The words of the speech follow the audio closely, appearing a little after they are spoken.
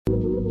You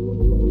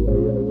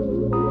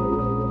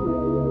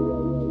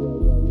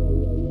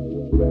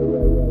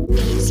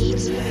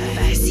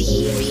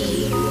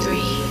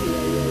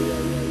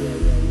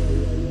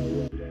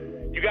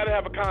got to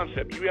have a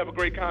concept. You have a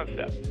great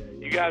concept.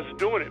 You guys are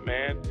doing it,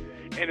 man,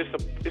 and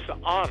it's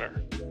an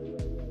honor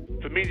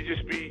for me to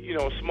just be,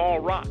 a small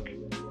rock,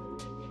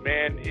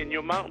 man, in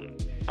your mountain.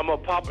 I'm gonna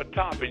pop a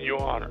top in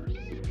your honor.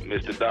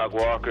 Mr. Doc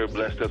Walker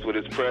blessed us with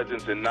his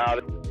presence and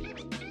knowledge.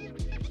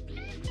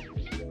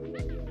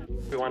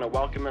 We want to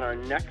welcome in our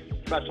next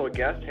special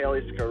guest,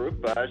 Haley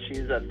Skarupa.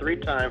 She's a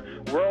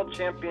three-time world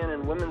champion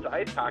in women's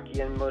ice hockey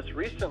and most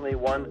recently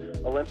won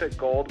Olympic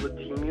gold with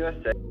Team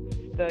USA.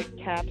 The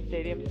Cap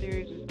Stadium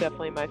Series is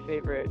definitely my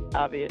favorite,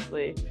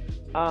 obviously.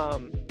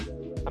 I'm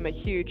a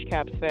huge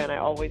Caps fan. I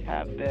always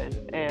have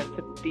been. And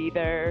to be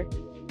there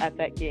at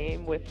that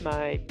game with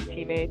my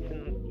teammates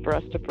and for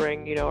us to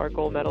bring, our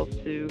gold medals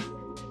to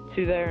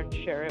there and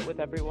share it with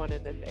everyone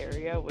in this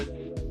area was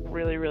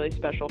really, really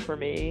special for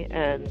me.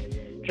 And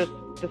just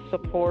the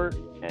support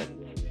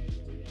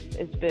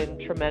has been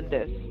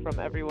tremendous from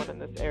everyone in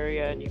this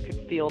area, and you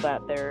could feel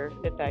that there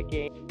at that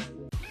game.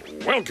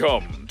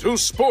 Welcome to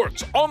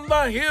Sports on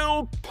the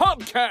Hill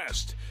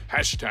podcast.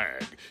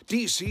 Hashtag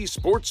DC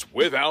Sports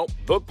Without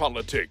the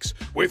Politics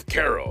with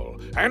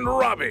Carol and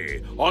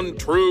Robbie on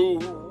True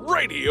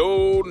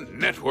Radio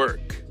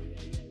Network.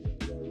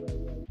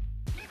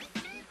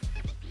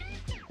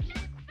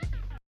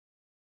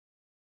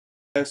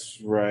 That's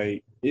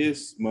right.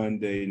 It's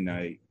Monday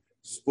night.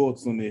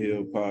 Sports on the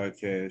Hill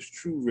podcast,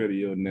 True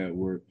Radio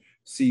Network,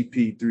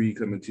 CP3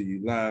 coming to you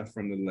live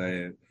from the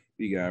lab.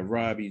 We got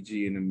Robbie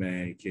G in the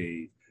Man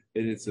Cave.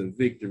 And it's a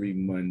victory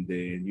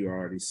Monday, and you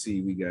already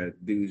see we got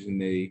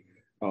Dugenay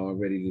all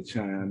ready to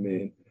chime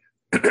in.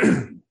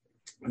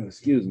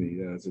 Excuse me.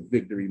 It's a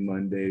victory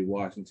Monday.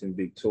 Washington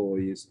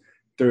victorious,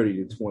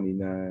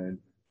 30-29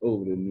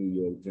 over the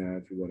New York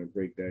Giants. We're going to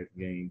break that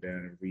game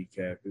down and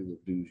recap it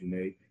with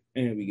Dugenay.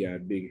 And we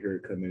got Big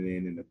Hurt coming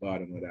in the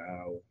bottom of the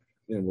hour.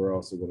 Then we're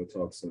also going to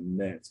talk some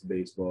Nats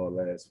baseball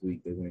last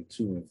week. They went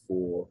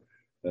 2-4.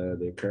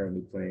 They're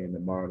currently playing the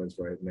Marlins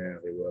right now.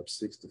 They were up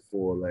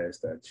 6-4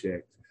 last I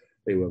checked.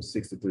 They were up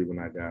 6-3 when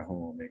I got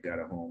home. They got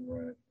a home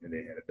run, and they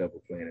had a double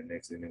play in the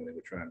next inning when they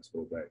were trying to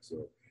score back.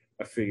 So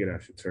I figured I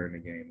should turn the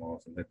game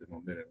off and let the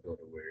momentum go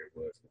to where it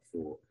was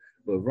before.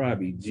 But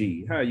Robbie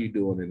G, how you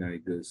doing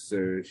tonight, good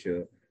sir? It's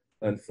your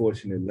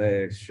unfortunate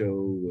last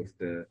show with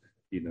the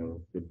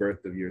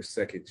birth of your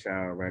second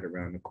child right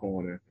around the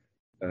corner.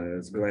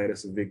 It's glad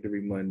it's a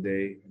victory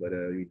Monday, but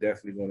we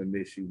definitely going to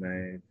miss you,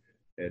 man.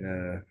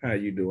 And how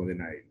you doing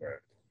tonight, bro?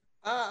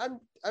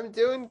 I'm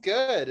doing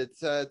good.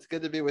 It's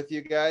good to be with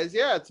you guys.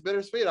 Yeah, it's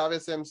bittersweet.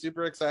 Obviously, I'm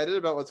super excited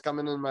about what's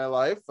coming in my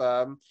life.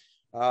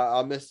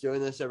 I'll miss doing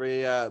this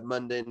every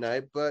Monday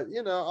night, but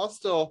I'll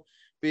still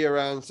be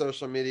around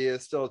social media,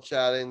 still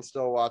chatting,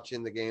 still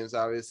watching the games.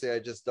 Obviously, I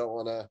just don't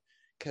want to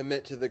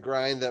commit to the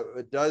grind that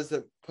it does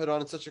that put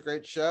on such a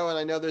great show. And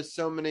I know there's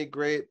so many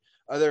great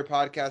other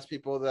podcast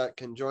people that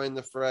can join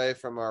the fray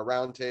from our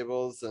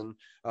roundtables and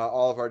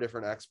all of our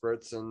different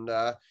experts. And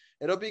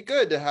it'll be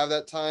good to have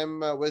that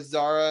time with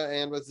Zara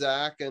and with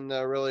Zach and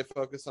really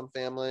focus on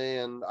family.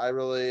 And I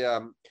really,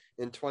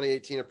 in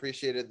 2018,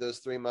 appreciated those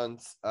 3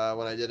 months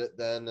when I did it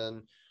then.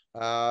 And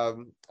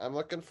I'm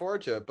looking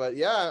forward to it. But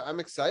yeah, I'm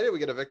excited. We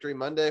get a victory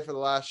Monday for the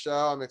last show.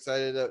 I'm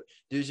excited that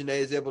Dugenay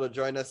is able to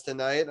join us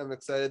tonight. I'm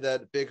excited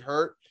that Big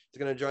Hurt is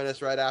going to join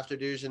us right after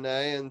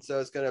Dugenay. And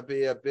so it's going to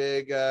be a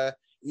big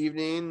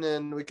evening,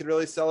 and we can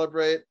really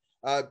celebrate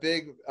a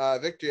big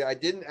victory. I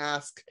didn't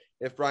ask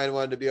if Brian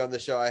wanted to be on the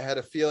show. I had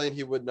a feeling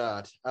he would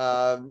not.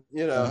 After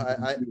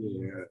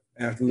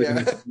looking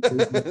at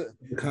the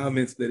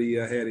comments that he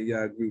had in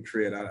y'all group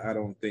thread, I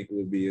don't think it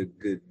would be a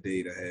good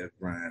day to have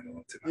Brian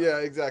on tonight. Yeah,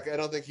 exactly. I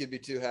don't think he'd be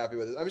too happy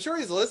with it. I'm sure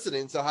he's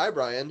listening. So hi,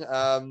 Brian.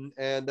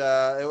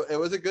 It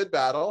was a good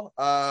battle.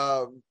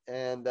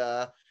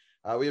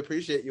 We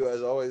appreciate you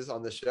as always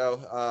on the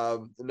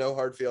show. No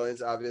hard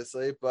feelings,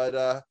 obviously,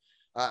 but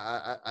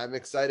I'm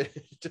excited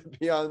to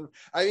be on.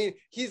 I mean,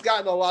 he's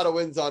gotten a lot of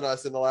wins on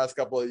us in the last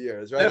couple of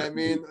years, right?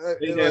 Definitely. I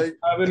mean,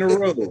 5 in a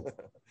row.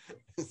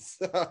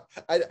 So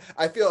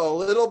I feel a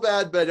little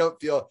bad, but I don't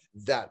feel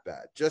that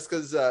bad just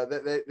because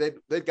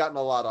they've gotten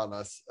a lot on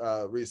us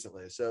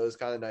recently. So it was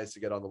kind of nice to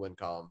get on the win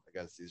column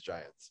against these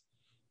Giants.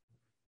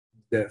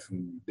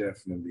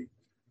 Definitely.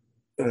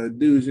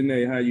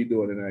 Dugenay, how you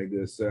doing tonight,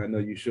 good sir? I know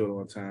you showed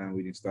on time.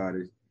 We just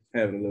started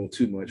having a little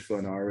too much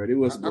fun already.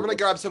 I'm gonna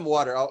grab some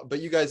water,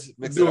 but you guys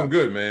mix doing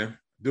good, man.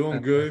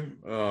 Doing good.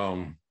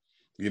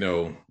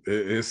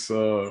 It's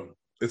an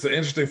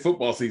interesting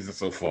football season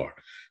so far.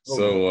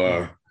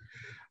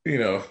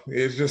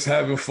 It's just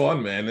having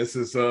fun, man. This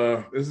is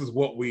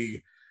what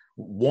we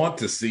want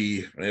to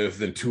see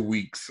within 2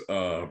 weeks.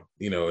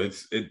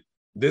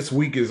 This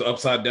week is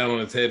upside down on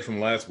its head from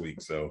last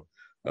week, so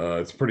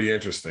it's pretty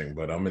interesting.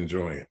 But I'm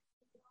enjoying it.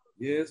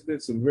 Yeah, it's been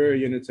some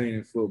very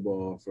entertaining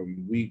football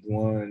from week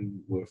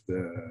 1 with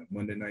the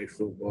Monday Night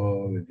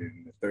Football and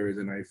then the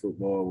Thursday Night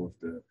Football with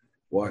the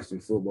Washington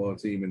football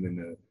team and then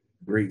the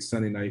great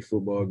Sunday night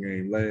football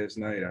game last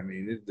night. I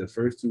mean, the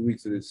first 2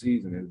 weeks of the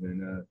season has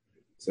been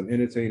some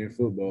entertaining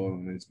football,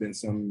 and it's been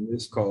some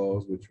missed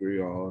calls, which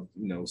we all,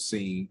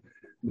 seen.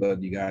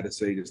 But you got to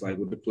say, just like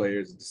with the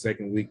players, the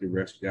second week, the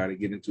refs got to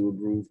get into a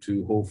groove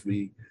to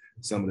hopefully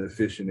some of the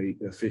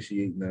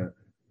officiating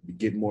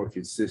get more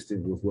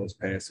consistent with what's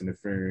pass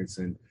interference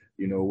and,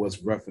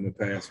 what's roughing the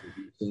pass.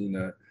 We've seen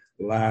a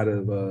lot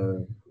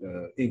of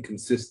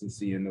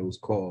inconsistency in those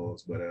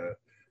calls. But,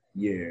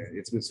 yeah,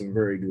 it's been some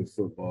very good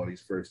football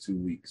these first 2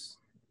 weeks.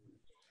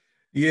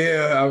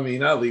 Yeah, I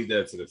mean, I leave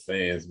that to the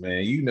fans,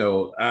 man.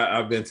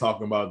 I've been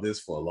talking about this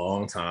for a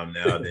long time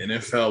now. The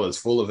NFL is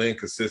full of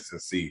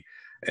inconsistency,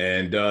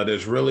 and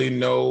there's really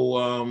no,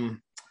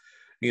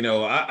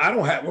 I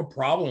don't have a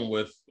problem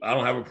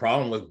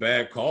with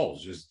bad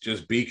calls.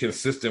 Just be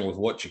consistent with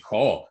what you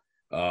call,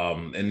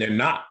 and they're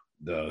not.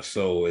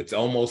 So it's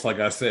almost like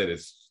I said,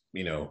 it's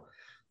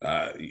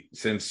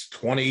since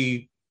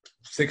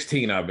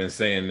 2016 I've been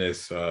saying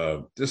this.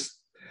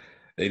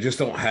 They just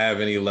don't have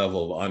any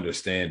level of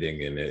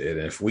understanding in it. And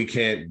if we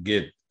can't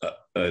get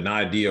an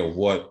idea of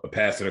what a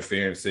pass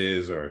interference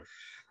is or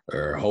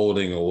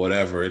holding or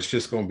whatever, it's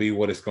just going to be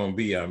what it's going to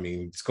be. I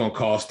mean, it's going to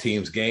cost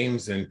teams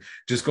games, and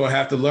just going to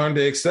have to learn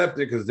to accept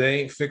it because they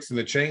ain't fixing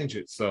to change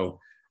it. So,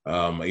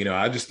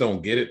 I just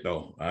don't get it,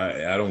 though.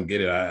 I don't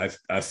get it.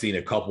 I've seen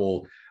a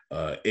couple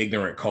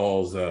ignorant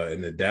calls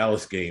in the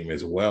Dallas game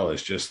as well.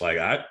 It's just like,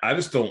 I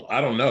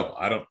don't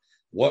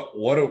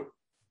know.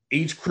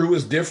 Each crew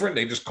is different.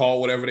 They just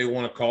call whatever they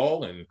want to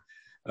call, and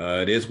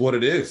it is what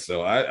it is.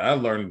 So I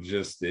learned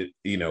just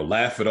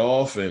laugh it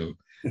off, and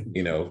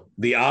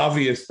the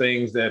obvious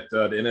things that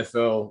the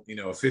NFL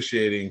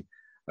officiating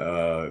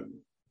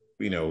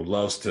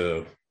loves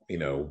to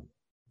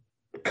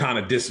kind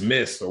of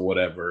dismiss or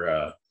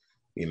whatever.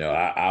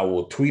 I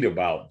will tweet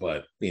about,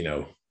 but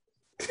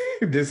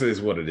this is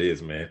what it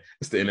is, man.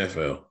 It's the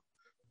NFL.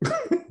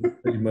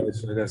 Pretty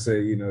much, like I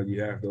say,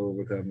 you have to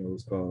overcome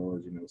those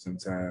calls.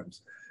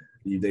 Sometimes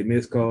they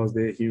miss calls,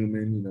 they're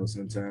human.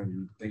 Sometimes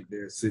you think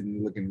they're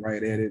sitting looking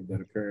right at it, but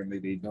apparently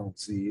they don't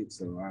see it.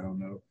 So I don't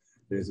know.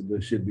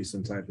 There should be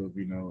some type of,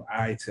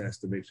 eye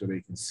test to make sure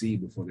they can see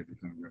before they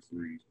become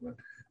referees. But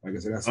like I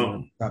said, that's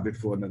a topic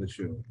for another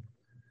show.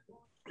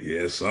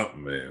 Yeah, it's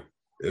something, man.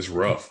 It's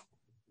rough.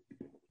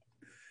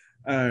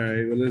 All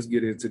right, well, let's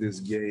get into this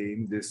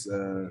game. This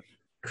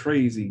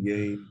crazy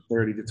game,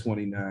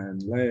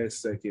 30-29, last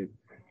second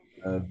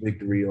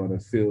victory on a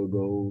field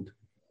goal,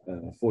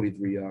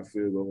 43-yard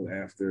field goal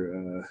after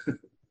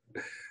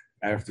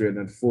an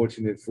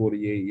unfortunate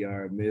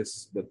 48-yard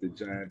miss, but the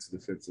Giants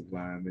defensive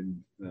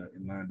lineman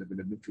lined up in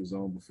the neutral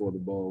zone before the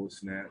ball was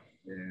snapped,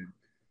 and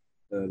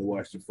the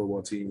Washington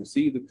football team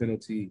received the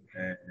penalty,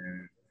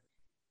 and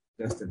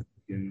Dustin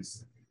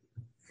Hopkins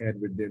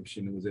had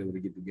redemption and was able to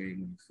get the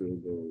game on the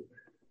field goal.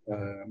 I'm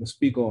going to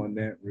speak on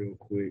that real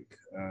quick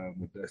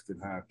with Dustin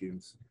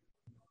Hopkins.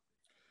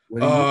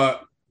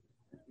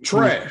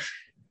 Trash.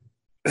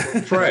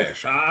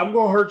 Trash. I'm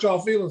going to hurt y'all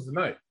feelings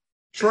tonight.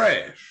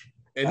 Trash.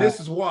 And this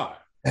is why.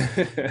 Go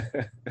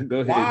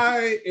ahead.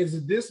 Why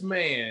is this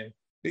man?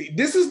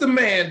 This is the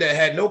man that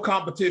had no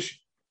competition.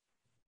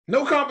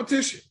 No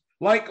competition.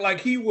 Like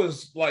he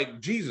was like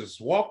Jesus,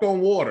 walked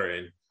on water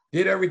and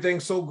did everything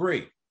so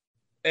great.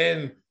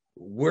 And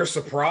we're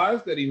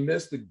surprised that he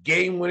missed the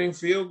game-winning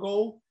field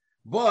goal.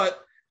 But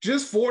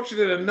just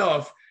fortunate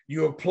enough,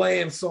 you're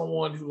playing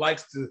someone who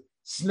likes to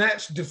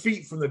snatch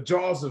defeat from the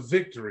jaws of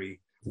victory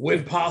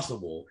when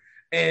possible.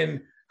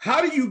 And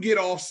how do you get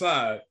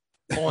offside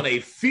on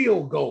a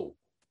field goal?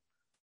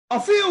 A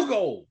field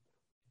goal.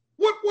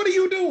 What are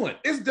you doing?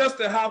 It's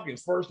Dustin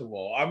Hopkins, first of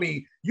all. I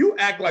mean, you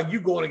act like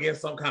you're going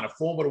against some kind of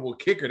formidable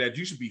kicker that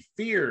you should be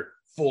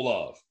fearful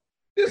of.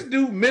 This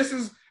dude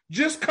misses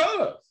just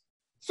cuz.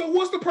 So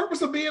what's the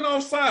purpose of being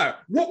offside?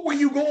 What were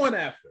you going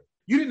after?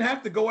 You didn't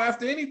have to go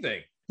after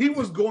anything. He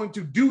was going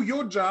to do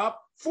your job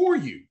for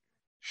you.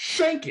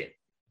 Shank it,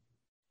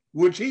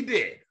 which he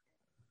did.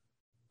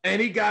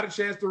 And he got a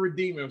chance to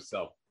redeem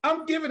himself.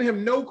 I'm giving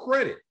him no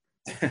credit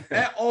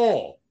at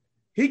all.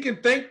 He can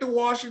thank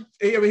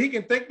he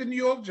can thank the New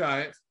York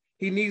Giants.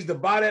 He needs to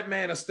buy that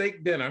man a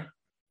steak dinner.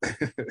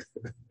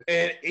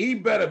 And he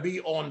better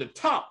be on the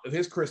top of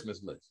his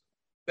Christmas list.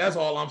 That's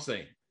all I'm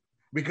saying.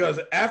 Because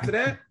after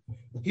that,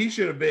 he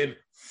should have been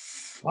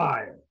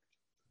fired,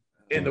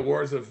 in the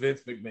words of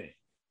Vince McMahon.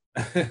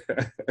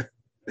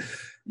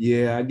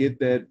 Yeah, I get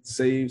that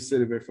same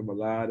sentiment from a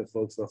lot of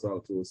folks I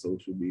talk to on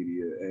social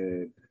media.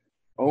 And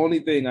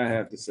only thing I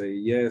have to say,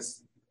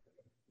 yes,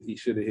 he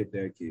should have hit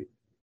that kid.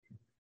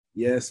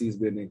 Yes, he's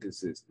been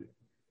inconsistent.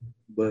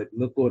 But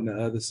look on the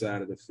other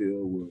side of the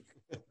field with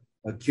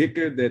a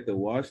kicker that the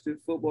Washington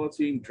football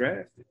team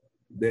drafted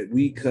that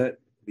we cut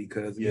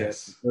because he had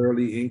some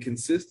early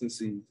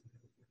inconsistencies.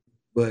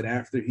 But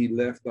after he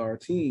left our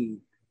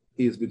team,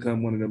 he has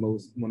become one of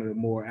the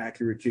more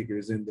accurate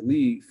kickers in the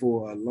league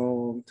for a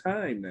long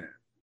time now.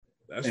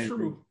 That's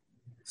true.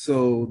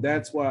 So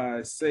that's why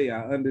I say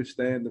I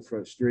understand the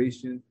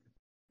frustration,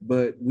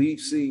 But we've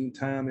seen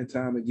time and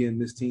time again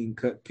this team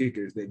cut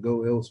kickers that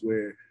go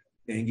elsewhere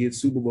and get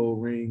Super Bowl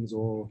rings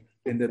or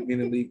end up in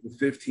the league for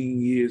 15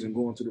 years and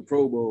going to the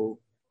Pro Bowl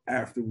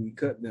after we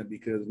cut them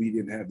because we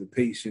didn't have the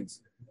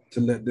patience to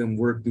let them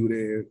work through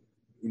their,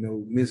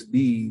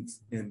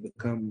 misdeeds and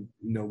become,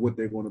 what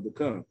they're going to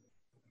become.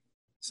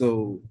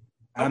 So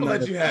I'm gonna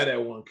let you have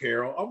that one,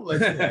 Carol. I'm gonna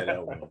let you have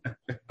that one.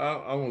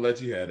 I'm gonna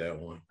let you have that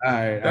one. All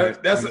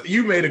right.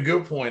 You made a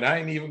good point. I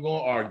ain't even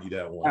gonna argue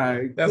that one. All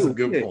right, that's cool. a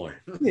good point.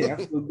 Yeah,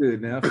 I feel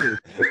good now.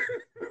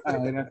 All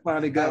right, I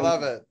finally got. I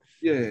love it.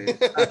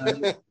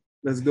 Yeah.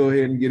 Let's go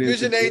ahead and get into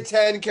Fusion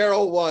 810,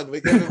 Carol 1. We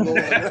give him the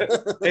one.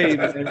 Hey,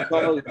 man, it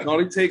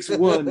only takes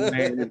one,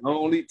 man. It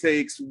only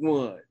takes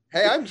one.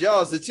 Hey, I'm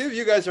jealous. The two of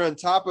you guys are on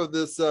top of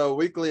this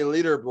weekly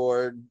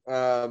leaderboard.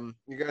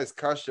 You guys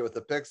crushed it with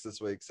the picks this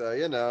week. So,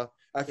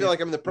 I feel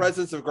like I'm in the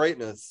presence of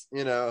greatness.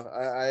 I'm not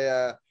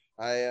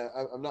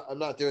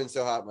doing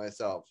so hot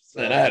myself.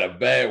 So. Man, I had a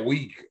bad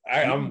week.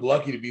 I'm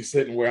lucky to be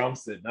sitting where I'm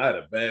sitting. I had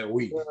a bad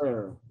week.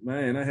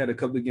 Man, I had a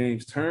couple of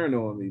games turn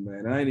on me,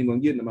 man. I ain't even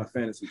gonna get into my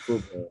fantasy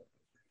football.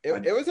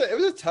 It was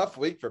a tough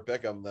week for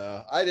Pick'em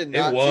though. I did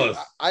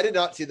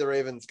not see the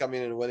Ravens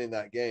coming in and winning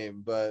that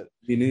game, but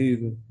me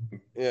neither.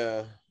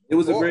 Yeah, it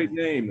was a great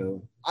game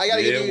though. I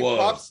gotta give you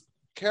props,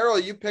 Carol.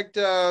 You picked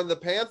the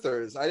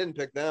Panthers. I didn't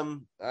pick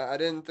them. I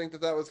didn't think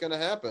that was going to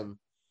happen.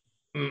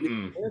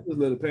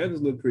 The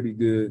Panthers look pretty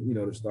good,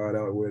 to start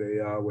out where they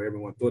are, where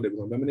everyone thought they were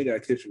going to. I mean, they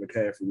got Christian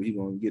McCaffrey, where he's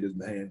going to get his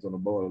hands on the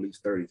ball at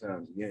least 30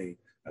 times a game.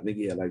 I think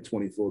he had like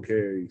 24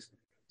 carries.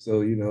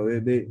 So,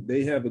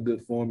 they have a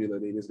good formula.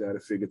 They just got to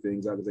figure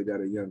things out because they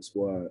got a young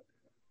squad.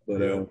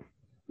 But,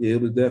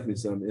 it was definitely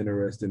some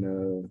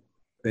interesting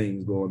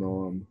things going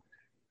on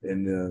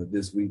in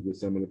this week with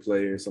some of the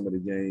players, some of the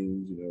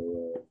games,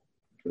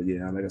 But,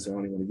 yeah, like I said, I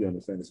don't even want to get on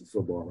the fantasy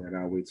football, man.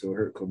 I'll wait till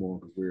Hurt come on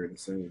because we're in the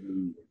same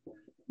league.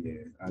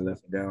 Yeah, I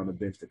left him down on the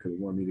bench that could have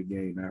won me the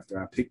game after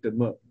I picked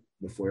him up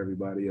before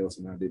everybody else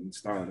and I didn't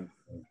start him.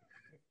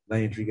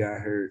 Landry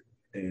got hurt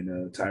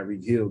and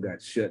Tyreek Hill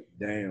got shut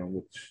down,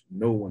 which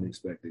no one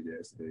expected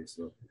yesterday.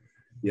 So,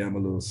 yeah, I'm a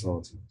little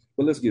salty.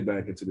 But let's get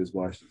back into this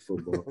Washington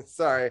football.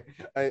 Sorry.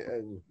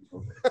 You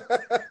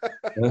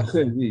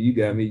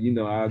got me.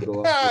 I'll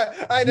go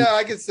off. I know.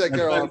 I can set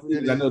her off.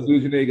 I know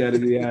Dujane got to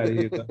be out of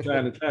here. I'm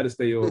trying to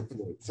stay on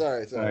point.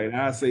 Sorry. All right,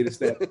 I'll say the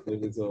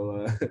stats.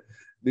 So,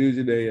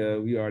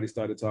 Dujane, we already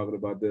started talking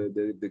about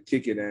the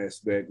kicking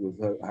aspect with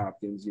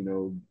Hopkins,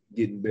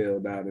 getting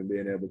bailed out and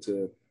being able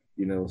to,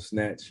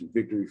 snatch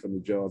victory from the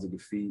jaws of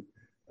defeat.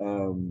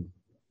 Only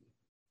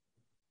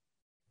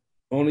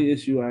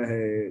issue I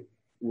had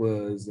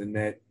was in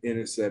that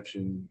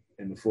interception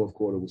in the fourth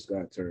quarter with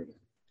Scott Turner.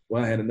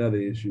 Well, I had another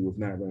issue with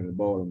not running the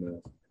ball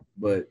enough,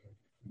 but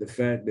the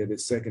fact that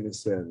it's 2nd and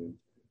 7,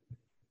 a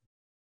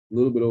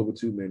little bit over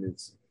 2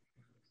 minutes,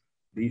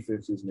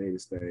 defense just made a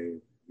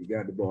stand. You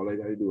got the ball. All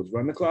you got to do is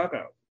run the clock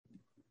out.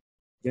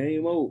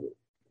 Game over.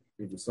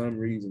 And for some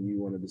reason, you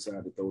want to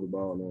decide to throw the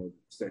ball on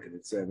 2nd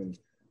and 7.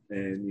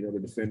 And, the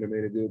defender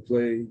made a good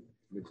play.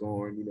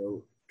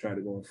 McLaurin, tried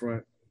to go in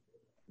front.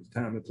 It was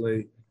time to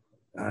play.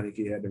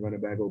 Heineke had to run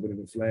it back open in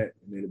the flat.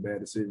 Made a bad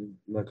decision.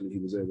 Luckily, he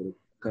was able to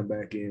come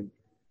back in,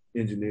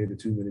 engineer the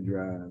 2-minute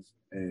drive,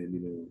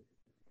 and,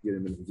 get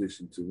him in a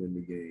position to win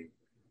the game.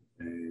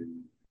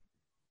 And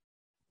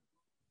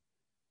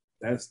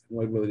that's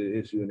like really the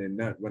issue. And then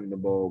not running the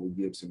ball with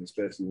Gibson,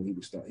 especially when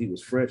he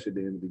was fresh at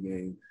the end of the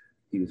game.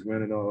 He was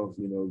running off,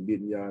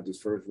 getting yards.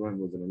 His first run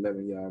was an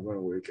 11-yard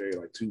run where he carried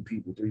like 2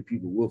 people, 3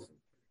 people with him.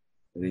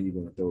 And then you're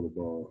going to throw the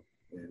ball.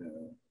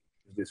 And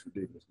it's just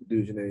ridiculous. But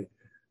Dujane,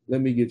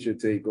 let me get your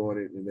take on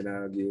it, and then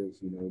I'll give,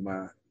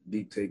 my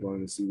deep take on it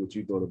and see what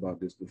you thought about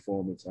this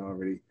performance. I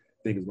already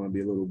think it's going to be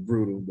a little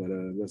brutal, but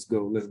let's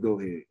go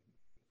ahead.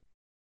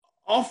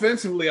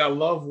 Offensively, I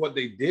love what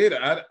they did.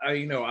 I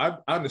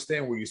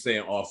understand what you're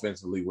saying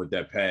offensively with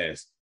that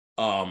pass,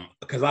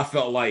 because I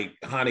felt like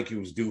Heineke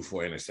was due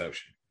for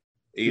interception.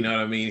 You know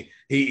what I mean?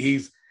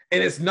 He's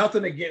and it's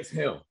nothing against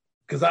him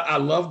because I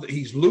love that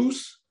he's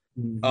loose.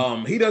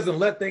 Mm-hmm. He doesn't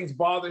let things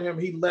bother him.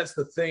 He lets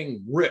the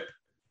thing rip,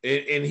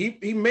 and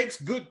he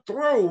makes good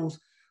throws.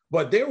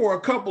 But there were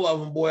a couple of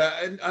them, boy.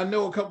 I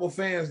know a couple of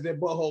fans, their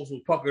buttholes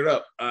was puckered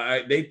up.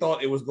 They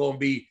thought it was going to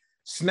be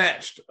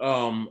snatched,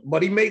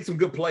 but he made some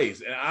good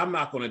plays, and I'm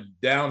not going to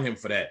down him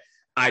for that.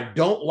 I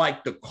don't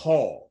like the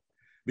call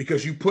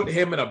because you put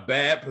him in a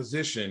bad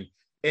position,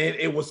 and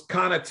it was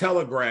kind of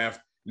telegraphed,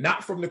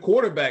 not from the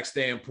quarterback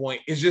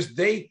standpoint. It's just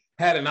they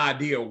had an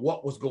idea of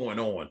what was going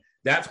on.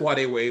 That's why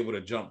they were able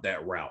to jump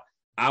that route.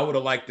 I would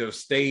have liked to have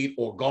stayed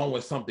or gone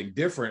with something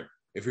different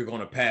if you're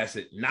going to pass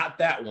it. Not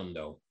that one,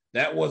 though.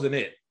 That wasn't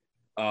it.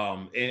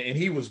 And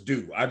he was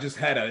due. I just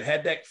had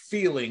that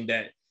feeling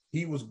that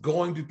he was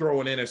going to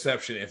throw an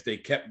interception if they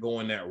kept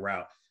going that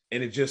route.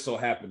 And it just so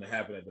happened to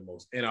happen at the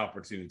most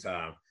inopportune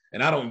time.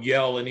 And I don't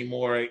yell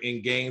anymore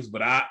in games,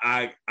 but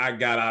I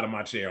got out of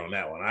my chair on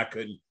that one.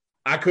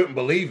 I couldn't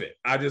believe it.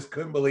 I just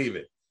couldn't believe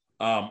it.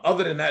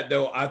 Other than that,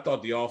 though, I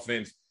thought the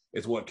offense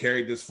is what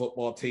carried this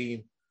football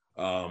team.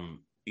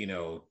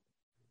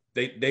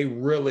 they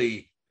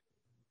really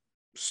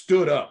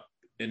stood up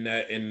at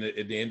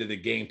the end of the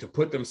game to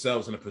put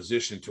themselves in a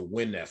position to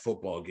win that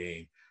football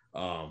game.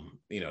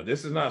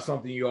 This is not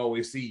something you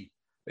always see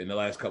in the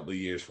last couple of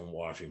years from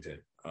Washington.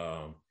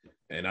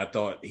 And I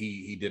thought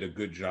he did a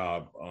good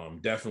job.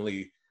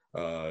 Definitely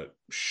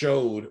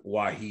showed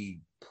why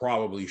he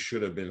probably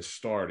should have been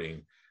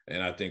starting.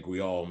 And I think we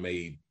all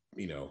made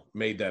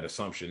that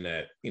assumption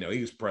that, he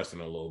was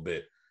pressing a little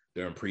bit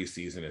during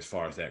preseason as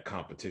far as that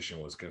competition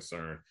was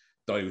concerned.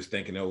 Thought he was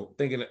thinking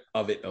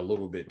of it a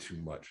little bit too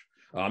much.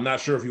 I'm not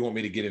sure if you want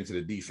me to get into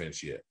the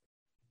defense yet.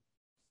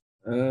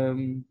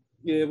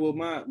 Yeah, well,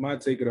 my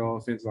take of the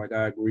offense, like,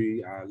 I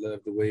agree. I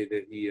love the way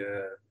that he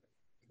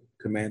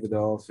commanded the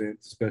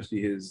offense,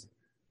 especially his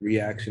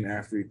reaction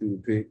after he threw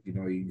the pick.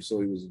 You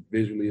saw he was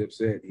visually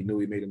upset. He knew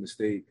he made a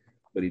mistake,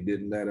 but he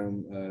didn't let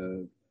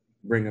him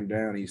bring him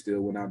down. He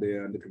still went out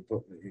there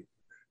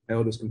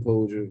held his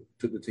composure,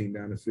 took the team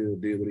down the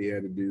field, did what he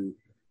had to do.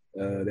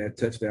 That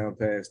touchdown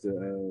pass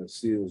to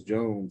Seals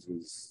Jones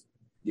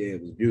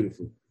it was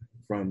beautiful.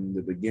 From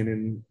the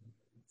beginning,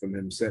 from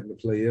him setting the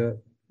play up,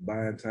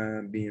 buying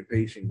time, being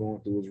patient, going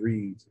through his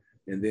reads,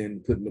 and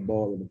then putting the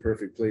ball in the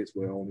perfect place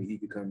where only he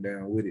could come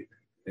down with it.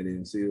 And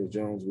then Seals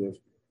Jones with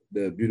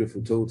the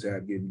beautiful toe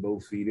tap, getting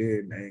both feet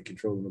in and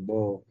controlling the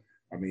ball.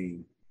 I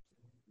mean,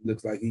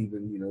 looks like he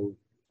been,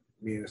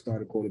 being a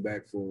starting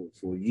quarterback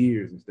for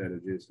years instead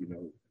of just,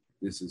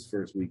 this is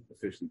first week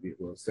officially,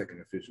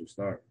 second official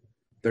start,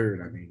 third,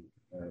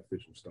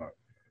 official start.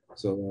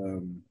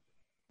 So,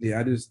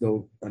 I just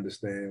don't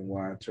understand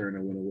why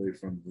Turner went away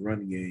from the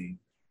running game.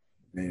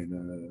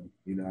 And,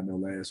 I know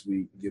last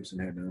week Gibson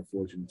had an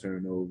unfortunate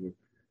turnover,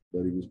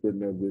 but he was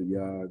putting up good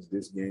yards.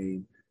 This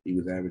game, he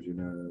was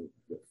averaging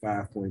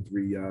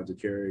 5.3 yards a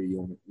carry,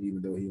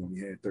 even though he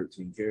only had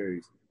 13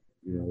 carries.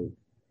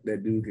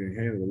 That dude can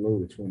handle a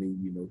load of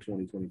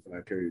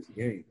 25 carries a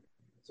game.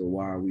 So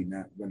why are we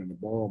not running the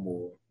ball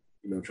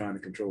more, trying to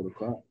control the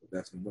clock?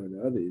 That's one of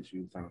the other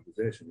issues, time of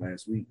possession.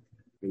 Last week,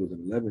 it was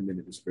an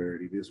 11-minute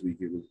disparity. This week,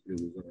 it was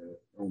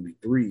only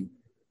 3.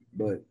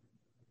 But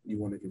you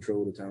want to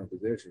control the time of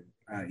possession,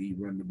 i.e.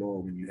 run the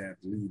ball when you have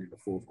the lead in the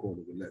fourth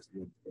quarter with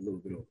a little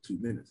bit over 2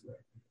 minutes left.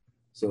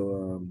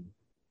 So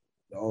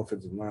the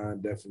offensive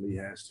line definitely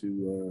has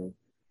to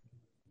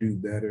do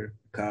better.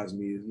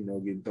 Cosme is,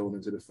 getting thrown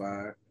into the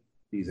fire.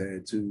 He's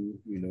had 2,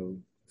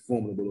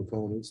 formidable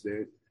opponents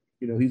that,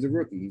 he's a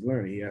rookie. He's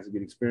learning. He has to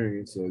get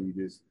experience. So you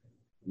just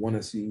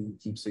want to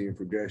keep seeing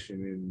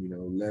progression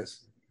and,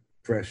 less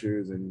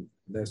pressures and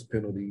less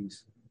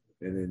penalties,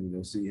 and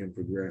then, see him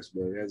progress.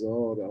 But as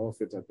all, the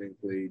offense, I think,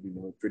 played,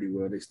 pretty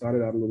well. They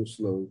started out a little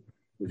slow,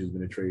 which has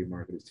been a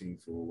trademark of this team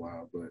for a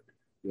while. But,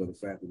 the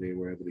fact that they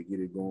were able to get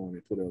it going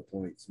and put up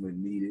points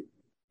when needed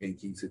in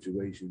key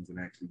situations and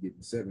actually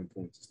getting 7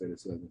 points instead of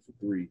 7 for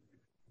 3,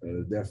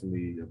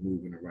 definitely a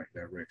move in the right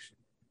direction.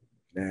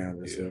 Now,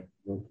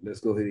 let's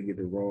go ahead and get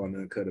the raw and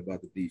uncut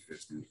about the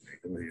defense, dude.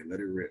 Go ahead, let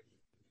it rip.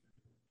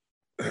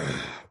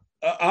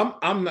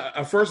 I'm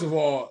not. First of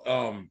all,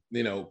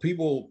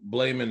 people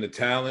blaming the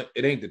talent.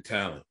 It ain't the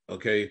talent,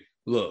 okay?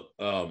 Look,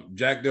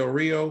 Jack Del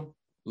Rio.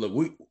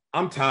 Look,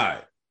 I'm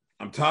tired.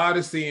 I'm tired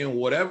of seeing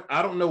whatever.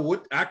 I don't know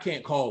what. I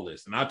can't call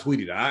this, and I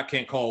tweeted. I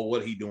can't call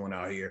what he doing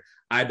out here.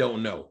 I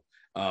don't know.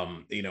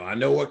 I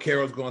know what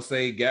Carroll's gonna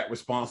say. Gap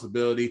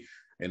responsibility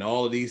and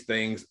all of these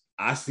things.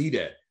 I see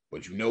that.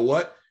 But you know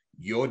what?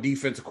 Your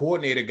defensive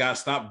coordinator got to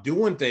stop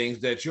doing things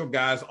that your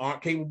guys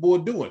aren't capable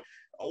of doing.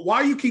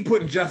 Why you keep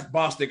putting Jeff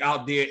Bostic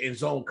out there in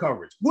zone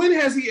coverage? When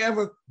has he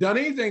ever done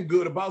anything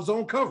good about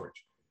zone coverage?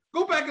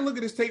 Go back and look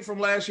at his tape from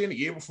last year and the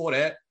year before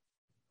that.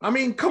 I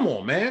mean, come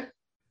on, man.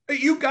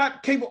 You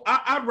got capable.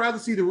 I'd rather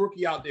see the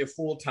rookie out there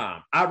full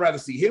time. I'd rather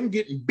see him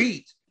getting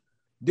beat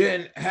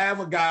than have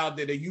a guy out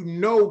there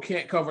that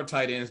can't cover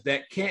tight ends,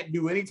 that can't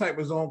do any type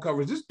of zone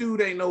coverage. This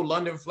dude ain't no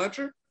London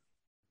Fletcher.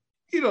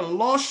 You done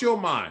lost your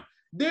mind.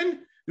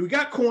 Then we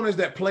got corners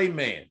that play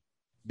man.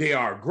 They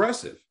are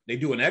aggressive. They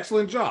do an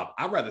excellent job.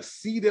 I'd rather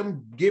see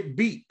them get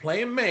beat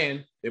playing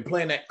man than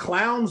playing that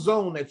clown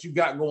zone that you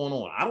got going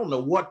on. I don't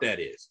know what that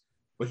is,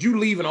 but you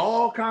leaving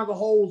all kinds of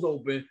holes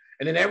open,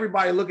 and then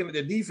everybody looking at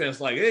the defense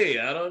like, hey,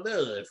 I don't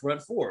know,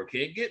 front four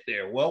can't get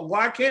there. Well,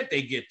 why can't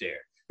they get there?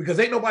 Because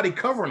ain't nobody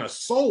covering a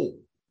soul.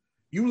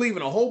 You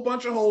leaving a whole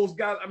bunch of holes,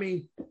 guys. I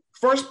mean,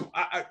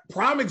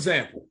 prime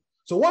example.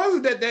 So why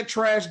is it that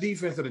trash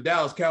defense of the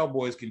Dallas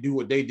Cowboys can do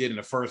what they did in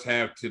the first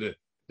half to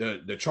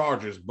the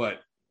Chargers,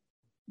 but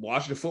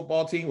Washington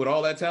football team with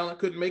all that talent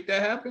couldn't make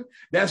that happen?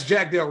 That's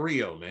Jack Del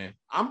Rio, man.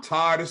 I'm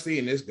tired of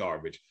seeing this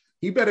garbage.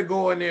 He better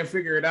go in there and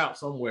figure it out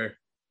somewhere.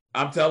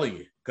 I'm telling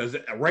you, because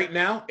right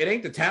now it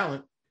ain't the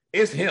talent,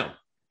 it's him.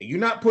 And you're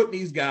not putting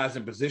these guys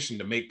in position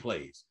to make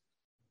plays.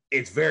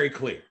 It's very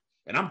clear.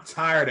 And I'm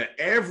tired of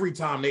every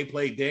time they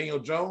play Daniel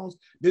Jones,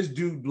 this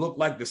dude looked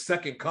like the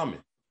second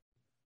coming.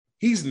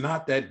 He's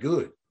not that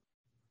good.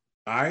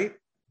 All right?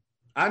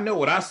 I know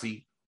what I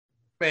see.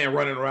 Man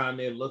running around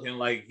there looking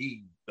like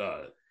he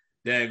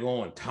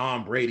daggone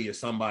Tom Brady or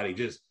somebody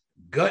just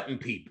gutting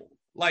people.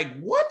 Like,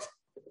 what?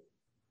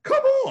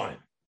 Come on.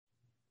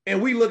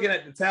 And we looking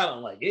at the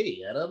talent like,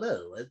 hey, I don't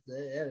know.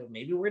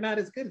 Maybe we're not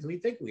as good as we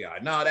think we are.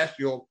 No, that's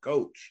your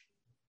coach.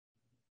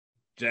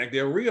 Jack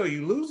Del Rio,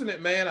 you losing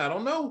it, man. I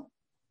don't know.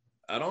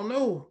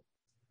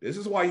 This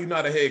is why you're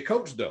not a head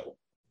coach, though.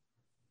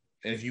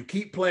 And if you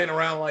keep playing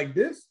around like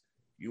this,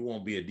 you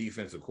won't be a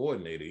defensive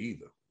coordinator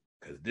either.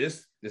 Because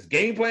this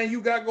game plan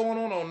you got going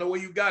on, I don't know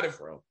where you got it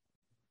from.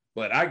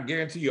 But I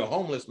guarantee you a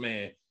homeless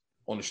man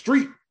on the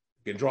street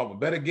can draw up a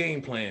better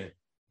game plan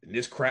than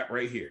this crap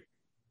right here.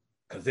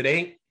 Because it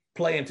ain't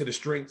playing to the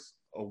strengths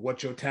of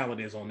what your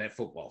talent is on that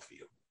football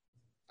field.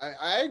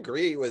 I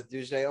agree with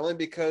Dugenais only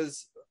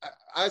because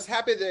I was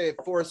happy they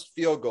forced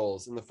field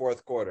goals in the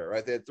fourth quarter,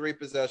 right? They had 3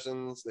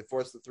 possessions. They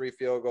forced the 3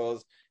 field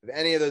goals. If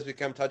any of those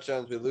become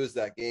touchdowns, we lose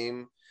that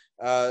game.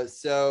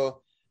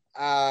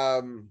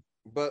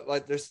 But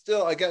like they're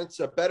still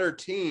against a better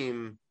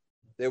team,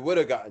 they would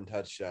have gotten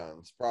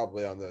touchdowns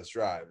probably on those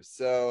drives.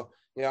 So,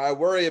 I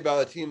worry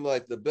about a team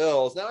like the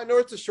Bills. Now I know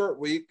it's a short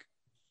week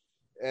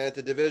and it's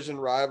a division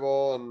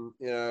rival and,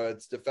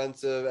 it's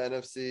defensive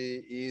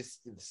NFC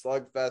East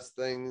slugfest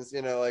things,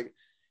 like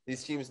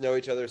these teams know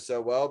each other so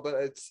well, but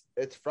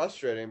it's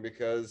frustrating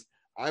because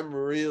I'm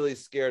really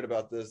scared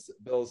about this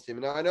Bills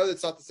team. Now I know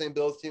it's not the same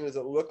Bills team as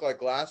it looked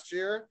like last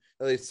year,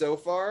 at least so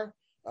far,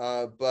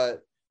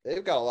 but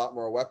they've got a lot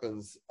more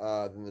weapons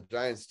than the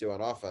Giants do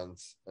on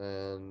offense,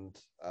 and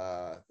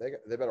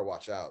they better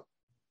watch out.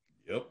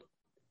 Yep.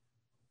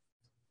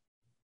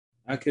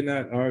 I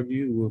cannot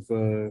argue with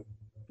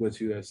what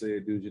you have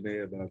said,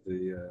 Dugenais, about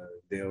the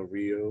Del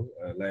Rio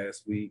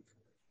last week.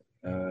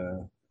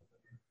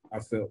 I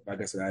felt, like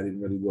I said, I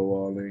didn't really go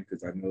all in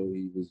because I know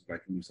he was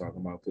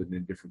talking about putting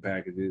in different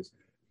packages,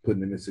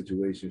 putting them in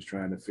situations,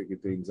 trying to figure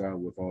things out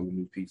with all the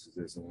new pieces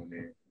that's on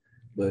there.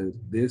 But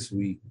this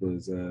week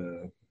was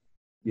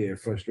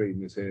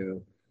frustrating as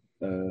hell.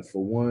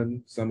 For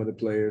one, some of the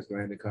players,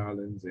 Landon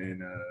Collins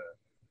and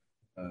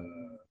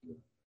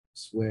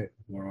Sweat,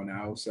 were on the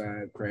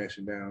outside,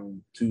 crashing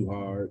down too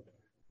hard,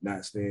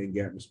 not staying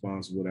gap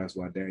responsible. That's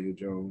why Daniel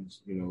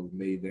Jones,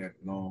 made that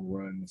long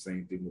run. The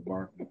same thing with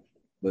Barkley.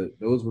 But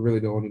those were really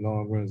the only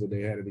long runs that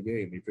they had in the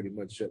game. They pretty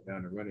much shut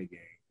down the running game.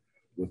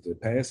 With the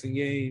passing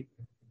game,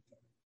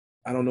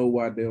 I don't know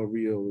why Del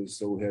Rio is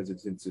so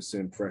hesitant to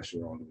send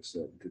pressure all of a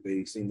sudden, because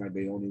they seem like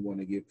they only want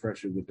to get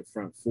pressure with the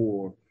front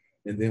 4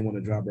 and then want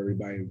to drop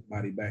everybody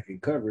back in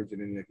coverage.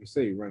 And then, like you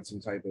say, run some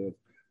type of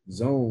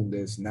zone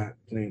that's not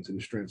playing to the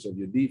strengths of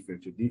your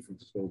defense. Your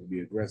defense is supposed to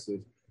be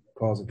aggressive,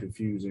 causing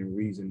confusion,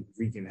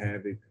 wreaking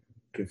havoc,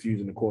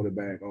 confusing the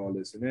quarterback, all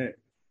this and that.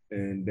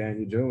 And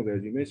Daniel Jones,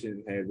 as you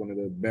mentioned, had one of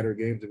the better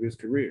games of his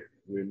career.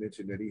 We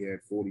mentioned that he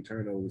had 40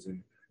 turnovers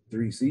in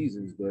 3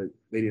 seasons, but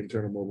they didn't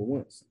turn him over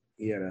once.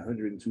 He had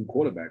 102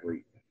 quarterback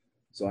rate.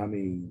 So, I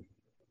mean,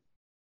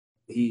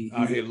 he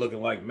out here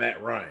looking like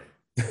Matt Ryan.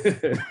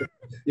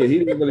 Yeah, he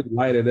didn't really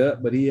light it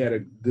up, but he had a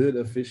good,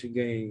 efficient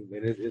game.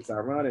 And it's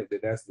ironic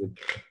that I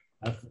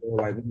feel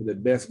like one of the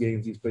best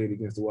games he's played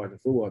against the Washington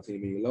football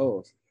team, and he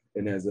lost.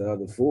 And as the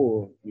other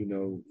 4, he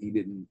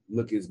didn't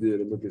look as good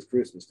or look as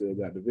crisp and still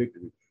got the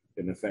victory.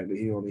 And the fact that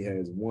he only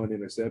has 1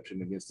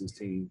 interception against his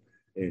team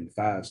in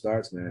 5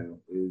 starts now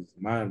is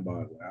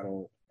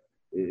mind-boggling.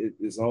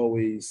 It's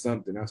always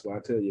something. That's why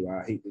I tell you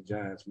I hate the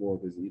Giants more,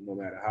 because no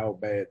matter how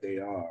bad they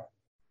are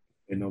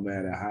and no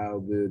matter how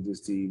good this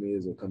team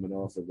is or coming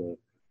off of a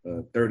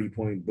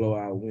 30-point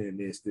blowout win,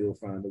 they still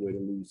find a way to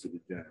lose to the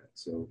Giants.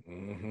 So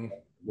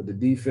with the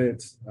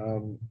defense,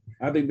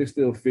 I think they're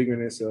still figuring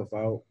themselves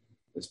out,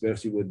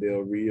 especially with Del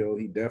Rio.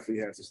 He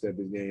definitely has to step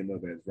his game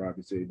up, as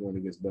Robbie said, going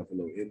against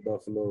Buffalo in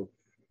Buffalo.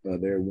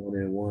 They're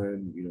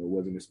 1-1.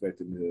 Wasn't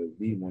expecting to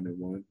be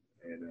 1-1.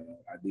 And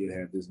I did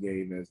have this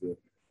game as the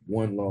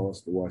one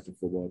loss the Washington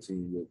football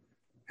team would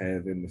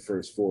have in the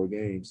first 4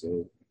 games.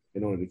 So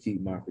in order to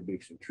keep my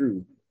prediction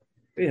true,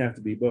 they have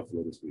to beat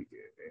Buffalo this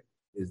weekend. Man.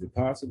 Is it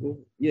possible?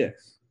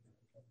 Yes.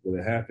 Will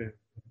it happen?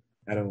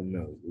 I don't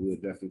know. We'll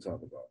definitely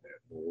talk about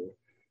that more.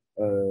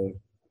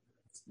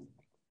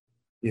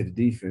 The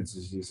defense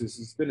is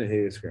it's been a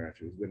head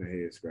scratcher.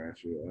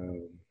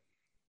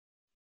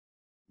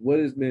 What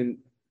has been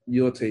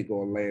your take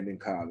on Landon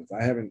Collins?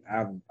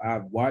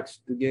 I've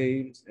watched the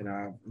games and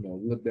I've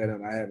looked at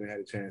him. I haven't had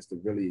a chance to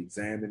really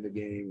examine the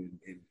game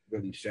and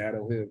really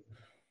shadow him.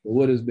 But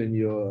what has been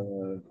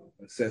your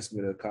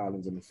assessment of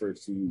Collins in the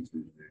first 2 weeks?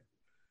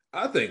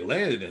 I think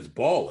Landon is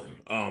balling.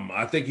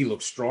 I think he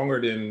looks stronger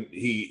than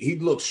he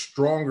looks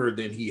stronger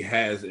than he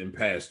has in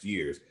past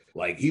years.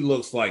 Like he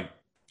looks like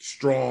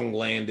strong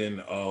Landon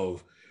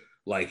of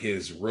like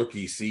his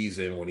rookie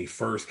season when he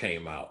first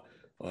came out.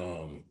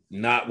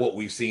 Not what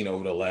we've seen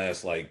over the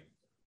last 2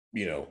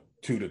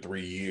 to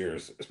 3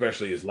 years,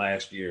 especially his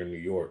last year in New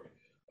York.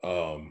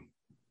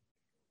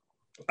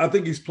 I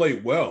think he's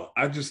played well.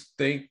 I just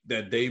think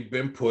that they've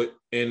been put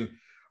in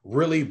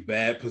really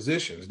bad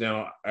positions.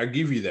 Now, I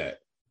give you that.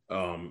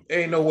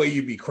 Ain't no way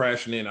you'd be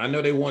crashing in. I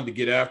know they wanted to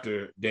get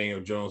after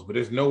Daniel Jones, but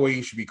there's no way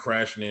you should be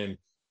crashing in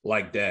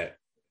like that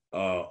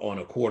on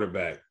a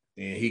quarterback.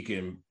 And he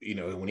can,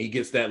 when he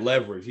gets that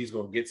leverage, he's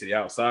going to get to the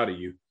outside of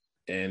you.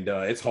 And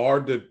it's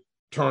hard to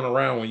turn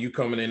around when you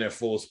coming in at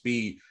full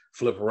speed,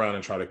 flip around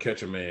and try to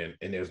catch a man,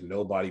 and there's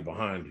nobody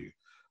behind you.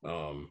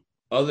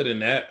 Other than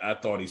that, I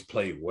thought he's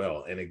played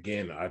well. And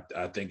again,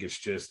 I think it's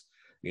just,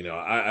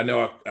 I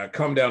know I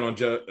come down on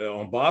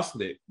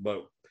Bostic,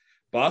 but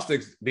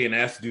Bostic's being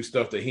asked to do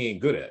stuff that he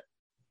ain't good at.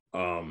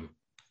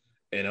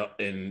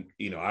 And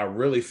I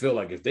really feel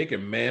like if they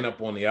can man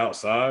up on the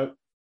outside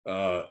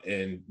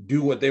and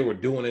do what they were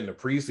doing in the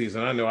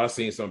preseason. I know I've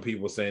seen some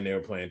people saying they were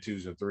playing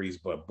 2s and 3s,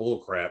 but bull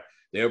crap.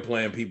 They were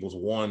playing people's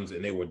 1s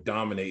and they were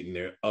dominating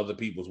their other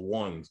people's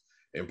 1s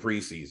in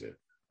preseason.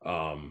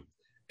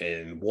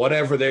 And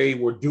whatever they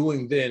were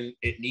doing then,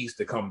 it needs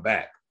to come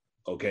back.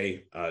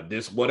 Okay.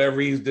 This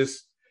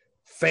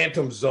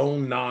phantom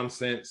zone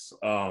nonsense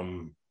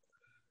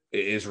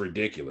is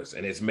ridiculous,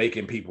 and it's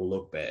making people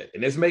look bad,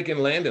 and it's making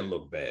Landon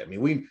look bad. I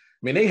mean,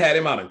 they had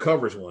him out in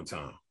coverage one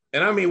time,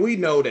 and I mean, we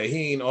know that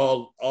he ain't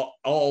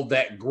all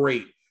that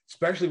great,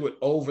 especially with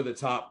over the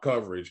top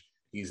coverage.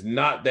 He's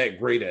not that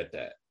great at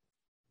that,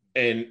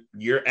 and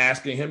you're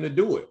asking him to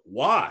do it.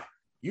 Why?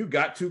 You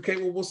got 2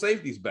 capable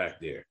safeties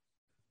back there.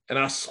 And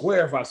I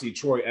swear if I see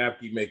Troy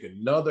Apke make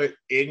another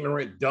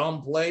ignorant,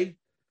 dumb play,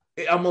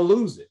 I'm going to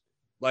lose it.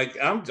 Like,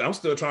 I'm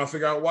still trying to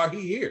figure out why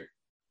he here.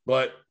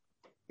 But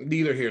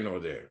neither here nor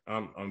there.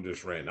 I'm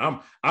just ranting.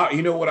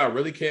 You know what I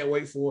really can't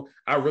wait for?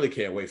 I really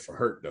can't wait for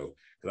Hurt, though,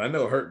 because I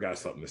know Hurt got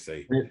something to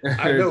say.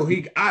 I know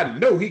he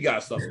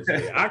got something to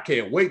say. I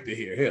can't wait to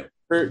hear him.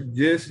 Hurt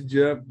just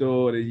jumped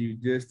on, and you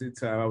just in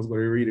time. I was going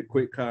to read a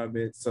quick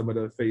comment, some of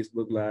the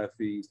Facebook live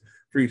feeds.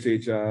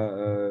 Appreciate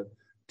y'all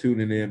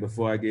tuning in.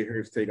 Before I get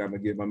Hurt's take, I'm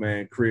going to get my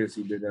man Chris,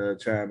 who been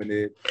chiming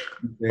in.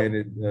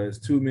 And there's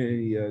too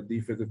many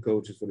defensive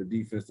coaches for the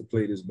defense to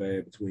play this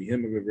bad. Between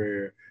him and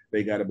Rivera,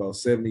 they got about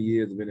 70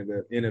 years of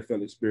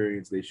NFL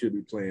experience. They should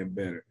be playing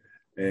better.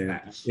 And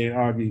I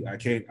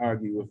can't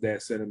argue with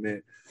that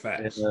sentiment.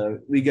 Facts. And,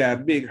 we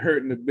got Big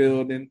Hurt in the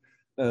building.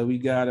 We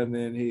got him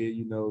in here.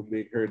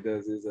 Big Hurt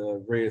does his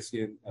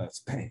Redskin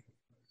spank.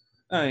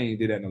 I ain't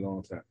did that in a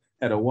long time.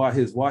 Had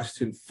his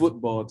Washington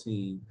football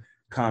team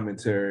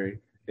commentary,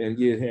 and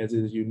it has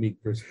his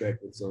unique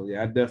perspective. So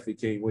yeah, I definitely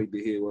can't wait to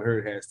hear what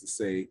Hurt has to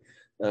say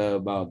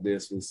about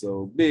this one.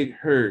 So Big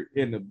Hurt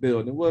in the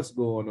building. What's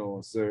going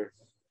on, sir?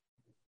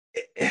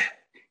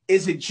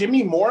 Is it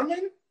Jimmy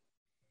Mormon?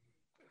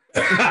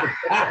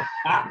 Yeah,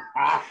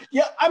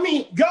 I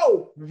mean,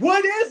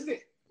 what is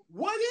it?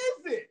 What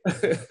is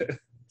it?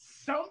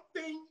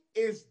 Something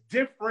is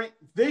different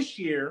this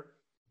year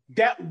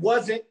that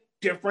wasn't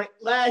different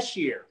last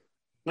year.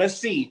 Let's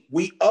see.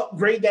 We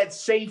upgrade that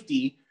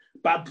safety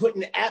by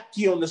putting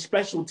Apke on the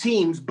special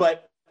teams,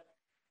 but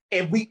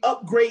if we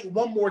upgrade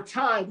one more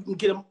time, we can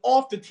get him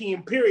off the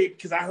team, period,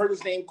 because I heard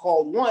his name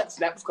called once,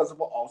 and that was because of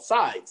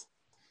offsides.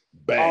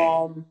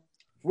 Bang.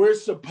 We're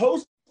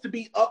supposed to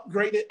be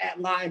upgraded at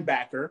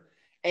linebacker,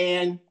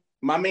 and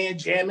my man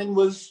Jamin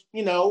was,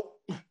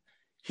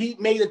 he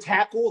made a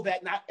tackle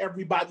that not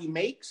everybody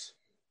makes.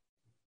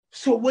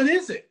 So what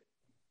is it?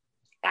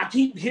 I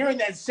keep hearing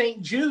that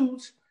St.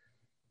 Jude's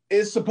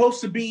is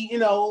supposed to be,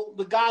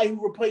 the guy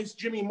who replaced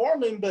Jimmy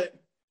Mormon,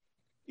 but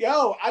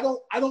I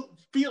don't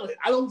feel it.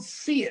 I don't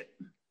see it.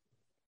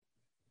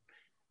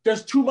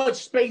 There's too much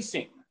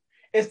spacing.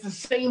 It's the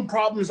same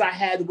problems I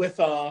had with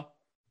the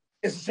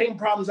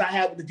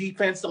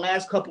defense the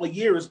last couple of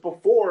years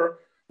before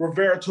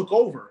Rivera took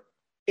over.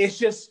 It's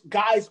just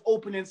guys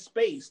open in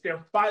space.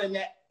 They're finding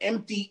that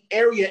empty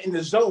area in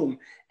the zone.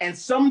 And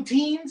some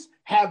teams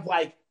have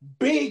like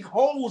big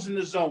holes in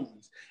the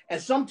zones, and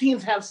some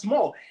teams have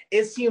small.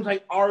 It seems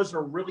like ours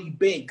are really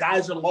big.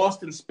 Guys are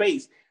lost in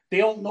space. They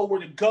don't know where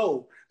to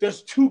go.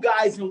 There's 2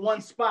 guys in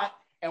one spot,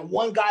 and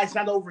one guy's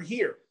not over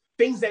here.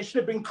 Things that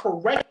should have been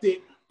corrected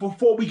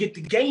before we get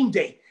to game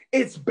day.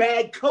 It's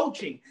bad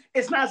coaching.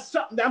 It's not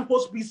something that I'm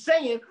supposed to be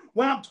saying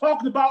when I'm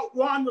talking about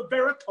Ron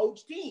Rivera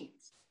coach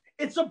teams.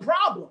 It's a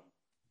problem.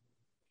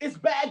 It's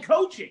bad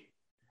coaching.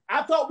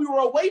 I thought we were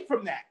away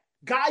from that.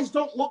 Guys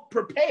don't look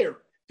prepared.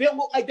 They don't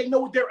look like they know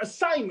what their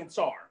assignments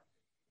are.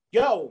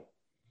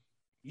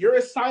 Your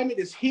assignment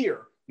is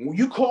here. When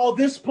you call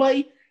this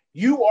play,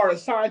 you are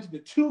assigned to the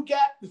 2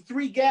 gap, the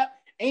 3 gap.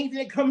 Anything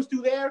that comes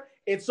through there,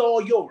 it's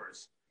all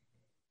yours.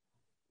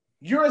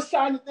 You're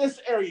assigned to this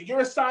area.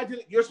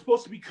 You're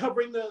supposed to be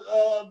covering the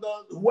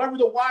whoever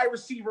the wide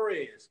receiver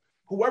is,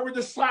 whoever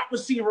the slot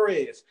receiver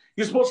is.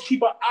 You're supposed to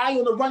keep an eye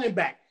on the running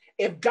back.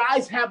 If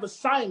guys have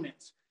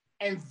assignments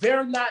and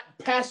they're not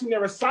passing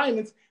their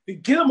assignments, then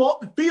get them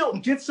off the field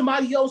and get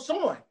somebody else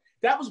on.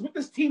 That was what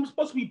this team was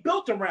supposed to be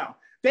built around.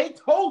 They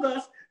told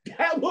us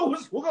that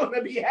was going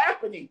to be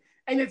happening,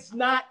 and it's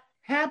not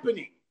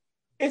happening.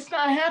 It's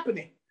not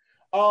happening.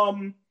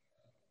 Oh,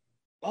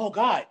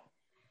 God.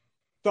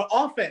 The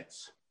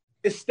offense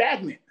is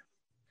stagnant.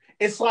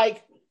 It's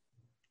like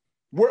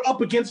we're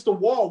up against the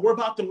wall. We're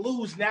about to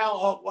lose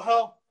now.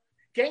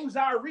 Game's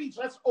out of reach.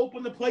 Let's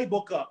open the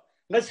playbook up.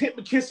 Let's hit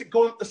McKissick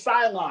going up the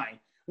sideline.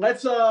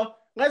 Let's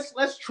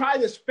try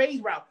this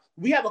fade route.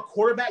 We have a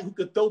quarterback who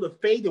could throw the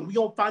fade, and we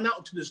don't find out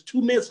until there's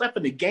 2 minutes left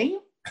in the game?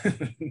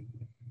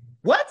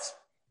 What?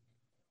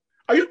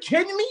 Are you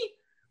kidding me?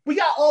 We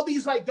got all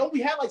these, like, don't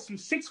we have like some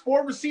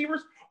 6'4"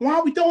 receivers? Why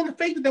are we throwing the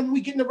fake to them when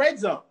we get in the red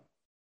zone?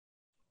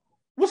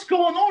 What's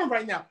going on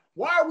right now?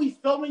 Why are we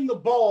throwing the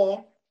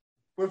ball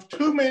with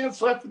 2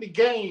 minutes left in the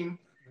game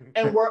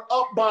and we're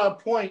up by a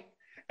point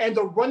and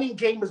the running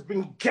game has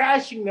been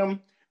gashing them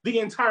the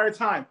entire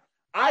time?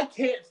 I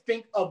can't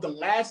think of the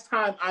last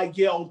time I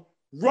yelled,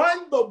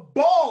 run the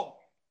ball.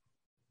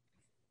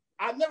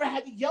 I never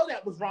had to yell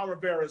that with Ron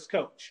Rivera's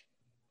coach.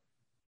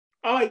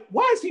 I'm like,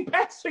 why is he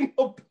passing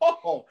the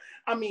ball?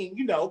 I mean,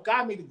 you know,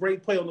 God made a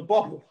great play on the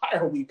ball, but why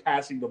are we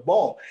passing the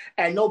ball?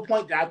 At no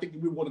point did I think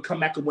we were going to come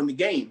back and win the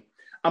game.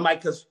 I'm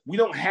like, because we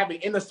don't have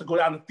it in us to go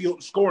down the field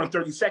and score in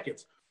 30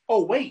 seconds.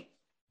 Oh, wait.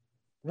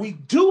 We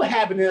do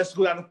have it in us to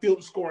go down the field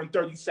and score in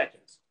 30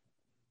 seconds.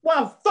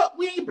 Well, fuck,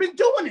 we ain't been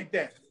doing it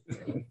then.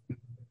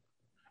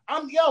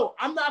 I'm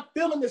not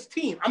feeling this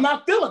team. I'm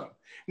not feeling them.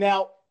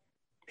 Now,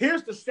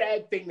 here's the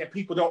sad thing that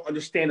people don't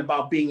understand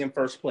about being in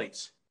first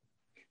place.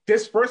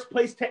 This first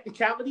place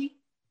technicality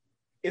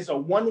is a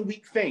 1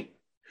 week thing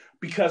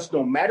because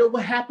no matter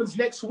what happens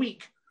next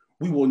week,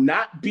 we will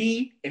not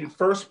be in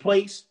first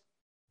place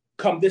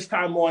come this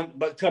time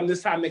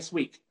next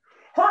week.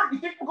 Hurt, you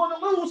think we're going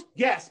to lose?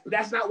 Yes, but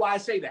that's not why I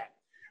say that.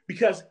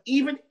 Because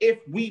even if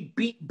we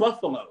beat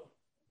Buffalo,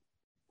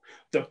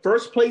 the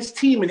first place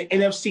team in the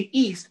NFC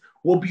East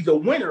will be the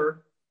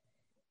winner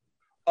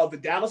of the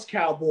Dallas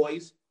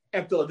Cowboys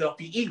and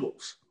Philadelphia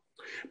Eagles.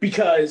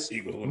 Because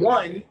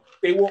one,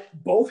 they will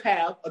both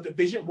have a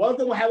division. One of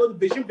them will have a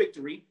division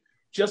victory,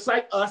 just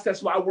like us.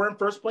 That's why we're in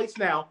first place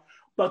now.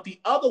 But the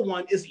other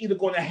one is either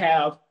going to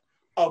have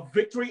a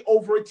victory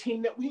over a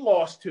team that we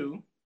lost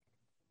to,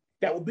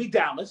 that will be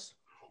Dallas,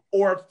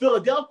 or if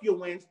Philadelphia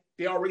wins,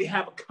 they already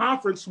have a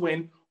conference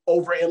win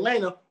over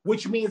Atlanta,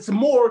 which means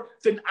more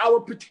than our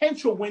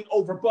potential win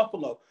over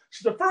Buffalo.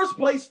 So the first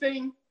place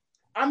thing,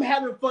 I'm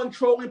having fun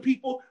trolling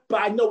people,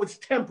 but I know it's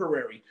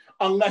temporary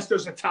unless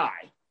there's a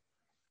tie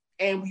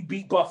and we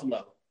beat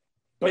Buffalo.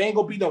 But ain't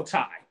going to be no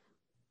tie.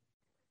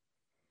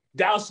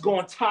 Dallas is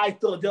going to tie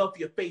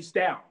Philadelphia face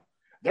down.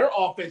 Their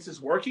offense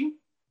is working.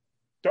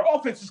 Their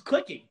offense is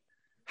clicking.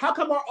 How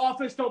come our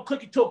offense don't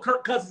click until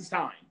Kirk Cousins'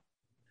 time?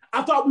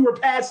 I thought we were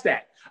past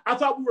that. I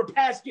thought we were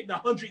past getting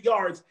 100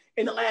 yards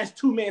in the last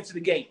 2 minutes of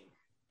the game.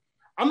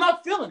 I'm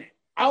not feeling it.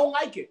 I don't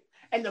like it.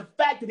 And the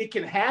fact that it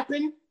can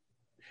happen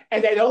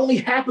and that it only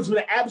happens when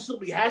it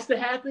absolutely has to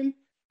happen,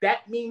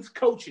 that means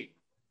coaching.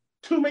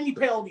 Too many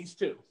penalties,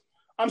 too.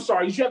 I'm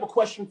sorry. Did you have a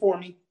question for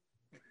me?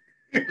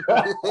 Yes.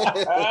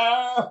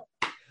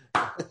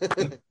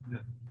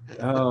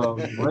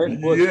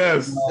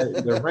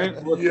 The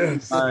rent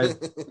was my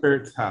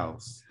Kurt's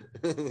house.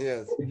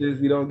 Yes.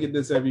 We don't get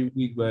this every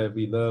week, but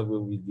we love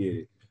when we get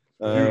it.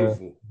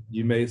 Beautiful.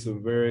 You made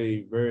some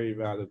very, very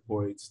valid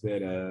points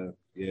that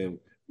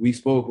we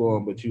spoke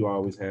on, but you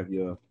always have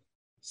your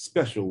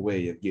special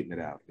way of getting it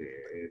out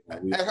there.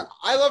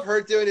 I love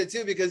Hurt doing it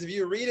too, because if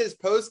you read his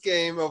post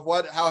game of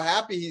how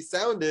happy he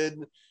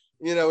sounded,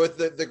 you know, with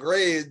the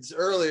grades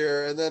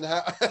earlier, and then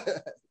a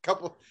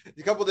couple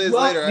days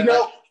later,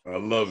 I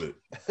love it.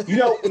 You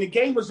know, when the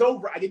game was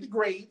over, I did the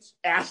grades,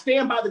 and I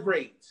stand by the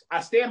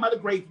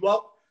grades.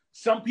 Well,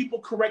 some people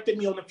corrected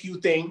me on a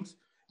few things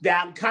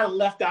that I kind of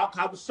left out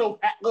because I was so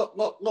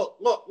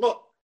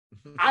look.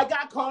 I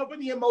got caught up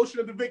in the emotion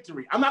of the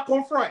victory. I'm not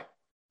going to front.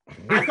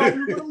 I thought we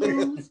were going to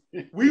lose.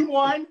 We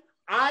won.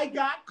 I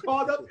got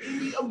caught up in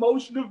the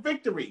emotion of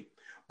victory.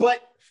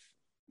 But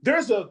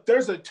there's a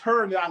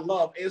term that I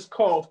love. It's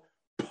called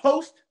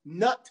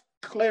post-nut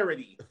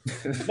clarity.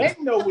 They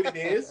know what it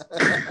is.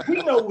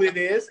 We know what it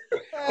is.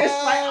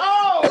 It's like,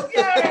 oh,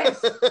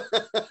 yes.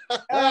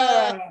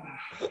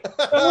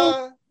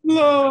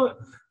 Lord.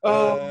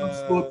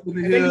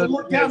 And then you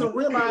look down and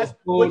realize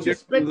what you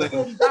spent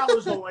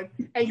 $40 on,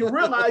 and you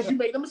realize you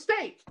made a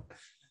mistake.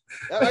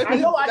 I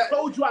know I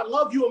told you I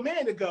love you a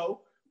minute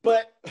ago,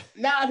 but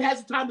now I've had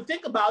some time to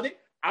think about it.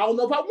 I don't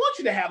know if I want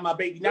you to have my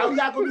baby. Now we're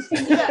not going to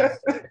see yes.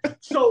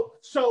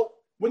 So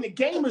when the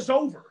game is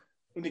over,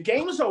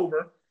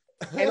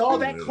 and all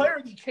that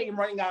clarity came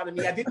running out of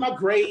me, I did my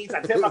grades.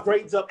 I set my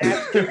grades up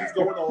as the game was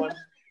going on.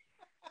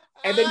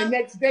 And then the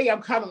next day,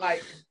 I'm kind of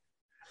like,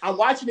 I'm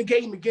watching the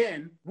game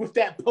again with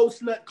that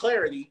post-nut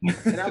clarity.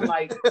 And I'm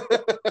like,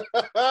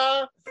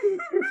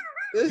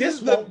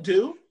 this won't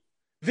do.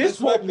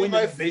 This won't win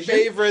my division.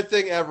 Favorite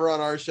thing ever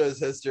on our show's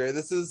history.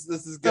 This is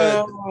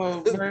good.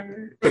 Oh,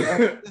 man.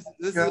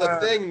 This is a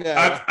thing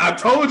now. I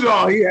told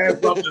y'all he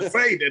had something to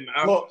say, didn't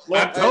I? Look,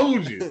 I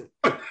told you.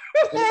 I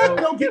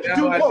don't get to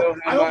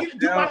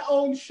do my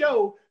own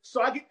show,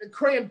 so I get to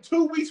cram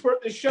 2 weeks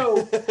worth of show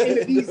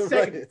into these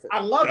segments.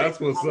 I love it. That's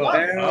what's up.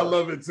 I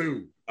love it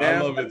too. I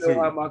love it too.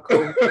 I'm my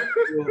co-host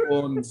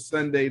on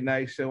Sunday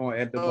night show on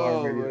At the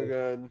Bar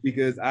Radio,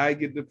 because I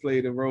get to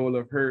play the role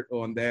of Hurt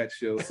on that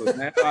show. So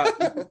now I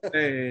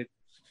understand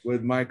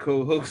what my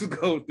co-hosts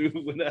go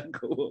through when I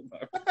go on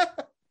my.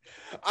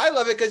 I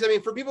love it because, I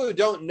mean, for people who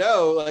don't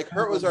know, like,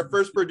 Hurt was our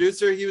first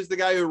producer. He was the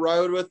guy who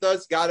rode with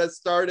us, got us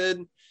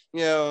started.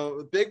 You know,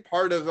 a big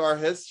part of our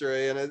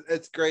history, and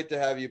it's great to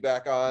have you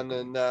back on.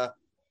 And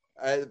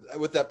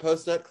with that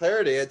post nut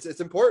clarity,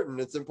 it's important.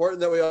 It's important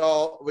that we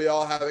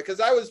all have it, because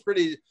I was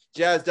pretty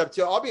jazzed up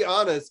too. I'll be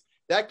honest,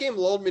 that game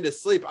lulled me to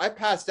sleep. I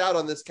passed out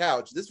on this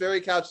couch, this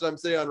very couch that I'm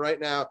sitting on right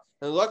now,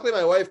 and luckily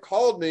my wife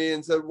called me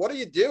and said, "What are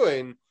you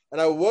doing?" And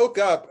I woke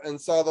up and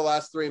saw the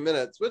last 3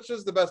 minutes, which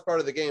was the best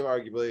part of the game,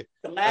 arguably.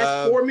 The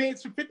last 4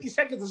 minutes and 50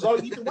 seconds is all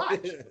you need to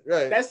watch.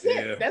 Right. That's it.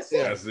 Yeah, That's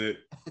it. That's it.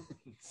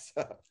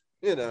 So,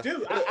 you know,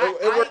 dude,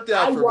 it worked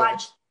out for me.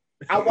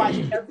 I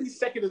watched every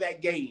second of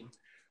that game,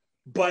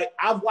 but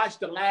I've watched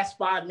the last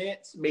 5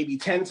 minutes maybe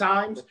 10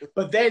 times.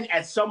 But then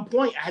at some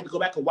point, I had to go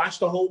back and watch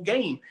the whole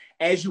game.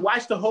 As you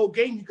watch the whole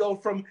game, you go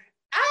from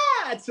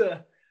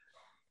to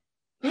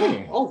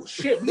oh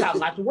shit, we got a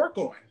lot to work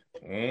on.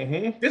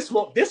 Mm-hmm.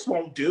 This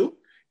won't do.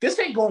 This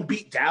ain't gonna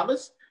beat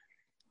Dallas.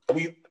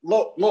 We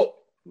look.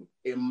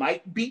 It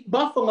might beat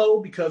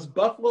Buffalo because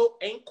Buffalo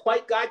ain't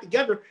quite got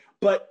together,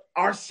 but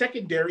our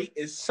secondary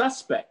is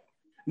suspect.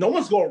 No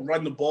one's going to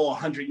run the ball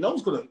 100. No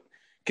one's going to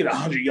get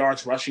 100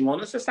 yards rushing on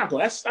us. That's not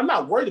going. I'm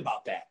not worried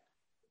about that.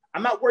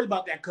 I'm not worried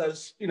about that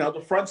because, you know, the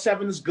front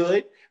seven is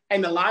good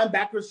and the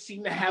linebackers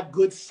seem to have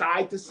good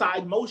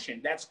side-to-side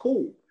motion. That's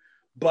cool.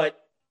 But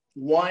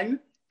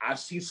one, I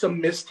see some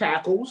missed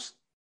tackles.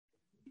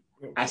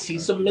 And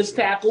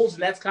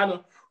that's kind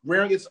of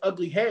rearing its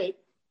ugly head.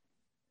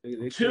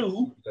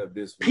 Two,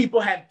 people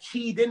have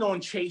keyed in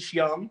on Chase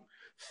Young.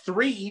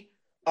 Three,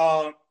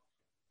 I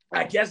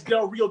guess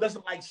Del Rio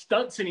doesn't like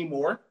stunts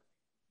anymore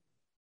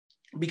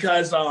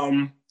because,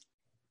 the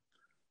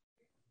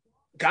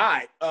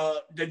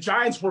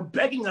Giants were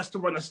begging us to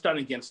run a stunt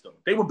against them.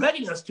 They were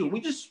begging us to.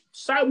 We just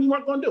decided we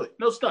weren't going to do it.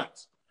 No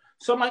stunts.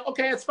 So I'm like,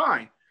 okay, that's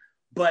fine.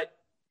 But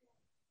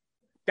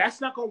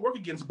that's not going to work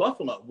against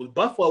Buffalo. With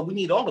Buffalo, we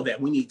need all of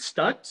that. We need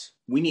stunts.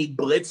 We need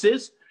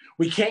blitzes.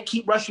 We can't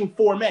keep rushing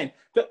 4 men.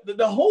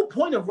 The whole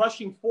point of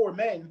rushing 4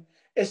 men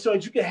is so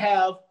that you can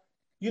have,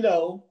 you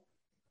know,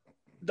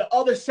 the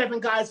other 7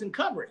 guys in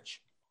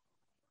coverage.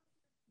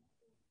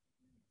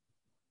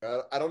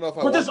 I don't know if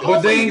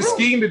But they ain't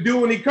schemed to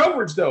do any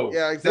coverage, though.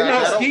 Yeah, exactly.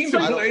 They're not schemed to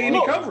do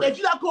any coverage. If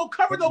you're not going to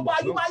cover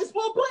nobody, you might as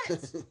well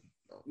blitz.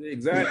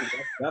 Exactly.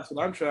 That's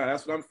what I'm trying.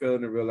 That's what I'm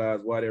failing to realize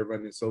why they're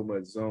running so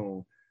much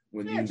zone.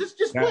 Just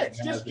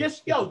blitz.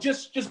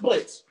 Just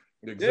blitz.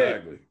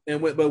 Exactly. Yeah.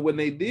 But when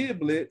they did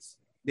blitz,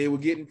 they were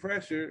getting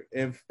pressure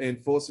and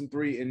forcing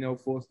 3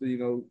 and forced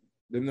them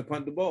to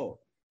punt the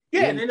ball.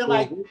 Yeah, and then they're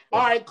like,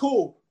 all right,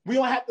 cool. We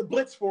don't have to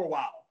blitz for a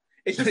while.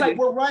 It's just like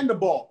we're running the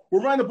ball.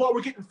 We're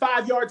getting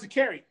 5 yards to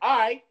carry. All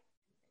right,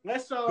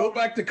 let's go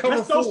back to cover 4.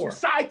 Let's throw some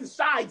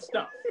side-to-side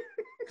stuff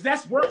because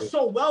that's worked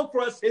so well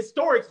for us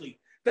historically.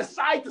 The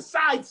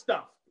side-to-side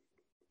stuff.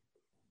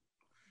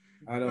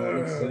 I don't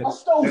understand.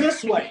 Let's throw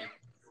this way.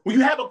 When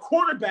you have a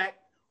quarterback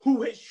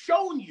who has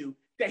shown you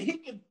that he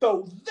can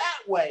throw that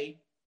way,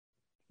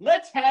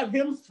 let's have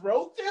him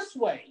throw this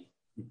way.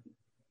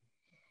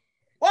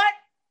 What?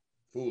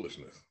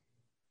 Foolishness.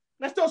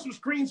 Let's throw some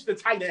screens to the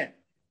tight end.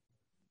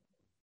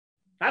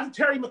 Not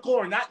to Terry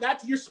McLaurin, not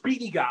to your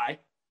speedy guy.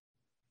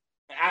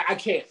 I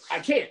can't.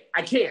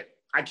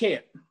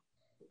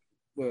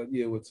 Well,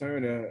 yeah, with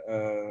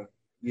Turner,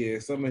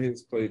 some of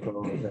his play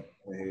calling was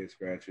a head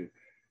scratcher.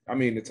 I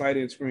mean, the tight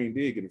end screen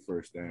did get a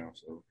first down,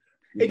 so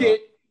it did.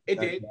 I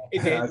see,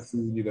 because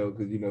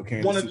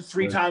Kansas one of the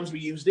 3 times we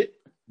used it.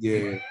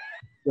 Yeah.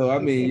 So I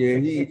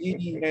mean,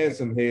 he had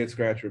some head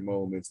scratcher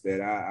moments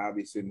that I'll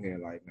be sitting here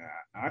like, nah,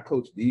 I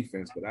coach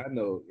defense, but I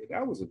know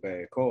that was a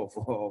bad call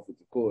for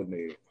offensive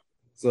coordinator.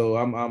 So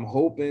I'm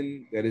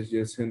hoping that it's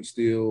just him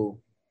still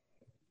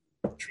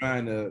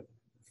trying to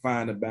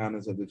find the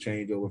balance of the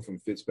changeover from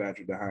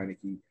Fitzpatrick to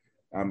Heineke.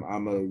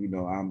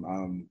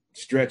 I'm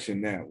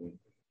stretching that one.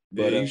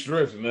 But he's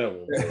stretching that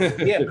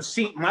one. Yeah, but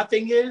see, my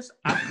thing is,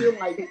 I feel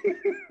like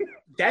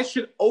that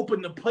should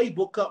open the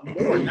playbook up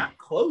more, not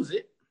close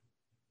it.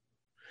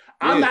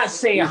 I'm not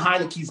saying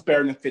Heineke's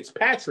better than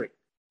Fitzpatrick.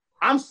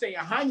 I'm saying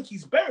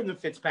Heineke's better than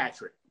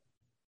Fitzpatrick.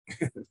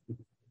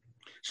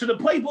 So the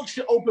playbook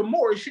should open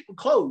more. It shouldn't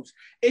close.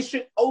 It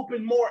should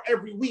open more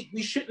every week.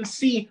 We shouldn't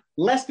see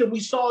less than we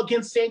saw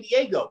against San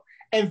Diego.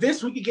 And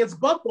this week against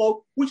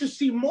Buffalo, we should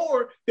see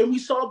more than we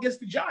saw against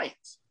the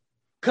Giants.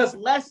 Because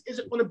less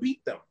isn't going to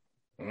beat them.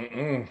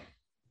 Mm-mm.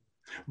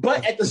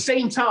 But at the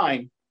same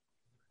time,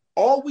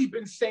 all we've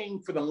been saying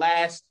for the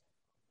last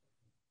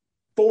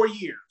 4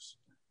 years,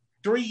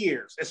 3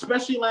 years,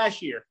 especially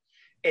last year,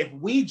 if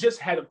we just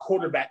had a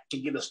quarterback to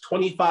get us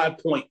 25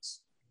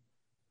 points,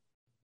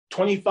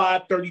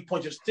 25, 30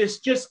 points,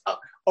 just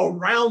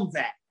around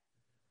that,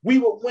 we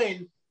would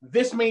win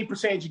this many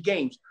percentage of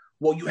games.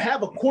 Well, you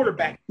have a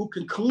quarterback who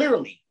can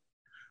clearly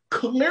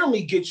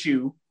get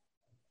you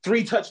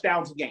 3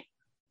 touchdowns a game.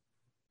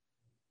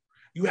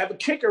 You have a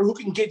kicker who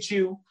can get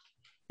you,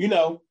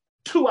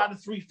 2 out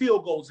of 3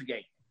 field goals a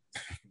game.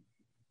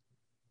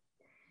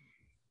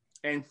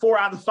 And 4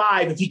 out of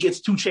 5 if he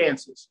gets 2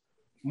 chances.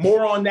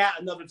 More on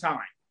that another time.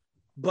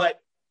 But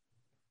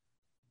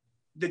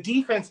the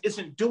defense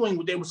isn't doing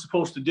what they were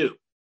supposed to do.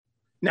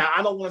 Now,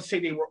 I don't want to say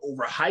they were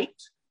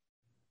overhyped,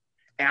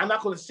 And I'm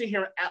not going to sit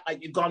here and act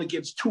like you're going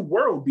against two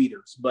world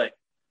beaters, but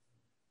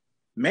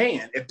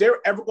man, if they're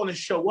ever going to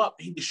show up,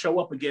 they need to show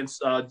up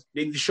against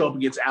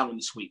Allen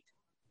this week.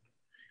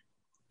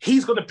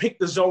 He's going to pick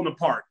the zone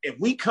apart. If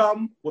we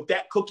come with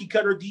that cookie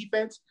cutter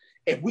defense,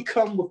 if we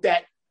come with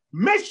that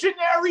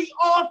missionary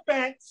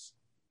offense,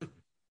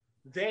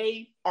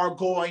 they are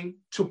going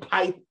to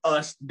pipe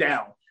us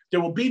down.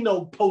 There will be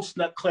no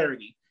post-nut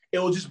clarity. It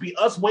will just be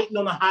us waiting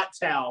on a hot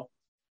towel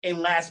in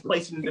last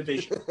place in the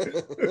division.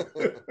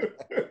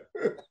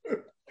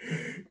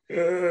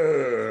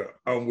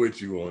 I'm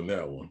with you on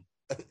that one.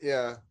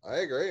 Yeah, I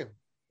agree.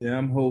 Yeah,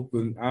 I'm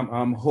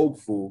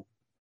hopeful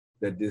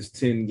that this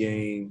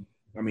 10-day,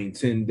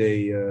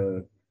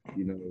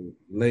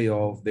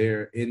 layoff,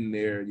 they're in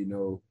there,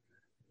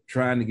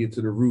 trying to get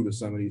to the root of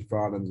some of these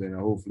problems, and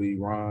hopefully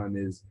Ron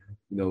is,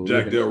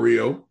 Jack Del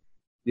Rio.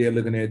 Yeah,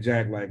 looking at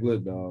Jack like,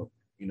 look, dog,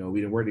 we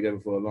done worked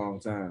together for a long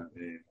time,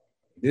 and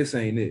this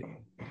ain't it.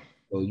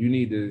 So you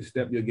need to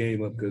step your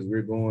game up because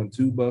we're going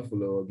to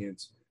Buffalo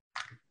against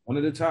one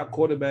of the top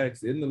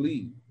quarterbacks in the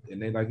league.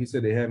 And they, like you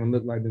said, they haven't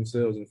looked like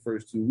themselves in the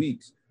first 2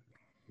 weeks.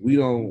 We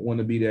don't want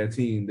to be that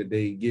team that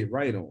they get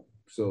right on.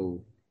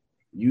 So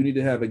you need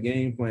to have a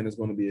game plan that's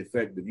going to be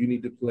effective. You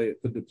need to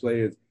put the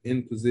players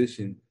in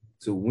position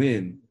to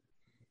win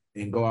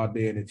and go out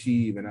there and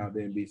achieve and out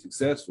there and be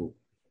successful.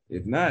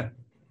 If not,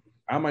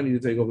 I might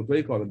need to take over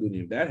play calling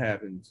duty. If that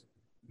happens,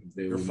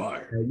 you're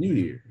fired. Have you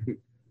here.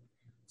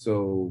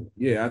 So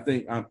yeah,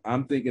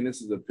 I'm thinking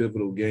this is a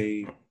pivotal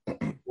game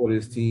for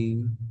this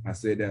team. I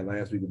said that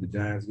last week with the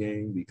Giants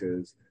game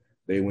because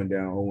they went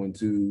down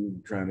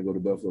 0-2 trying to go to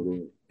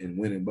Buffalo and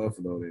win in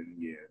Buffalo. And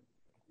yeah,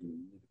 you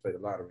need to play the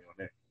lottery on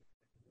that.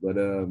 But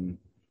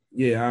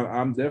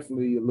I'm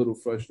definitely a little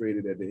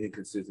frustrated at the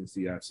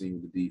inconsistency I've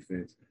seen with the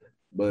defense.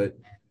 But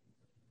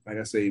like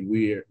I say,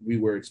 we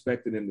were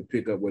expecting them to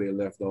pick up where they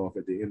left off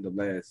at the end of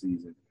last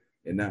season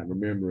and not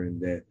remembering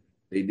that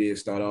they did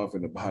start off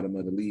in the bottom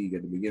of the league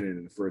at the beginning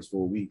in the first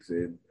 4 weeks,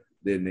 and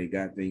then they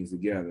got things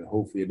together.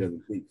 Hopefully it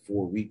doesn't take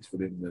 4 weeks for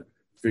them to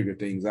figure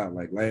things out.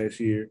 Like last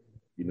year,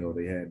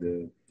 they had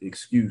the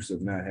excuse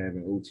of not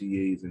having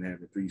OTAs and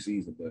having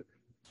preseason, but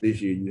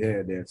this year you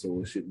had that, so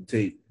it shouldn't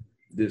take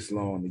this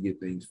long to get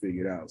things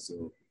figured out.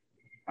 So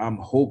I'm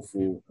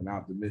hopeful and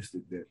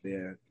optimistic that they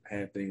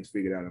have things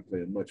figured out and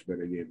play a much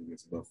better game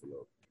against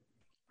Buffalo.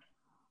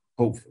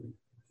 Hopefully.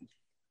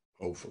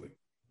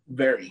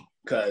 Very,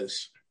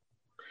 because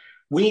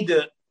we need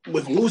to,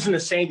 with losing to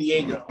San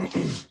Diego,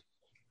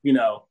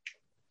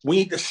 we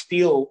need to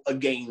steal a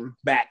game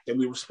back that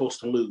we were supposed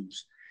to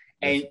lose.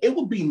 And it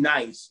would be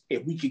nice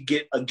if we could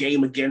get a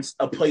game against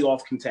a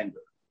playoff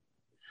contender,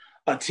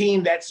 a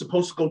team that's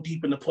supposed to go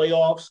deep in the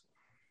playoffs.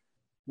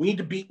 We need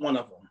to beat one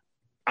of them.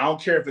 I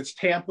don't care if it's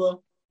Tampa.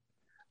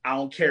 I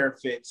don't care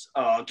if it's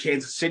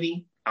Kansas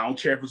City. I don't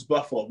care if it's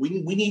Buffalo. We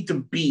need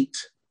to beat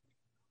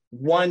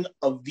one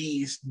of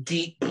these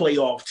deep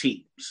playoff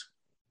teams.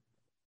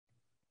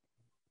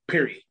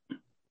 Period.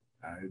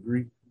 I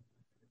agree.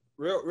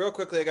 Real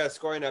quickly, I got a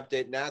scoring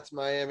update. Nats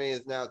Miami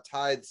is now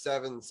tied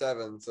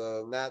 7-7.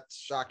 So Nats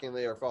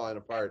shockingly are falling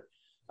apart.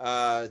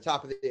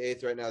 Top of the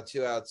 8th right now,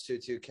 2 outs,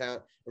 2-2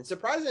 count. And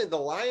surprisingly, the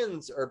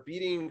Lions are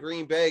beating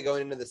Green Bay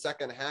going into the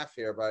second half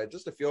here by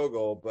just a field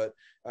goal. But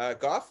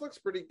Goff looks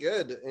pretty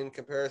good in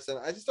comparison.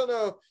 I just don't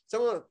know.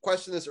 Someone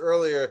questioned this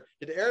earlier.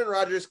 Did Aaron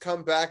Rodgers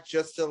come back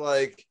just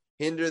to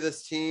hinder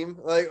this team?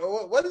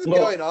 What is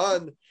going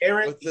on?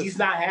 Aaron, he's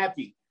not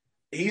happy.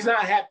 He's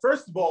not happy.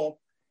 First of all,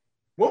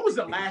 when was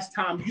the last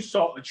time you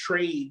saw a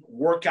trade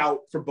work out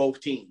for both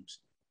teams?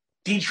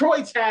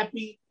 Detroit's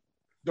happy.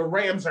 The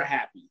Rams are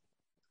happy.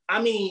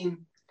 I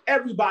mean,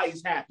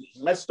 everybody's happy.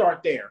 Let's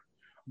start there.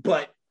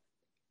 But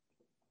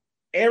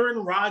Aaron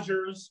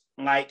Rodgers,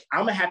 I'm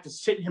going to have to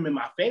sit him in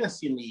my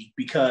fantasy league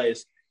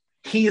because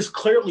he is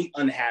clearly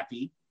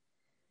unhappy.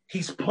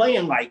 He's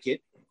playing like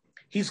it.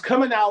 He's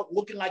coming out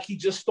looking like he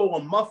just stole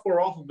a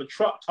muffler off of a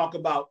truck. Talk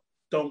about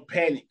don't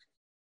panic.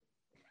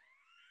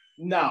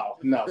 No.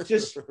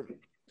 Just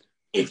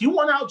if you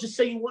want out, just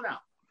say you want out.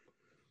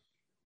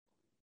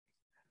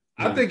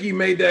 I think he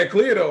made that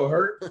clear, though,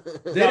 Hurt.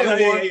 They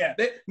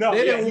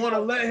didn't want to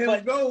let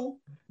him go.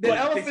 The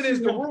elephant is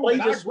in the room.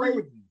 I agree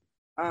with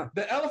you.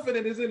 The elephant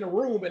is in the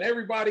room, and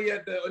everybody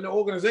in the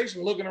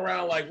organization looking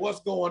around like, what's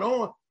going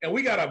on? And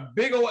we got a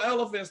big old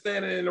elephant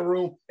standing in the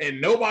room,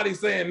 and nobody's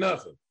saying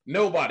nothing.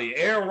 Nobody.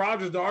 Aaron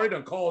Rodgers already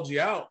done called you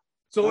out.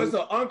 So it's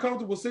an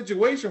uncomfortable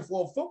situation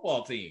for a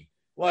football team.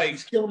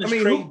 That's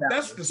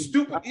the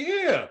stupid.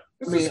 Yeah,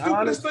 it's the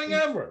stupidest thing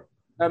ever.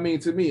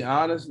 To me,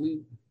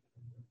 honestly,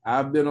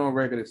 I've been on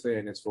record as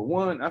saying this. For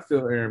one, I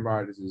feel Aaron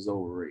Rodgers is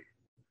overrated.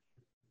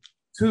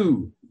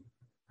 2,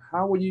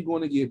 how are you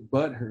going to get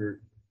butthurt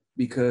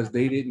because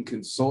they didn't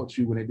consult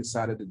you when they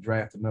decided to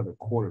draft another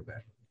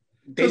quarterback?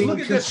 They didn't look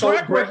at the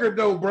track record,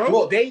 though, bro.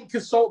 Well, they didn't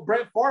consult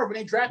Brett Favre when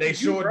they drafted. They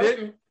sure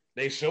didn't.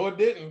 They sure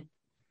didn't.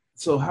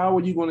 So how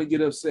are you going to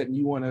get upset and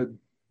you want to,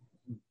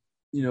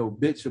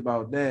 bitch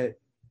about that?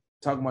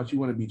 Talking about you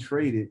want to be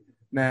traded.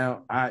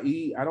 Now,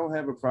 i.e., I don't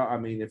have a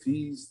problem. If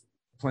he's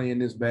playing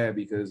this bad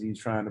because he's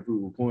trying to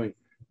prove a point.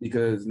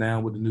 Because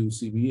now with the new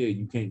CBA,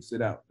 you can't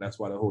sit out. That's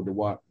why the whole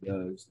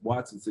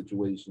Watson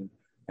situation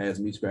has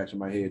me scratching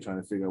my head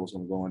trying to figure out what's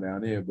going on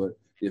down there. But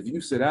if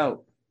you sit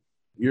out,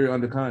 you're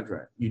under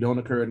contract. You don't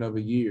occur another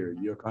year.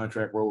 Your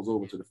contract rolls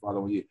over to the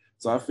following year.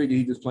 So I figure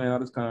he's just playing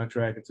out his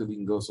contract until he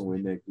can go somewhere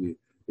next year.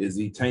 Is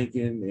he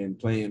tanking and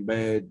playing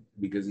bad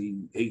because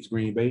he hates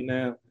Green Bay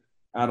now?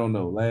 I don't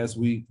know. Last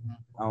week,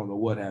 I don't know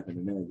what happened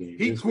in that game.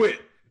 He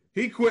quit.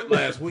 He quit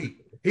last week.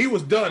 He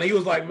was done. He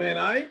was like, man,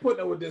 I ain't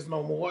putting up with this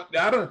no more.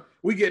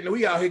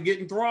 We out here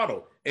getting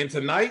throttled. And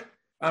tonight,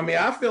 I mean,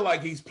 I feel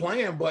like he's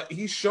playing, but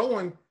he's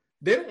showing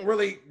they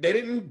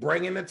didn't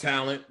bring in the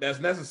talent that's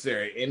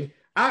necessary. And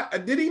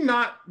did he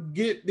not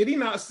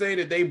say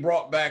that they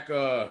brought back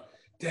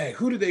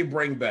who did they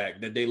bring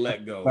back that they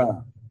let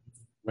go?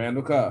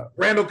 Randall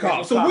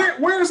Cobb. So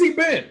where has he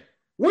been?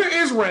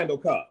 Where is Randall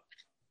Cobb?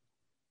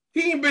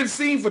 He ain't been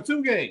seen for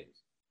 2 games.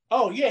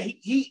 Oh yeah,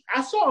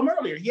 I saw him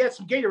earlier. He had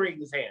some Gatorade in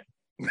his hand.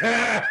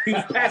 He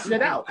was passing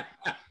it out.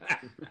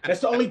 That's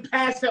the only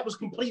pass that was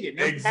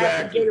completed.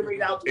 Exactly.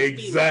 Gatorade out to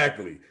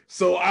exactly.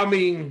 So I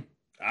mean,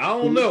 I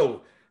don't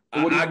know.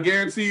 I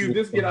guarantee you,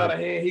 this get out of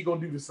hand, he gonna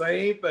do the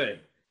same thing.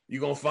 You're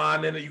gonna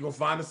find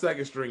the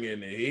second string in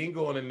there. He ain't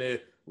going in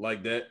there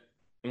like that.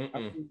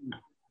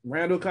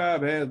 Randall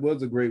Cobb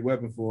was a great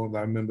weapon for him.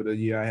 I remember the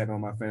year I had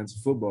on my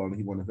fantasy football and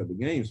he won a couple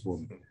games for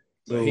me.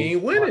 So he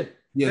ain't winning.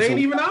 They ain't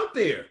even out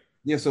there.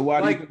 Yeah, so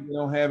why do you think they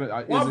don't have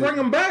it? Why bring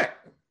him back?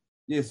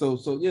 Yeah, so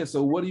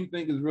what do you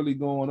think is really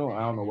going on?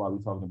 I don't know why we're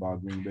talking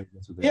about Green Bay.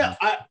 Yeah,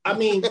 I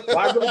mean, what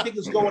I really think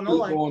is going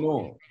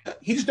on.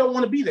 He just don't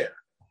want to be there.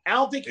 I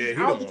don't think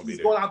he's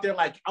going out there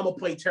like, I'm gonna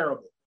play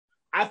terrible.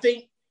 I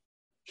think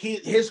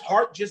his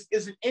heart just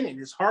isn't in it.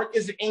 His heart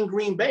isn't in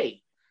Green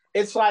Bay.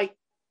 It's like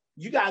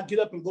you gotta get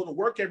up and go to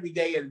work every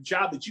day at a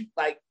job that you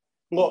like.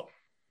 Look,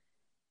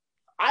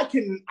 I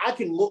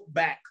can look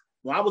back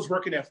when I was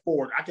working at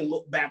Ford. I can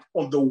look back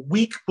on the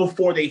week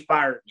before they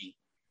fired me.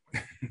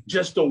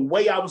 Just the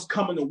way I was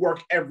coming to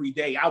work every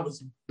day, I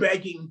was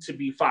begging to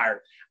be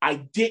fired. I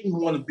didn't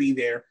want to be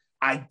there.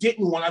 I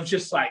was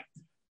just like,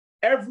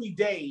 every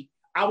day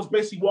I was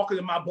basically walking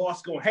to my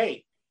boss going,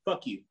 hey,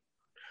 fuck you.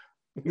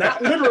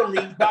 Not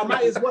literally, but I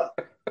might as well.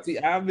 See,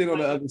 I've been on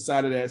the other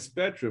side of that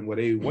spectrum where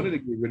they wanted to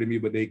get rid of me,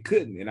 but they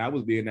couldn't. And I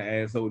was being the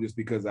asshole just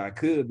because I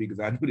could, because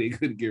I knew they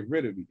couldn't get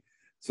rid of me.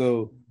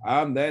 So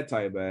I'm that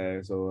type of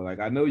asshole.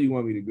 Like, I know you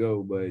want me to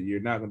go, but you're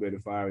not gonna be able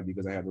to fire me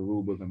because I have a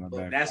rule book on my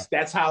back.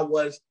 That's how it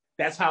was.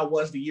 That's how it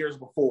was the years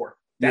before.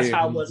 That's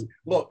how it was.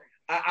 Look,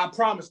 I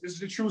promise this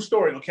is a true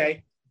story.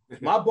 Okay,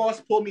 my boss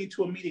pulled me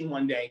into a meeting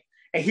one day,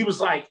 and he was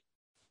like,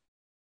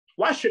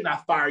 "Why shouldn't I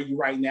fire you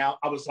right now?"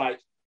 I was like,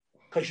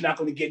 "Because you're not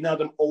going to get none of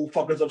them old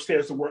fuckers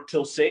upstairs to work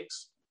till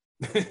 6."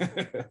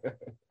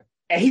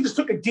 And he just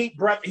took a deep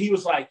breath, and he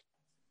was like,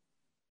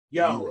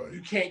 yo,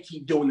 you can't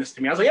keep doing this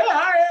to me. I was like, yeah, all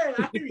right,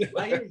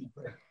 I hear you.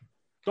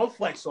 Don't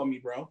flex on me,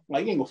 bro.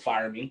 Like, you ain't gonna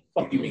fire me.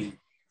 Fuck you mean?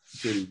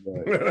 He's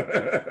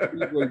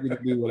gonna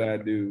do what I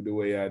do the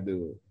way I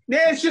do it.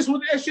 Yeah, it's just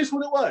what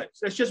it was.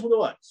 That's just what it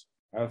was.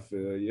 I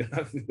feel you.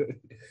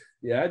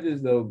 Yeah, I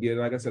just don't get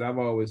it. Like I said, I've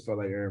always felt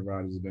like Aaron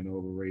Rodgers has been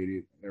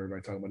overrated.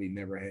 Everybody talking about he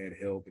never had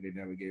help and they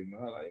never gave him.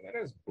 I'm like, man,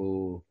 that's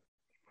bull.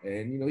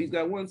 And, you know, he's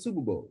got 1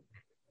 Super Bowl.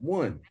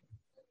 1.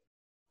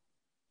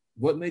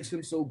 What makes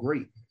him so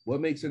great?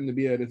 What makes him to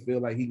be able to feel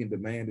like he can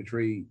demand a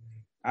trade?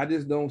 I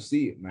just don't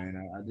see it,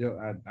 man.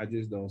 I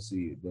just don't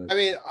see it. But I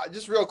mean,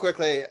 just real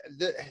quickly,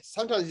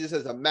 sometimes he just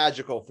has a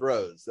magical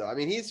throws. Though. I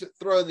mean, he's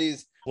throwing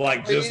these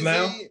like crazy, just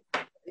now.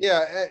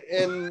 Yeah,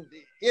 and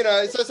you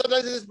know, so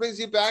sometimes it just brings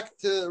you back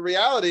to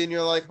reality, and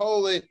you're like,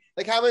 holy,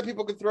 like how many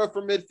people can throw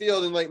from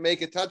midfield and like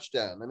make a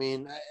touchdown? I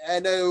mean, I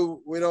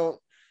know we don't,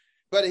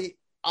 but he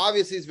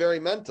obviously is very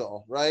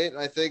mental, right? And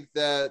I think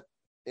that,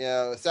 you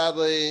know,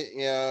 sadly, you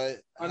know,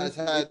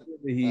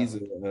 he's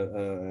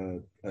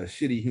a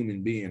shitty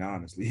human being,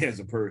 honestly, as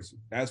a person.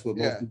 That's what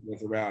most people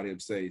around him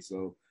say.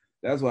 So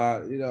that's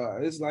why, you know,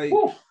 it's like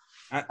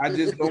I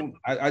just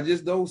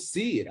don't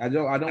see it. I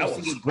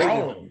don't see it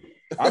great.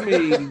 I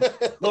mean,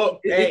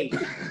 look, hey,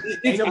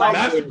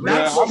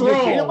 that's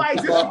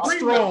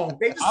strong.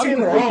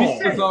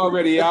 It's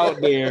already out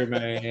there,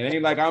 man. It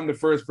ain't like I'm the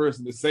first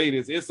person to say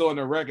this. It's on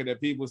the record that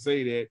people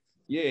say that.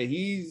 Yeah,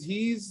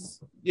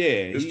 it's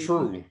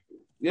true.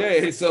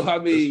 Yeah, so I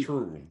mean, it's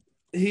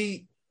true.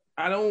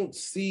 I don't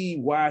see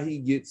why he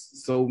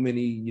gets so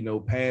many, you know,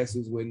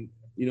 passes when,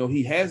 you know,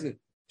 he hasn't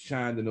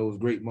shined in those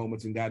great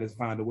moments and got to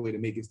find a way to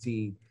make his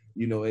team,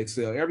 you know,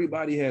 excel.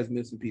 Everybody has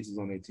missing pieces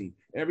on their team.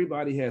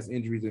 Everybody has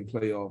injuries in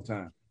playoff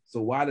time.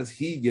 So why does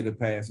he get a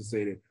pass to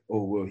say that,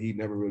 oh, well, he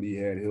never really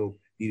had help.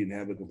 He didn't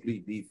have a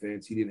complete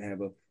defense. He didn't have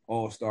an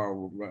all-star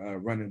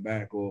running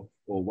back or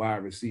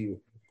wide receiver.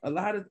 A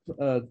lot of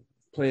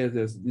players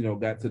that's, you know,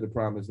 got to the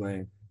promised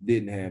land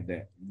didn't have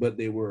that, but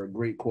they were a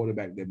great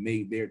quarterback that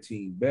made their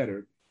team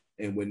better.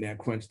 And when that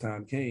crunch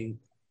time came,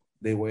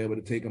 they were able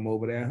to take them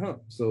over that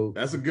hump. So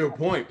that's a good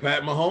point.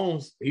 Pat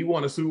Mahomes, he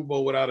won a Super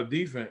Bowl without a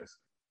defense.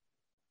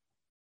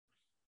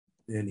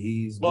 and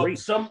he's Well, great.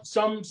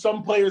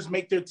 some players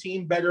make their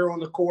team better on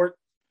the court.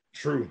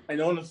 True.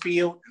 And on the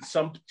field,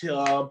 some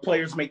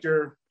players make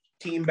their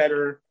team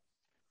better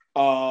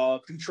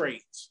through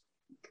trades.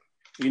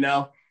 You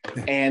know,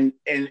 and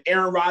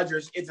Aaron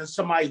Rodgers isn't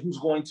somebody who's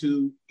going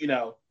to, you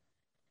know,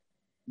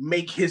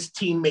 make his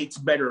teammates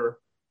better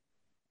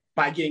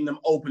by getting them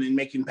open and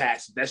making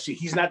passes.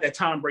 He's not that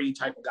Tom Brady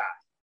type of guy.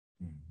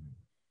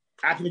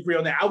 I can agree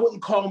on that. I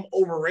wouldn't call him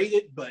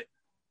overrated, but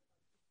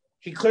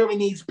he clearly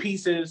needs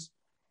pieces.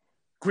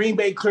 Green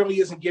Bay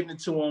clearly isn't giving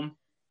it to him.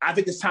 I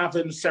think it's time for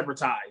him to sever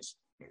ties.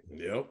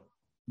 Yep.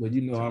 But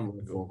you know I'm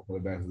rooting for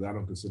quarterbacks because I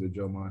don't consider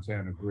Joe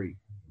Montana great.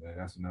 Man,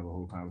 that's another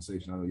whole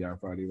conversation. I know y'all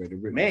probably ready to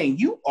rip. Man,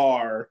 you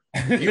are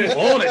You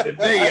on it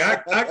today.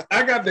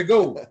 I got to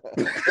go.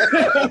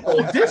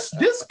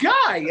 this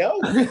guy, yo.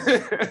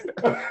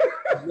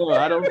 No,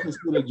 I don't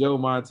consider Joe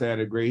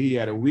Montana great. He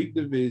had a weak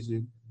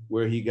division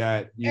where he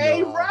got,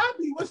 Hey,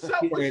 Robbie, what's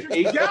up with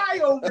your guy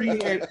over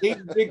here?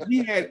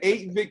 He had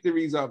 8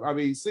 victories up. I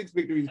mean, 6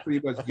 victories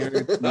pretty much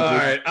guaranteed. All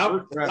right,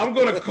 I'm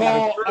gonna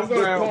call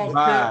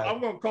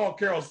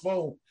Carol's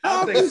phone.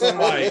 I think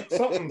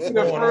something's the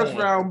going first on.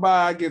 round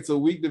bye gets a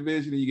weak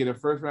division, and you get a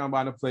first round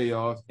bye in the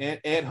playoffs and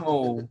at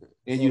home,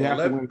 and you have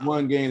to win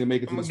one game to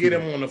make it. I'm to gonna the get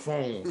Super him on the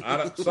phone. I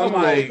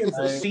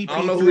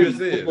don't know who this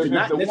is. Does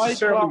not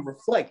necessarily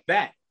reflect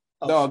that.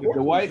 No, if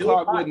the white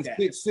clock wasn't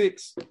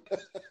 6-6,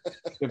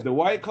 if the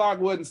white clock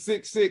wasn't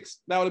 6-6,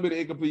 that would have been an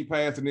incomplete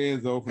pass in the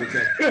end zone for the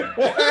Texans.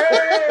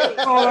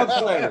 That's all I'm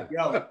saying.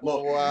 Yo,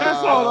 look, That's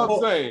all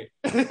I'm saying.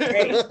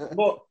 Hey,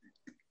 look,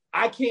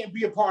 I can't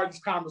be a part of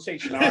this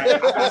conversation. All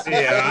right?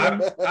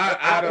 Yeah,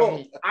 I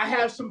don't. I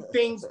have some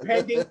things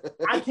pending.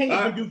 I can't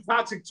even do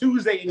Toxic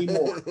Tuesday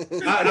anymore.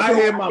 I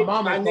hear my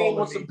mama my name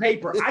on calling some me.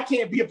 paper. I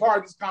can't be a part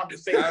of this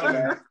conversation,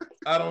 man.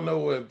 I don't know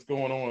what's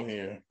going on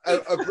here.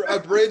 A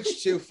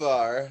bridge too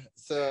far.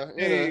 So,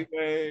 you know.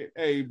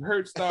 Hey,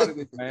 Hurt started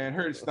it, man.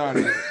 Hurt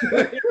started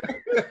it.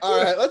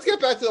 All right, let's get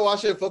back to the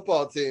Washington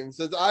football team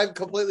since I've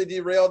completely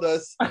derailed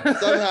us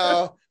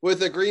somehow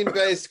with a Green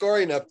Bay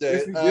scoring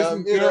update. This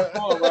is your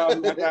fault,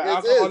 Rob. I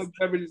got all the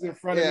beverages in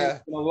front of me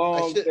for a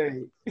long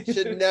day.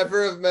 Should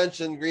never have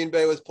mentioned Green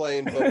Bay was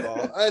playing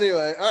football.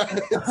 Anyway, all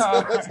right.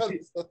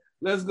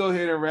 Let's go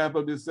ahead and wrap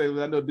up this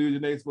segment. I know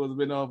Dujanay's supposed to have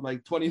been off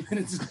like 20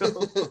 minutes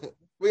ago.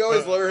 We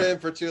always lure him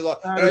for too long.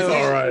 That's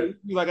all right.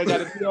 He's like, I got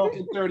to be off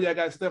in 30. I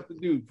got stuff to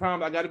do.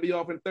 I got to be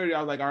off in 30. I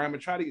was like, all right, I'm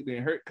going to try to get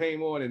there. Hurt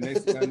came on, and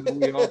next thing I know,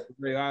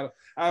 we off.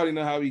 I don't even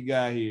know how we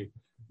got here.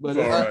 But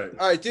all right.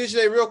 All right,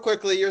 Dujanay, real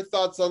quickly, your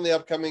thoughts on the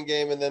upcoming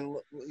game, and then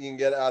you can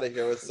get out of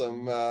here with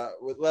some,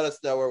 let us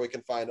know where we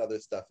can find other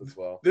stuff as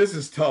well. This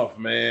is tough,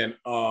 man.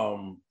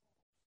 I'm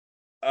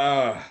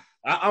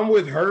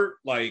with Hurt.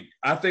 Like,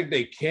 I think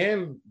they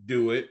can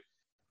do it.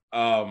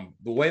 The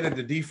way that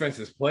the defense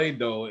is played,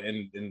 though,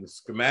 and the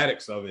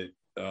schematics of it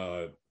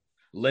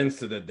lends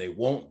to that they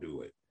won't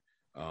do it.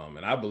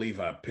 And I believe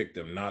I picked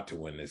them not to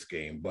win this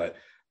game, but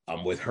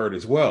I'm with Hurt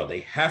as well. They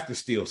have to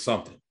steal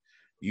something.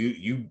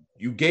 You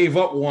gave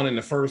up one in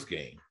the first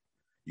game.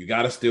 You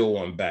got to steal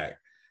one back.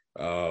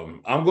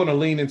 I'm going to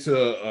lean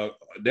into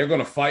they're going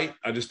to fight.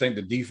 I just think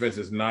the defense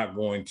is not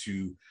going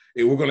to.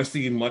 We're going to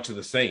see much of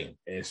the same,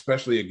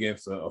 especially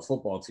against a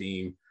football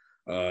team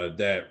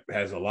that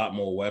has a lot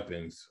more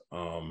weapons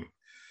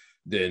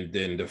than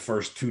the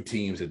first 2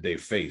 teams that they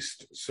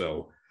faced.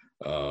 So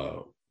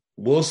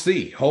we'll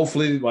see.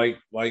 Hopefully,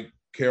 like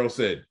Carol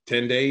said,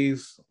 10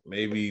 days,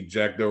 maybe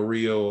Jack Del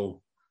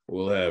Rio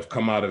will have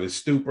come out of his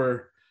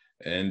stupor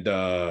and,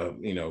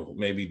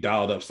 maybe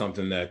dialed up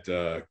something that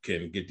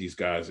can get these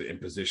guys in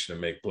position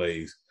to make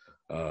plays.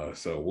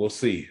 So we'll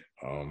see.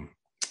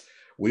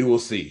 We will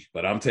see.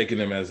 But I'm taking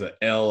them as an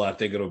L. I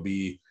think it'll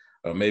be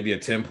maybe a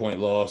 10-point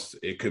loss.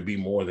 It could be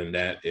more than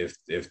that if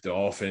the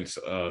offense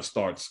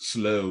starts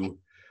slow.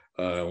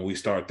 We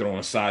start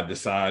throwing side to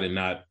side and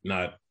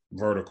not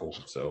vertical.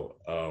 So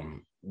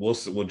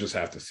we'll just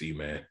have to see,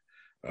 man.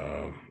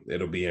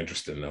 It'll be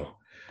interesting though.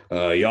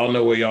 Y'all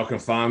know where y'all can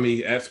find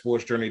me at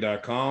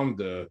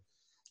sportsjourney.com.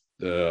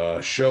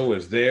 The show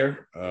is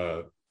there.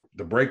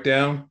 The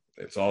breakdown.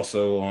 It's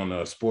also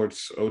on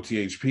Sports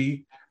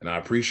OTHP, and I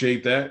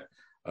appreciate that.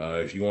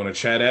 If you want to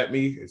chat at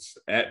me, it's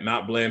at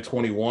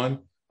NotBland21.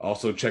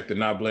 Also check the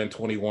Not Bland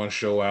 21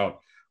 show out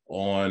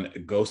on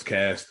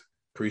Ghostcast.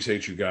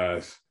 Appreciate you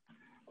guys.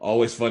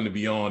 Always fun to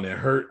be on. And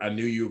Hurt, I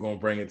knew you were going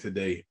to bring it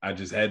today. I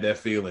just had that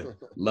feeling.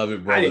 Love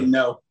it, brother. I didn't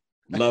know.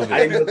 Love it.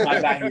 I didn't know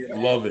I got here.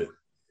 Love it.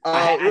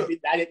 I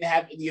didn't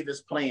have any of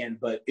this planned,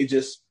 but it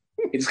just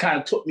kind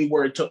of took me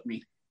where it took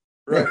me.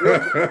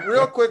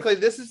 Real quickly,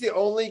 this is the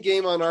only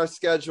game on our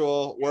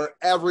schedule where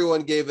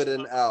everyone gave it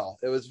an L.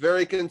 It was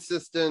very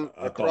consistent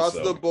across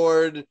the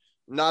board.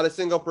 Not a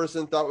single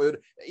person thought we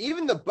would.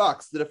 Even the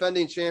Bucks, the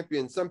defending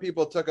champions, some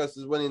people took us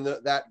as winning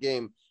that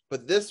game.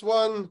 But this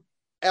one,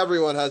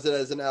 everyone has it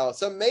as an L.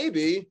 So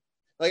maybe,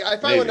 like I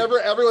find whenever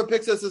everyone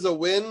picks us as a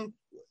win,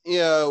 we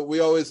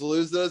always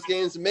lose those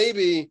games.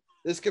 Maybe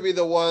this could be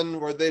the one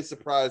where they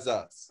surprise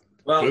us.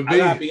 Well, I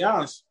gotta be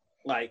honest.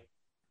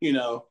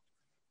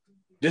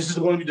 This is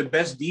going to be the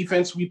best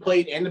defense we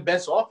played and the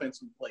best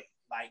offense we played.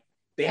 Like,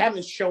 they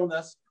haven't shown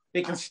us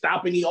they can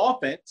stop any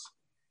offense,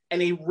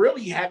 and they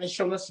really haven't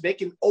shown us they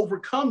can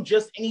overcome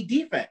just any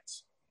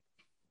defense.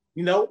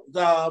 You know,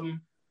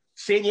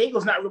 San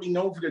Diego's not really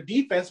known for their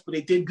defense, but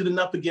they did good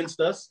enough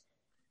against us.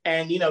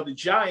 And, you know, the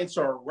Giants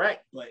are a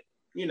wreck, but,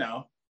 you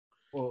know,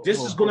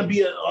 this is going to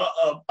be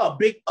a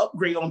big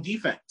upgrade on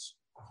defense.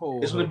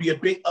 It's going to be a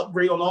big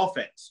upgrade on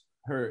offense.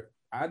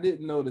 I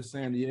didn't know that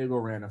San Diego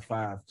ran a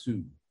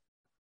 5-2.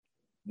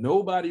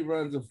 Nobody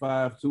runs a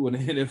 5-2 in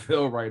the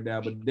NFL right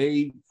now, but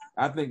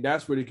I think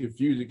that's where the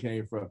confusion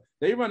came from.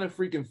 They run a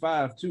freaking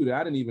 5-2 that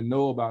I didn't even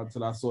know about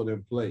until I saw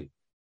them play.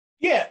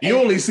 Yeah. You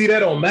only see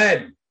that on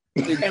Madden.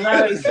 And like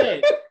I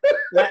said,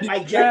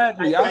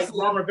 like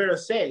Ron Rivera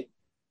said,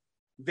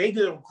 they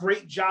did a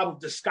great job of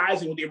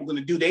disguising what they were going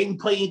to do. They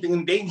didn't play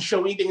anything. They didn't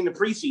show anything in the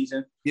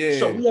preseason. Yeah.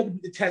 So we had to be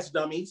the test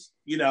dummies,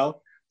 you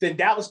know. Then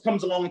Dallas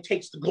comes along and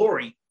takes the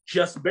glory,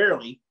 just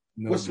barely,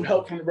 with some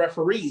help from the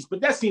referees.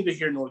 But that's neither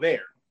here nor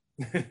there.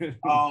 You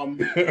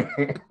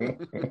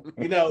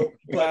know,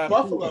 but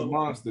Buffalo,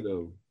 monster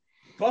though.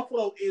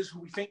 Buffalo is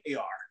who we think they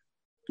are.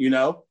 You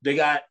know, they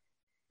got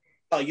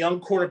a young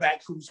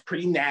quarterback who's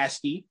pretty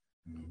nasty.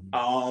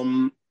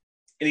 And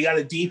they got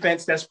a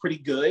defense that's pretty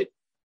good.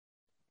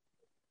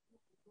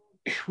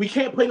 We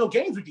can't play no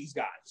games with these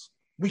guys.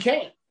 We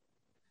can't.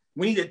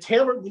 We need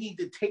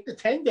to take the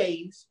 10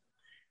 days,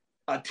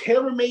 a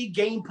tailor-made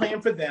game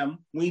plan for them.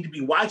 We need to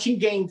be watching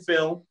game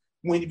film.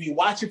 We need to be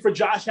watching for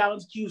Josh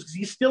Allen's cues because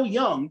he's still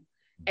young,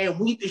 and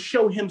we need to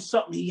show him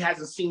something he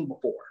hasn't seen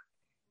before.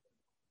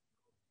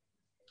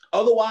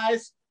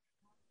 Otherwise,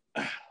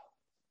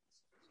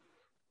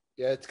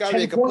 it's got to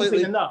be a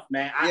completely enough,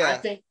 man. I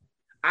think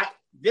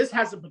this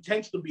has the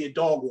potential to be a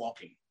dog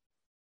walking.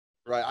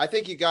 Right. I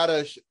think you got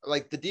to,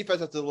 the defense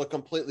has to look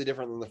completely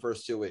different than the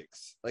first 2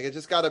 weeks. Like, it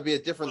just got to be a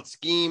different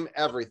scheme,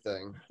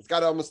 everything. It's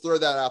got to almost throw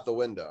that out the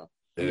window.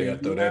 Yeah, they got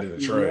to throw that in the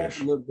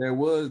trash. Look, there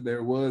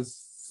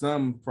was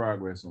some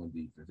progress on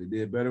defense. They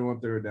did better on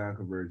third down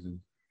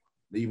conversions,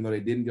 even though they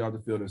didn't get off the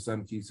field in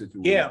some key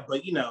situations. Yeah,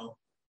 but, you know,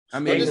 I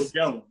mean, Daniel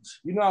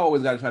Jones. You know, I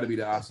always got to try to be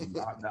the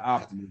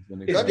optimist.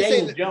 When it's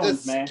Daniel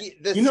Jones, man.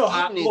 You know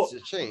how needs to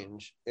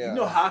change. Yeah. You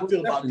know how I feel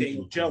about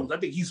Daniel Jones. I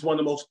think he's one of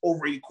the most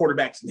overrated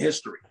quarterbacks in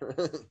history.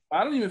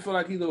 I don't even feel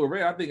like he's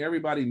overrated. I think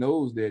everybody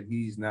knows that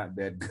he's not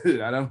that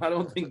good. I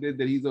don't think that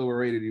he's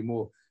overrated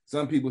anymore.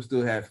 Some people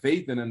still have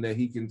faith in him that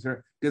he can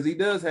turn, because he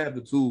does have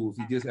the tools.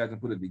 He just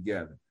hasn't put it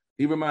together.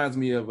 He reminds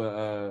me of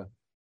a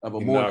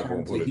more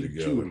talented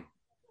Heath shooter.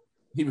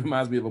 He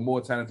reminds me of a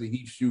more talented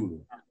Heath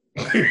shooter.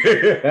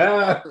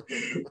 Oh,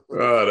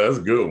 that's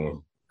a good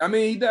one. I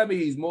mean,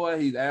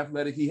 he's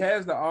athletic. He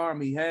has the arm.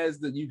 He has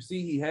the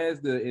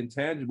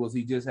intangibles.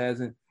 He just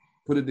hasn't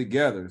put it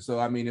together. So,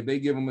 I mean, if they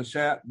give him a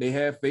shot, they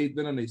have faith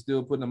in him. They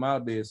still putting him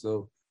out there.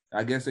 So,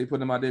 I guess they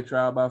put him out there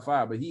trial by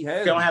fire. But he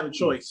has. They don't have a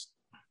choice.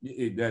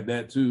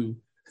 That too.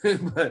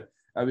 But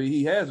I mean,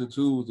 he has the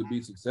tools to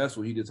be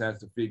successful. He just has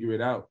to figure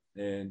it out.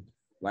 And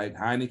like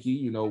Heineke,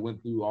 you know,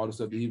 went through all the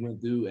stuff that he went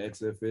through.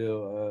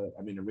 XFL,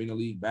 Arena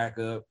League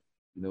backup.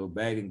 You know,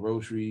 bagging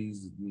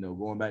groceries, you know,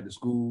 going back to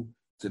school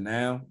to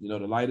now, you know,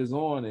 the light is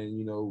on and,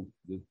 you know,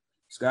 the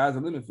sky's the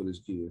limit for this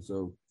kid.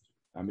 So,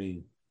 I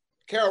mean.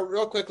 Carol,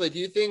 real quickly, do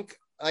you think,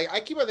 I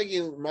keep on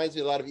thinking it reminds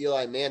me a lot of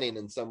Eli Manning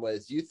in some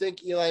ways. Do you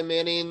think Eli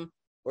Manning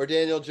or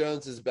Daniel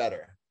Jones is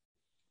better?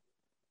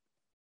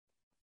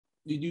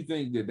 Did you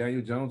think that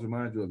Daniel Jones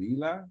reminds you of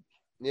Eli?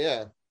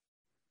 Yeah.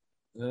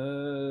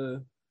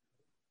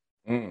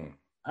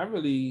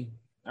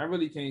 I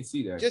really can't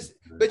see that. Just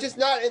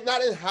not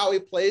in how he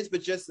plays,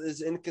 but just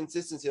his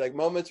inconsistency. Like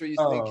moments where you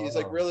think he's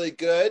like really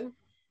good, and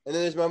then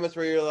there's moments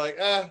where you're like,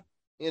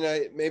 you know,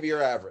 maybe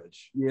you're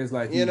average. Yeah, it's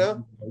like you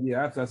know.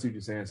 Yeah, I see what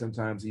you're saying.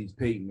 Sometimes he's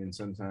Peyton, and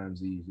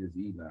sometimes he's just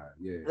Eli.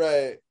 Yeah.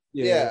 Right.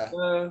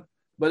 Yeah.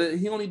 But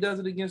he only does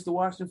it against the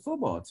Washington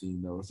football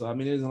team, though. So I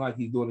mean, it isn't like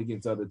he's doing it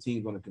against other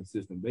teams on a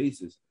consistent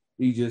basis.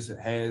 He just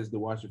has the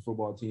Washington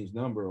football team's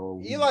number.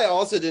 Eli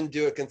also didn't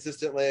do it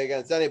consistently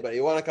against anybody.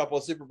 He won a couple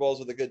of Super Bowls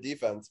with a good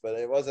defense, but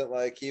it wasn't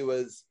like he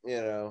was, you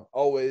know,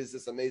 always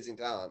this amazing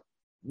talent.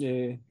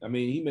 Yeah, I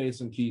mean, he made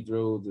some key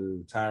throws,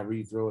 the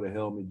Tyree throw, the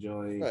helmet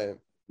joint, right.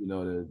 You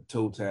know, the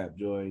toe tap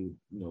joint,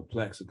 you know,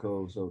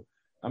 Plexico. So,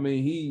 I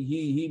mean,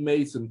 he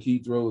made some key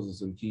throws and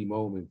some key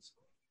moments.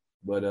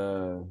 But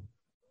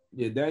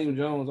yeah, Daniel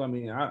Jones, I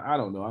mean, I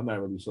don't know. I'm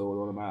not really sold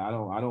on him.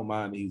 I don't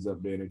mind that he's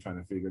up there and they're trying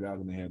to figure it out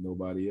and they have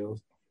nobody else.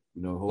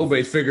 You know,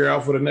 hopefully figure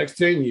out for the next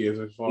 10 years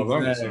as far as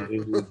I'm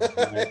concerned.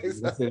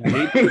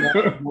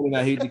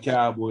 I hate the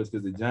Cowboys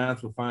because the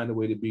Giants will find a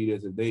way to beat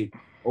us. If they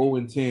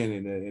 0-10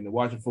 and the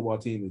Washington football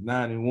team is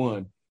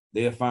 9-1,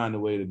 they'll find a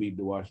way to beat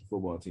the Washington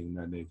football team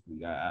that next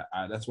week.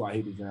 That's why I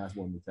hate the Giants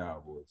more than the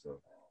Cowboys.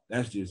 So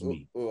that's just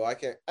me. Oh, I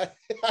can't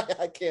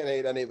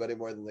hate anybody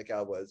more than the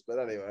Cowboys. But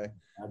anyway,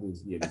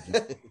 yeah.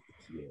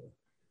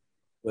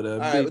 But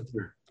right,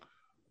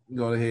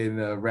 go ahead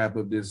and wrap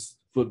up this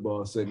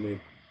football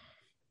segment.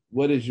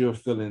 What is your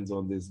feelings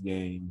on this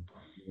game?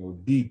 You know,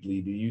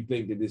 deeply, do you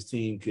think that this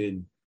team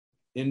can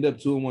end up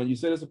 2-1. You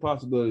said it's a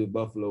possibility of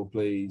Buffalo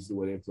plays the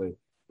way they play.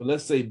 But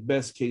let's say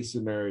best case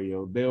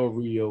scenario, Del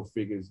Rio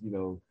figures,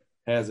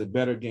 has a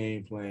better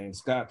game plan.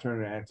 Scott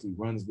Turner actually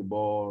runs the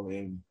ball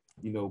and,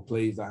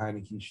 plays the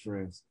Heineke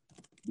strengths.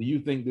 Do you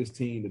think this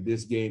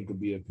game could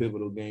be a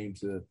pivotal game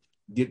to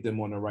get them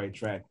on the right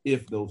track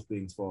if those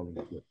things fall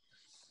into place?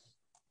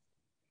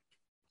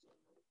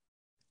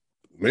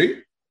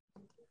 Me?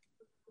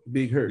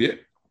 Big Hurt. Yeah.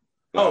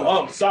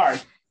 Sorry.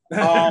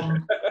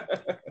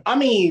 I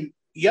mean,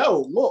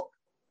 look,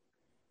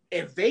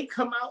 if they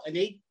come out and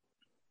they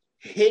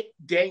hit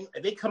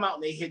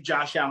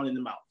Josh Allen in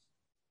the mouth,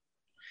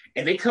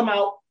 and they come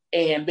out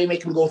and they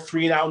make him go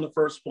 3 and out in the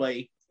first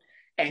play,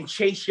 and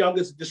Chase Young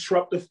is a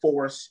disruptive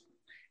force,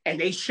 and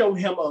they show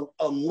him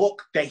a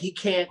look that he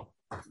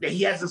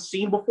hasn't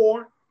seen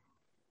before,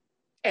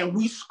 and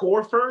we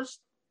score first,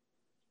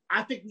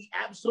 I think we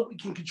absolutely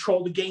can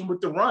control the game with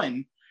the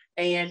run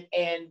and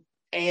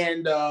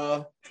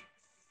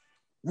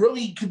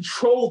really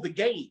control the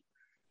game.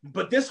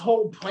 But this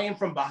whole plan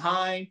from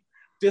behind,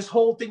 this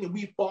whole thing that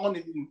we've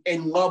fallen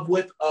in love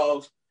with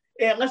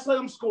let's let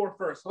them score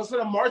first. Let's let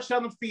them march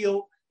down the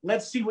field.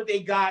 Let's see what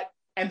they got,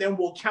 and then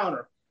we'll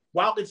counter.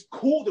 While it's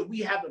cool that we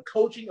have the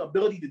coaching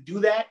ability to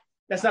do that,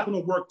 that's not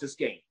going to work this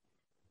game.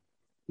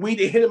 We need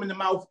to hit them in the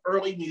mouth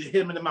early. We need to hit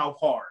them in the mouth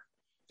hard.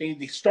 They need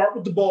to start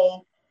with the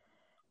ball.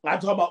 I'm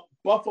talking about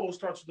Buffalo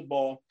starts with the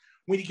ball.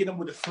 We need to get them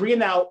with a 3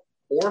 and out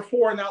or a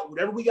 4 and out,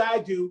 whatever we got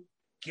to do.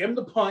 Give them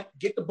the punt,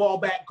 get the ball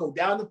back, go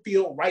down the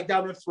field, right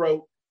down their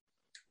throat,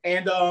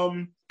 and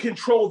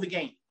control the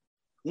game.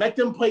 Let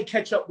them play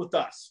catch up with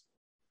us.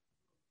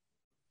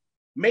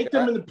 Put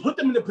them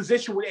in the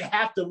position where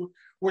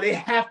they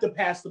have to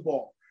pass the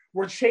ball,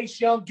 where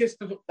Chase Young gets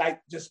to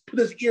just put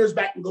his ears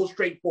back and go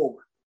straight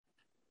forward.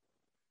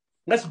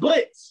 Let's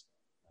blitz.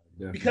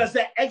 Definitely. Because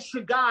that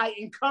extra guy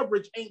in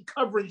coverage ain't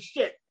covering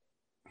shit.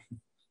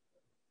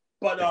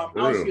 But I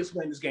don't see us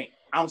winning this game.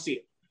 I don't see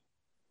it.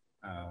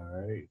 All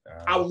right.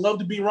 I would love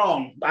to be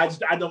wrong. I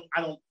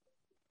don't.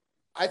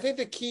 I think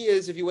the key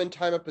is if you win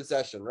time of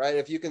possession, right?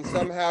 If you can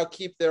somehow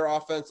keep their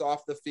offense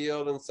off the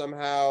field and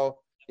somehow,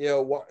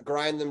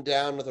 grind them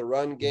down with a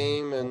run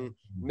game and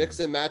mix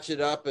and match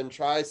it up and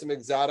try some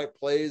exotic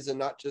plays and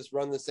not just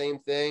run the same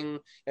thing.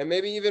 And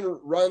maybe even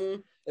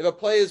run, if a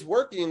play is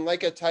working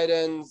like a tight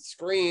end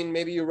screen,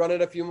 maybe you run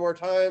it a few more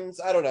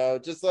times. I don't know.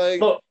 Just like.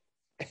 Look,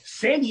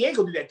 San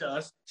Diego did that to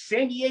us.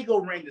 San Diego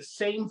ran the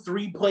same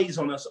 3 plays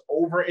on us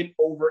over and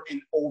over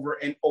and over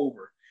and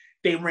over.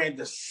 They ran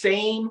the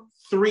same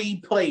 3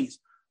 plays.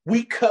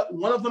 We cut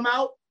one of them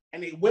out,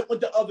 and they went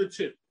with the other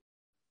 2.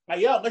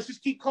 Let's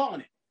just keep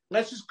calling it.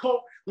 Let's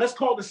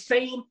call the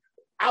same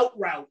out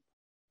route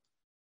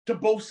to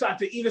both sides,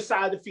 to either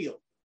side of the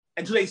field,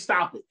 until they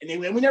stop it. And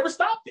we never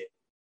stopped it.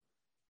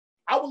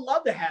 I would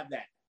love to have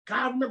that. God,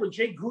 I remember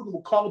Jay Gruden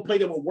would call a play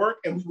that would work,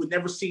 and we would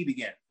never see it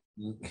again.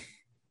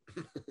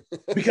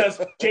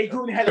 Because Jay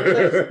Gruden had a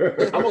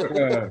list.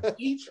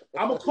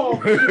 I'm gonna call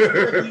each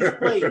of these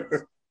plays.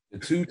 The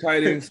 2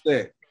 tight end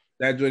set.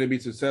 That joint to be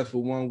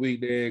successful 1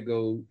 week. There it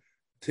go.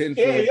 10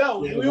 2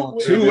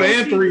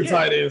 and 3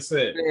 tight end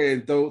set.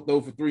 And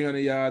throw for 300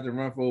 yards and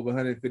run for over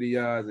 150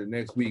 yards. And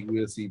next week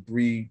we'll see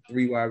three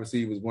wide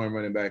receivers, 1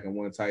 running back, and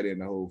 1 tight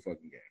end the whole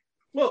fucking game.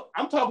 Look,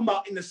 I'm talking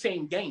about in the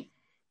same game.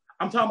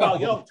 I'm talking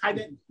about tight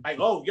end, that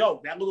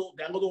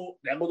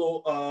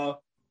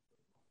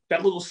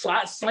little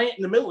slot slant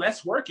in the middle,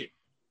 that's working.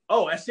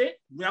 Oh, that's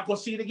it? We're not gonna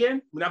see it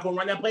again? We're not gonna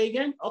run that play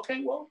again?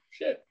 Okay, well,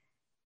 shit.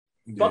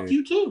 Yeah. Fuck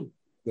you too.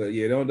 But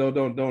yeah, don't.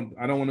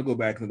 I don't want to go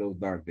back to those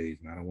dark days,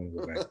 man. I don't want to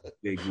go back to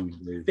big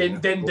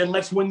days. Then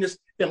let's win this.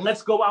 Then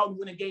let's go out and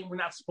win a game we're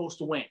not supposed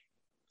to win.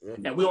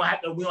 Mm-hmm. And we don't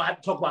have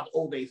to talk about the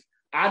old days.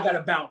 I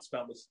gotta bounce,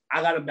 fellas.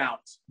 I gotta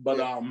bounce. But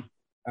All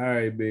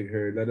right, Big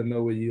Herd. Let them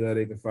know where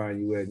they can find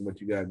you at and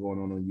what you got going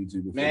on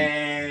YouTube.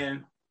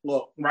 Man,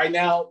 look, right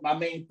now my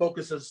main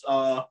focus is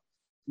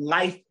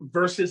life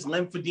versus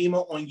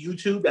lymphedema on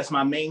YouTube. That's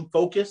my main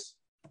focus.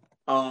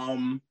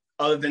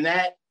 Other than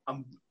that,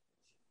 I'm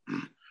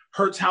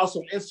Hurts House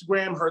on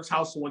Instagram, Hurts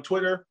House on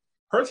Twitter,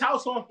 Hurts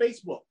House on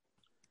Facebook.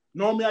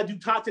 Normally I do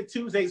Toxic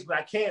Tuesdays, but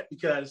I can't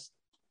because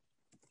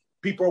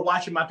people are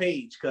watching my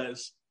page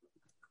because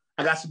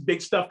I got some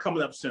big stuff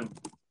coming up soon.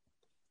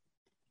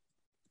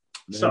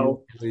 Man,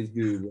 so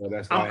good,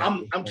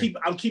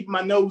 I'm keeping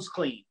my nose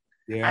clean.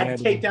 Yeah, I had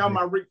to take down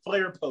my Ric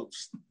Flair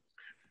post.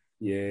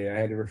 Yeah, I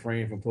had to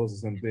refrain from posting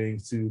some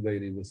things too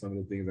lately with some of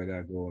the things I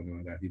got going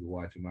on. I got people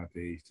watching my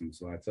page too,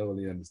 so I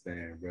totally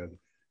understand, brother.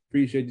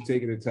 Appreciate you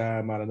taking the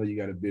time out. I know you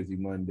got a busy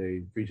Monday.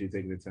 Appreciate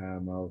taking the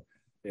time out,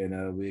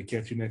 and we'll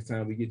catch you next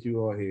time we get you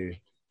all here.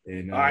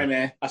 And all right,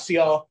 man. I'll see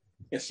y'all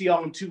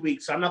in 2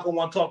 weeks. I'm not gonna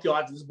want to talk to y'all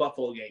after this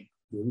Buffalo game.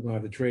 Yeah, we're gonna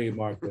have to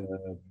trademark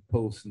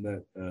post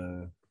that.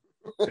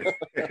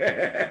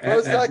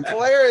 Post that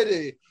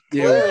clarity.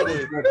 Yeah,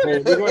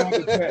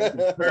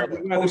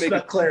 post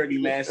that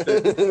clarity, man.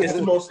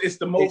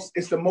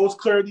 It's the most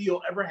clarity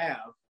you'll ever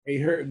have. Hey,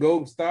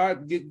 go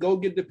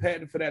get the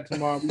patent for that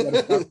tomorrow. We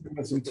gotta start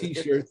doing some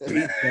t-shirts.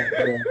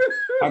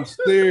 I'm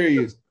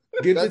serious.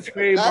 Get the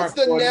trademark.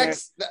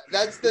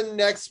 That's the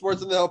next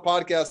Sports on the Hill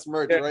podcast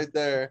merch right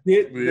there.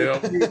 Get the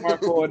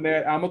trademark on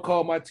that. I'm gonna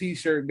call my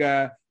T-shirt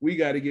guy. We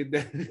got to get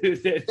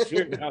that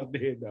shirt out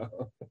there,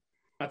 dog.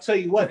 I'll tell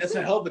you what, that's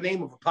a hell of a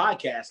name of a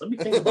podcast. Let me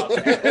think about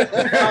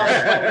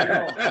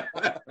that.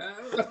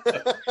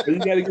 You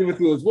got to give it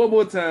to us one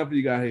more time before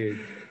you got here.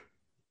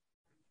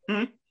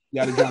 You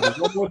got to drop it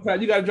one more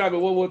time. You got to drop it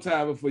one more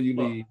time before you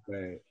leave,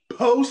 man.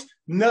 Post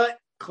nut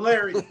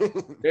clarity.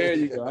 There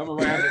you go. I'm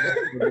gonna wrap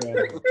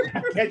it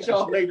up. Catch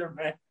y'all later,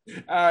 man.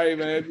 All right,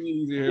 man. Be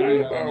easy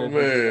here. Oh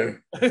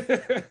man,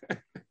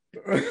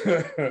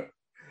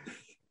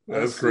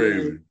 that's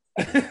crazy.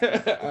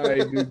 All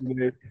right,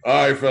 dude.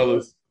 All right,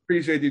 fellas.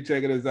 Appreciate you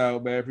checking us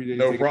out, man. Appreciate you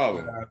no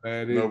problem. Out,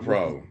 man. No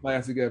problem.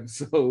 Classic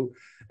episode.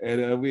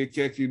 And we'll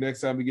catch you next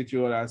time we get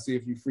you on. I'll see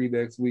if you're free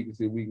next week and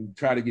see if we can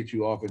try to get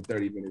you off in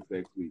 30 minutes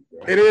next week.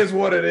 Bro. It is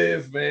what it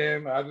is,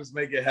 man. I just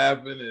make it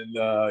happen. And,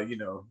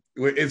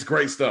 it's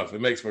great stuff.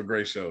 It makes for a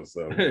great show.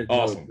 So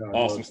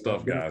awesome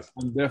stuff, guys.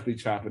 I'm definitely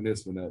chopping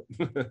this one up.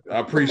 I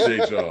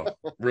appreciate y'all.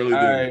 Really do.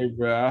 All right,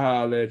 bro. I'll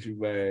holler at you,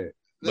 man.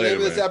 The name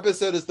of this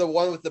episode is the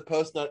one with the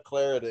post-nut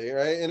clarity,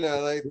 right? You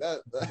know, like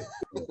that.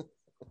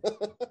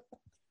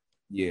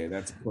 Yeah,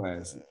 that's a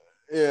classic.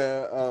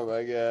 Yeah. Oh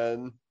my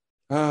God.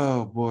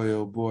 Oh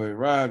boy,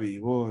 Robbie,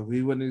 boy,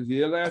 we went into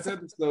your last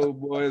episode,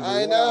 boys.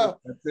 I know.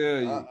 I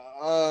tell you.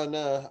 Oh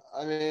no.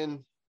 I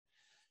mean,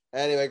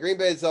 anyway, Green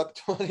Bay's up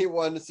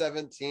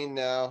 21-17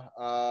 now.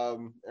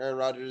 Aaron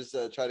Rodgers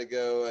tried to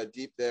go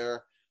deep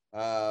there,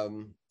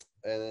 and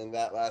then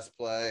that last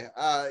play.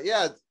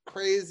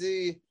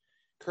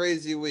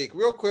 Crazy week.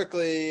 Real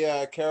quickly,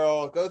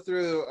 Carol, go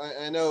through.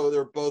 I know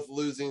they're both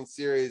losing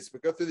series,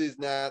 but go through these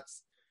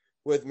Nats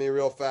with me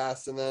real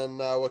fast, and then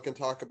we can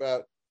talk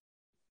about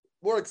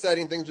more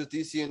exciting things with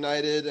DC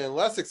United and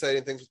less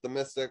exciting things with the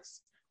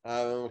Mystics.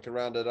 And we can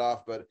round it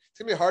off, but it's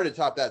gonna be hard to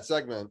top that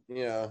segment.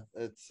 You know,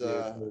 it's.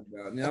 I'm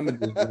gonna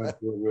just run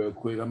through it real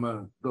quick. I'm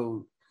gonna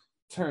go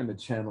turn the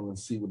channel and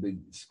see what the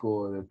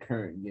score of the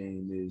current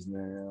game is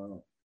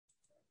now,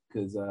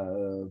 because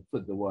I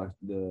put to watch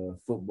the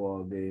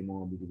football game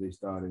on because they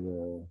started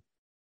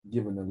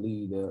giving the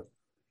lead up.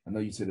 I know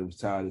you said it was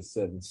tied at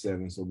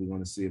 7-7, so we're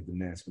going to see if the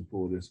Nats can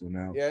pull this one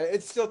out. Yeah,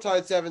 it's still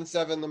tied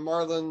 7-7. The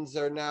Marlins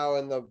are now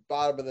in the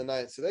bottom of the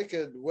ninth, so they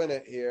could win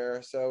it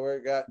here. So we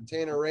got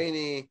Tanner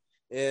Rainey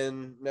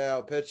in now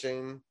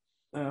pitching.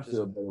 I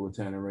feel better with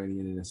Tanner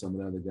Rainey than some of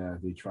the other guys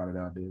they trotted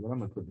out there. But I'm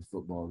going to put the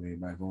football game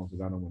back on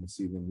because I don't want to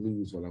see them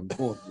lose while I'm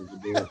going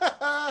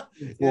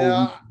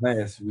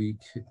last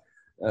week.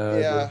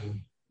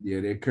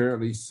 They're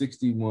currently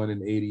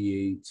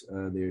 61-88.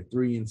 They're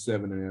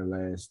 3-7 in their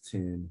last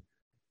 10.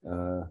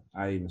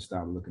 I even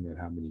stopped looking at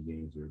how many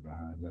games they're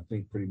behind. I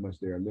think pretty much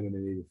they're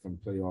eliminated from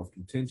playoff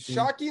contention.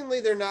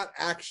 Shockingly, they're not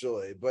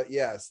actually, but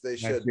yes, they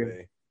should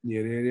be.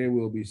 Yeah, they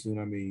will be soon.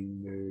 I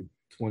mean, they're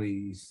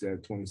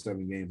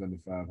 27 games under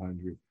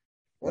 500.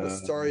 What a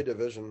sorry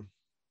division.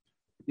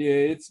 Yeah,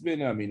 it's been,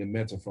 the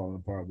Mets are falling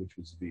apart, which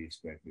was to be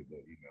expected. But,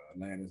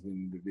 Atlanta's in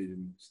the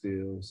division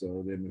still.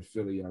 So them and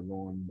Philly are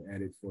going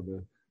at it for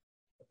the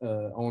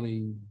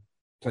only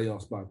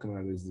playoff spot coming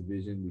out of this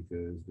division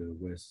because the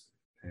West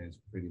has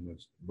pretty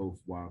much both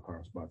wild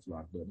card spots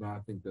locked up. Now, I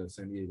think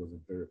San Diego's in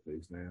third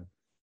place now.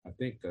 I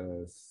think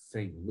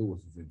St. Louis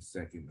is in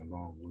second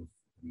along with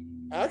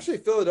Actually,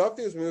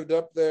 Philadelphia's moved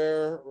up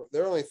there.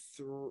 They're only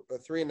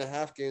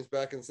 3.5 games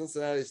back, and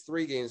Cincinnati's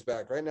 3 games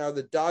back. Right now,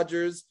 the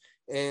Dodgers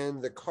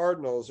and the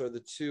Cardinals are the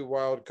 2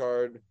 wild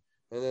card,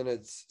 and then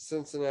it's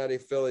Cincinnati,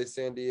 Philly,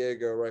 San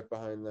Diego right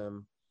behind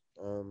them.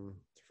 And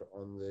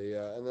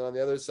then on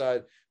the other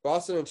side,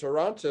 Boston and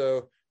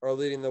Toronto are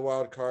leading the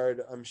wild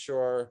card. I'm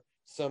sure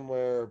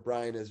somewhere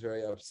Brian is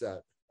very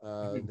upset.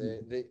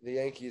 The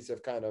Yankees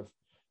have kind of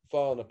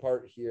fallen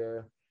apart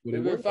here. Well,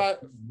 they were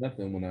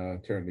nothing when I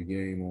turned the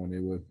game on.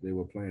 They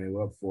were playing. They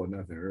were up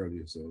 4-0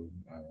 earlier, so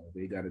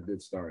they got a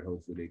good start.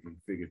 Hopefully, they can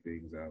figure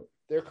things out.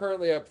 They're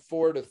currently up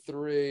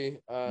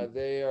 4-3.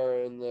 They are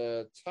in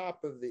the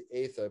top of the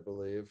 8th, I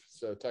believe.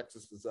 So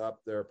Texas is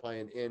up. They're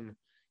playing in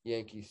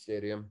Yankee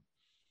Stadium.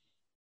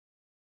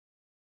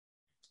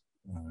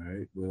 All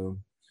right. Well,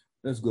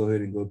 let's go ahead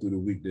and go through the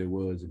week that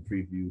was and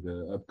preview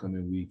the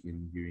upcoming week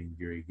and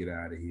get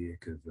out of here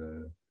because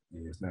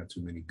it's not too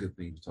many good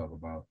things to talk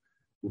about.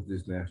 With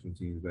this national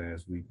team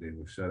last week, they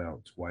were shut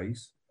out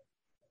twice.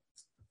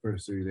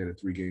 First series, they had a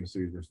 3-game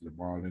series versus the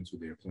Marlins, who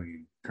they're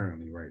playing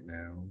currently right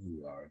now,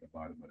 who are at the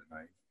bottom of the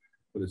ninth,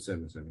 with a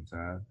 7-7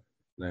 tie.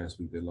 Last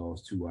week, they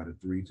lost 2 out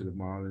of 3 to the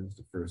Marlins.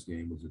 The first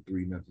game was a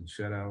 3-0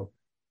 shutout.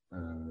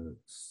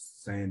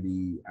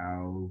 Sandy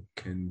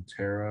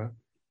Alcantara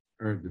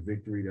earned the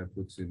victory. That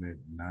puts him at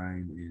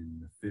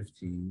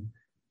 9-15.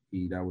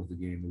 That was the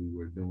game that we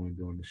were doing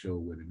during the show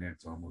where the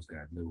Nats almost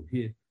got no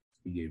hit.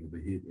 He gave up a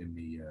hit in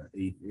the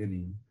 8th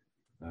inning.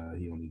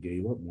 He only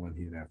gave up 1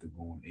 hit after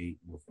going 8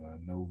 with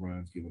no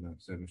runs, giving up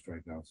 7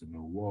 strikeouts and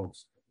no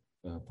walks.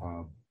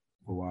 Paolo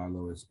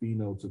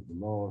Espino took the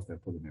loss.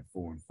 That put him at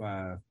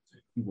 4-5.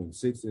 He went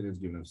 6 innings,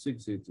 giving up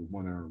 6 hits and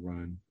 1 earned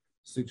run.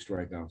 6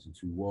 strikeouts and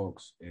 2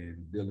 walks.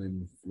 And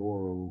Dylan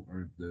Floro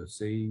earned the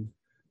save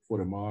for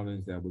the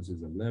Marlins. That was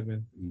his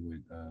 11th. He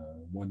went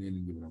 1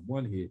 inning, giving up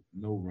 1 hit,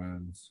 no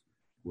runs,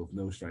 with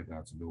no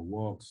strikeouts and no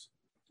walks.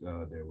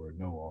 There were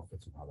no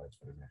offensive highlights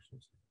for the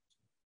Nationals.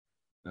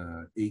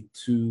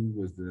 8-2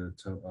 was the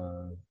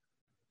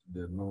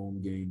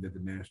lone game that the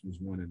Nationals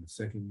won in the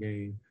second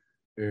game.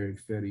 Eric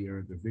Fetty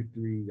earned the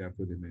victory. That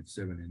put him at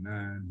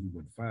 7-9. He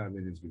went 5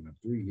 innings, giving up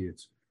 3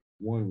 hits,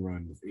 1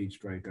 run with 8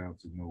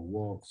 strikeouts and no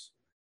walks.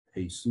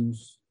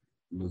 Jesus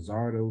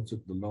Luzardo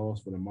took the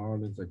loss for the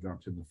Marlins. That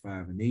dropped him to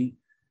 5-8.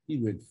 He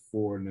went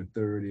 4 in the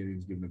third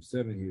innings, giving up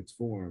 7 hits,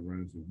 4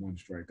 runs with 1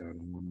 strikeout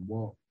and 1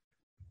 walk.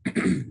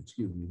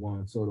 Excuse me.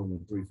 Juan Soto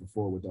went 3 for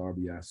 4 with the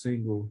RBI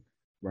single.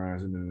 Brian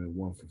Zimmerman went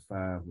 1 for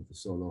 5 with the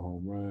solo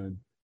home run.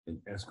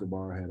 And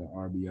Escobar had an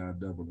RBI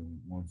double and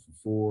 1 for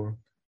 4.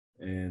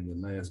 And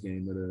the last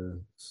game of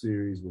the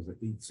series was an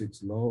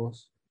 8-6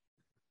 loss.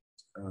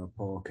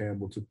 Paul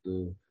Campbell took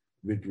the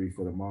victory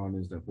for the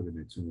Marlins. That put him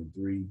at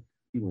 2-3.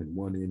 He went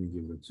 1 inning,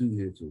 giving up 2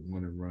 hits with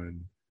 1 earned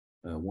run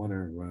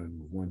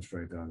with 1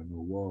 strikeout and no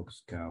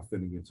walks. Kyle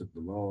Finnegan took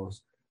the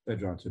loss. That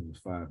dropped him to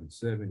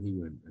 5-7. He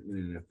went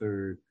in the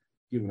third,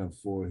 giving up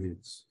 4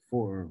 hits,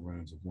 4 earned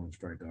runs with 1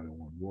 strikeout and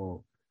 1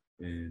 walk.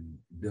 And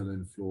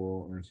Dylan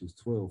Floro earned his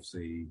 12th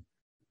save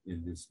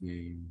in this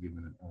game,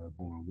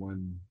 going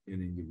 1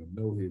 inning, giving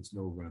no hits,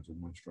 no runs with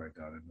 1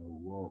 strikeout and no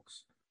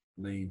walks.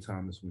 Lane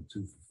Thomas went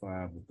 2 for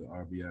 5 with the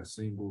RBI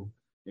single,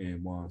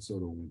 and Juan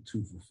Soto went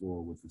 2 for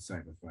 4 with the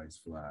sacrifice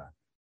fly.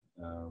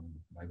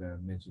 Like I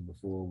mentioned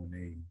before, when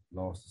they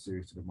lost the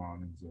series to the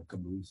Marlins a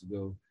couple of weeks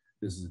ago,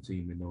 this is a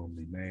team that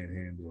normally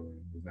manhandle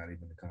and was not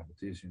even a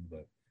competition,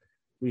 but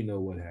we know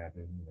what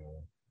happened.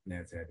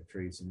 Nats had to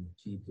trade some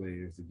key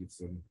players to get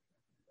some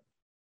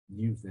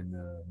youth in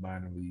the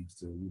minor leagues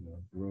to,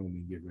 groom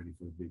and get ready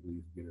for the big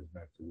leagues, get us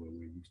back to where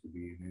we used to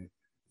be in it,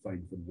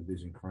 fighting for the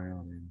division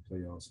crown and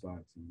playoff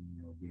spots and,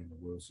 being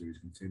the World Series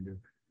contender.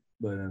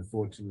 But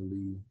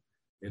unfortunately,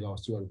 they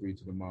lost 2 out of 3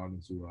 to the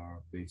Marlins, who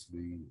are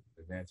basically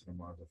the Nats and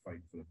the Marlins are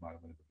fighting for the bottom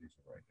of the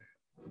division right now.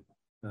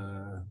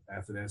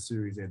 After that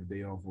series, they had a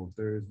day off on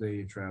Thursday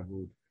and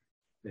traveled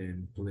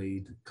and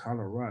played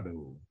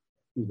Colorado,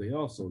 who they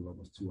also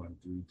lost 2 out of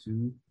 3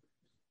 to.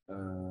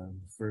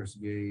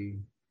 First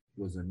game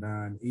was a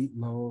 9-8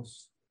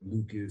 loss.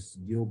 Lucas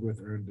Gilbert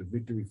earned the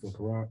victory for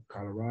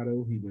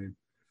Colorado. He went,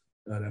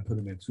 that put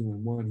him at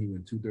 2-1. He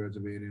went 2/3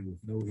 of it in with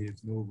no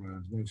hits, no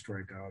runs, 1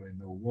 strikeout, and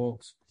no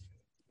walks.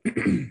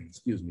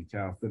 Excuse me.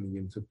 Kyle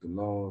Finnegan took the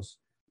loss.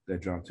 That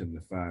dropped him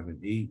to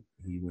 5-8.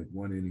 He went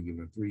 1 inning,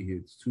 giving 3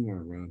 hits, 2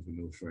 earned runs with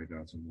no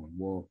strikeouts and 1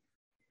 walk.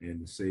 And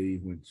the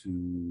save went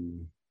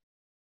to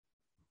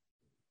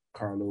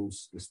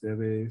Carlos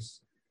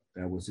Estevez.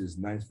 That was his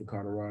 9th for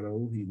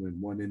Colorado. He went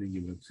 1 inning,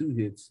 giving 2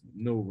 hits,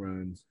 no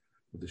runs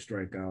with a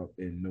strikeout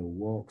and no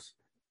walks.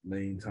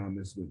 Lane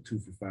Thomas went 2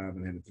 for 5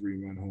 and had a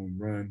 3-run home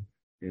run.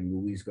 And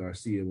Luis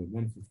Garcia went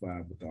 1 for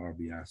 5 with the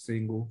RBI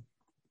single.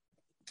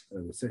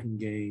 The second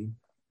game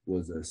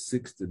was a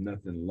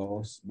 6-0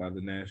 loss by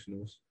the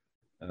Nationals.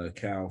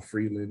 Kyle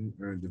Freeland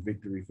earned the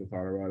victory for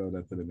Colorado.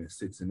 That put him at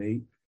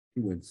 6-8.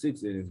 He went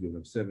 6 innings, giving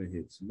up 7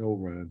 hits, no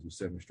runs with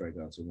 7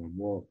 strikeouts and 1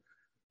 walk.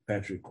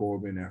 Patrick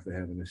Corbin, after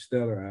having a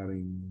stellar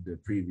outing the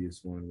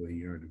previous one where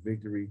he earned a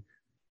victory,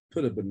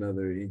 put up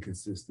another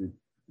inconsistent,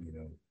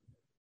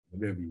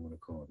 whatever you want to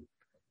call it.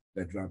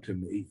 That dropped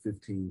him to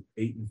 8-15.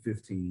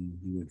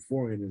 He went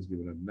 4 innings,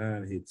 giving up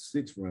 9 hits,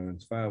 6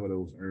 runs, 5 of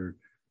those earned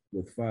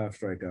with 5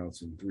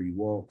 strikeouts and 3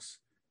 walks.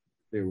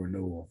 There were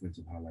no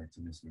offensive highlights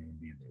in this game,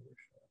 being they were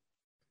shot.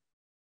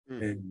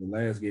 And the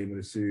last game of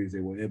the series, they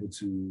were able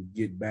to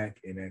get back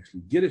and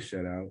actually get a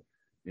shutout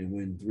and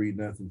win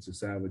 3-0 to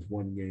salvage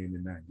 1 game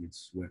and not get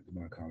swept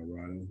by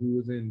Colorado, who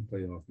was in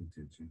playoff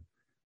contention.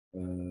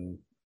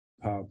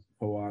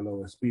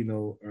 Paolo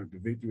Espino earned the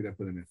victory. That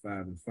put him at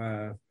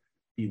 5-5.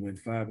 He went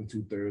 5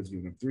 2/3,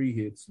 giving up 3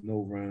 hits,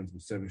 no runs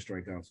with 7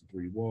 strikeouts and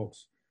 3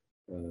 walks.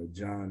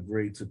 John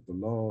Gray took the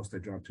loss.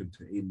 That dropped him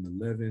to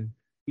 8-11.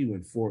 He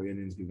went 4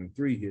 innings, giving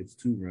 3 hits,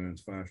 2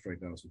 runs, 5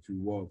 strikeouts and 2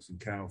 walks. And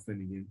Kyle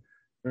Finnegan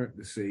earned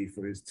the save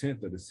for his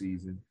 10th of the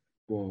season,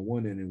 going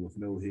 1 inning with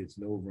no hits,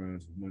 no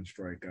runs, with 1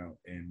 strikeout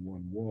and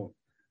 1 walk.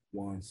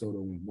 Juan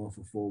Soto went 1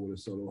 for 4 with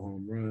a solo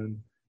home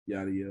run.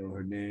 Yadiel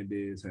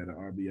Hernandez had an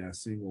RBI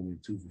single,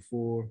 went 2 for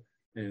 4.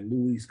 And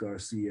Luis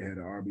Garcia had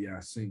an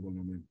RBI single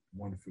and went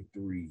 1 for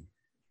 3.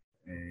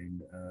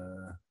 And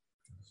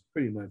it's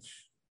pretty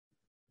much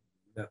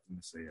nothing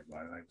to say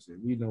about it. Like I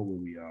said, we know where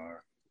we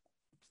are.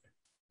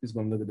 Just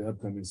going to look at the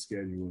upcoming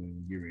schedule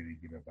and get ready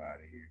to get up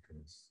out of here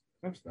because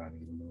I'm starting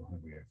to get a little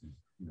hungry after,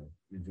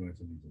 enjoying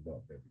some of these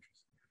adult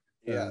beverages.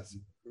 Yes.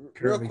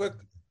 Real quick.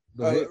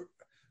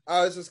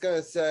 I was just going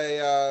to say,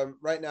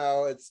 right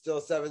now it's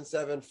still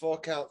 7-7, full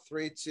count,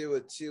 3-2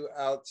 with 2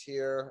 outs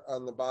here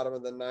on the bottom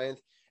of the 9th.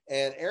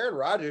 And Aaron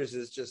Rodgers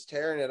is just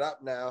tearing it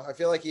up now. I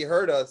feel like he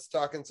heard us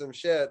talking some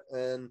shit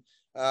and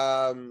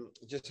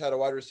just had a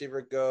wide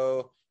receiver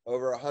go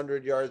over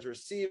 100 yards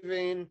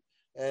receiving.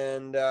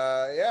 And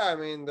I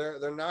mean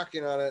they're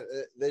knocking on it.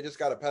 They just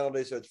got a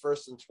penalty, so it's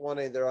 1st and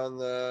 20. They're on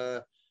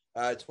the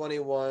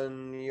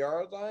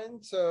 21-yard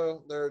line,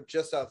 so they're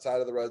just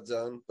outside of the red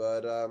zone.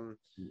 But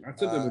I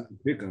took them to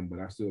pick them, but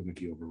I still think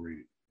he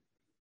overrated.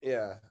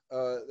 Yeah,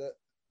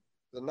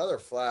 another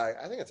flag.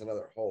 I think it's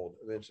another hold.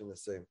 Eventually,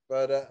 this thing.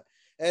 But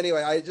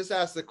anyway, I just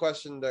asked the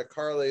question to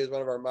Carly, who's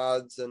one of our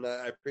mods, and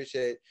I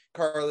appreciate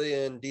Carly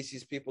and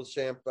DC's People's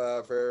Champ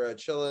for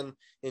chilling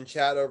in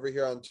chat over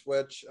here on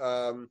Twitch.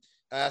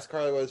 I asked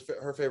Carly what was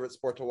her favorite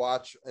sport to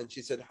watch, and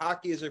she said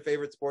hockey is her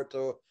favorite sport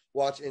to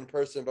watch in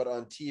person, but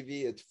on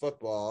TV it's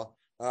football.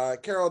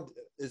 Carol,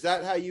 is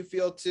that how you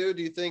feel too?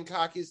 Do you think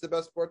hockey is the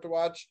best sport to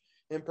watch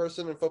in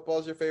person and football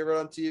is your favorite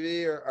on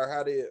TV, or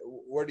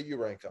where do you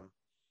rank them?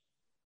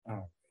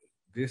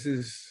 This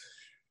is,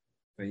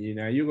 and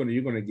you're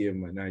gonna give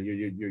my now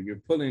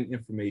you're pulling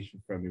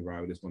information from me,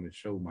 Rob. That's going to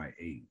show my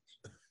age.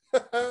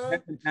 I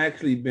haven't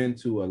actually been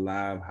to a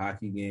live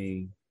hockey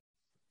game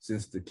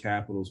since the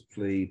Capitals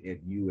played at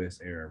US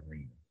Air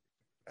Arena.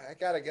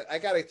 I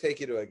gotta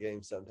take you to a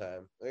game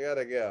sometime. I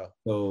gotta go.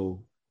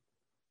 So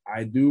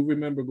I do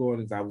remember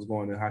going, as I was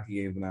going to hockey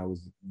games when I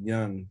was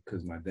young,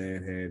 because my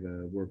dad had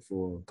worked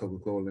for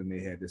Coca-Cola and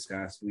they had the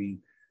Sky Suite,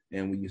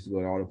 and we used to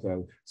go to all the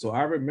clubs. So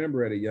I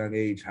remember at a young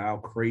age how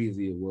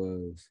crazy it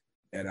was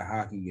at a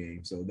hockey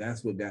game. So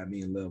that's what got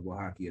me in love with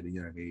hockey at a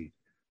young age.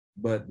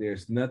 But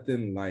there's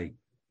nothing like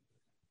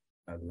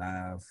a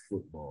live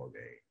football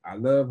game. I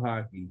love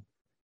hockey.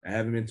 I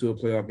haven't been to a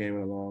playoff game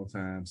in a long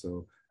time,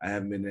 so I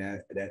haven't been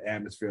in that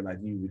atmosphere like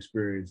you've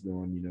experienced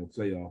during,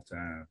 playoff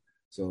time.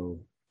 So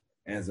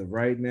as of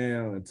right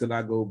now, until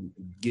I go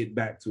get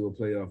back to a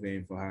playoff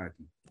game for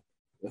hockey,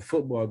 a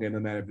football game, no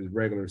matter if it's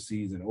regular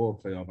season or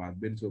playoff,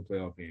 I've been to a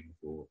playoff game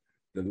before.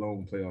 The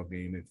lone playoff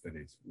game at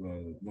FedEx,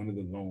 one of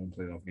the lone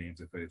playoff games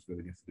at FedEx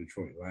Field against the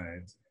Detroit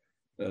Lions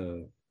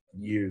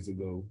years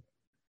ago.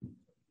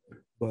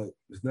 But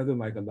it's nothing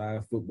like a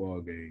live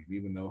football game,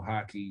 even though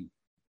hockey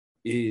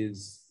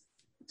is,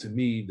 to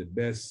me, the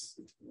best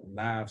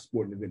live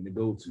sporting event to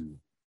go to.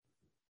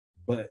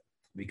 But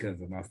because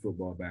of my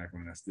football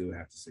background, I still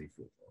have to say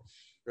football.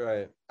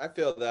 Right. I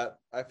feel that.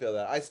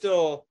 I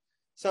still,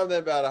 something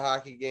about a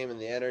hockey game and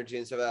the energy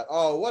and stuff like that.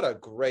 Oh, what a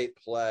great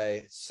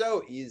play.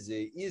 So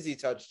easy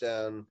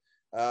touchdown.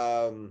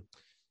 Kind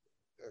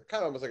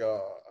of almost like a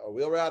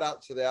wheel route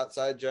out to the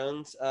outside,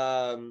 Jones.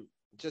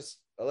 Just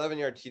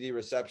 11-yard TD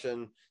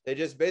reception. They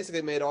just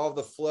basically made all of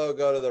the flow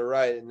go to the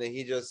right, and then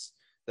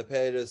the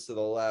pay just to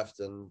the left,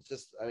 and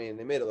they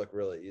made it look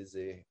really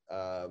easy.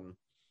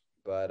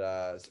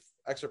 But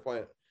extra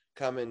point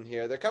coming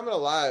here. They're coming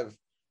alive.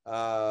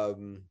 Are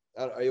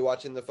you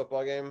watching the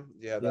football game?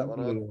 Do you have that one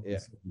on? Yeah.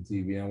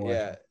 TV. I'm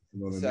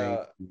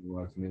watching.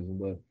 Watching this one,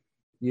 but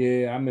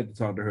I meant to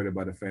talk to her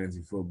about the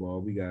fantasy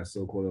football. We got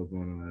so caught up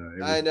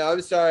on. I know.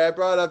 I'm sorry. I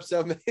brought up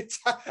so many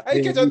times.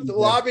 I kept on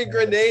lobbing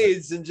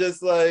grenades and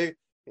just like.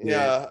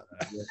 Yeah.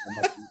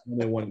 I'm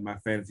in one of my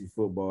fantasy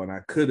football, and I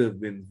could have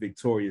been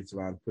victorious if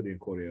I put in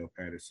Cordell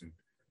Patterson.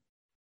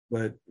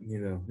 But,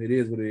 it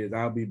is what it is.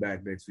 I'll be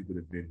back next week with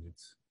a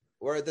vengeance.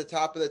 We're at the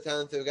top of the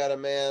 10th. We've got a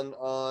man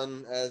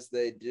on, as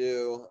they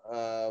do,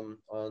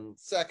 on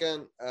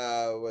second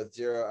with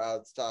 0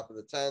 outs, top of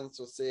the 10th.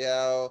 We'll see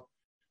how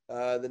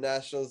the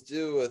Nationals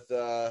do with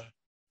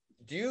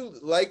do you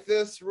like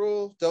this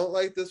rule? Don't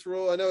like this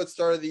rule? I know it's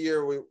start of the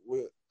year.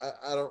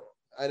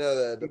 I know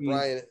that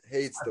Brian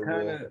hates the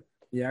rule.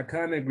 Yeah, I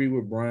kind of agree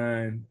with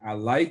Brian. I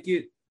like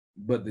it,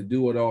 but to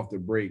do it off the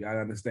break, I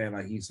understand,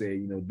 like he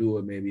said, do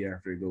it maybe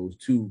after it goes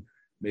 2,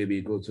 maybe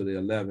it goes to the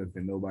 11th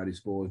and nobody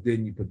scores.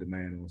 Then you put the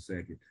man on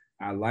second.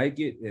 I like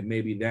it, and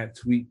maybe that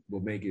tweak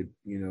will make it,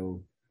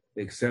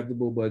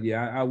 acceptable. But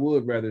I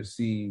would rather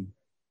see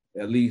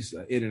at least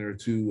an inning or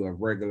two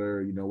of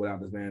regular,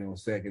 without this man on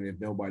second. If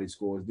nobody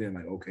scores, then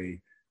like, okay,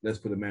 let's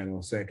put a man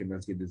on second.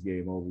 Let's get this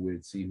game over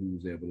with. See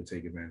who's able to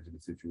take advantage of the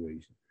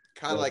situation.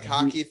 Kind of like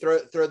hockey,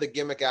 throw the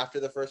gimmick after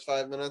the first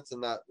 5 minutes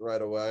and not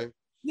right away.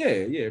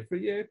 Yeah,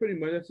 pretty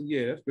much.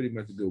 That's pretty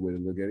much a good way to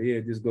look at it. Yeah,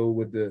 just go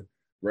with the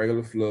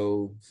regular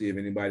flow. See if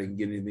anybody can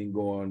get anything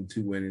going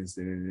 2 innings,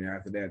 and then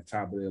after that,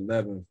 top of the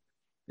 11th,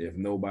 if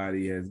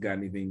nobody has got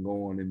anything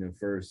going in the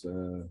first.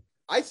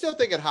 I still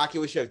think in hockey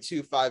we should have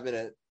 2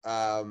 5-minute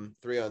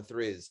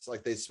 3-on-3s,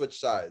 like they switch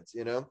sides,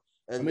 And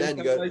then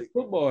you go like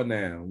football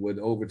now with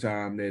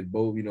overtime that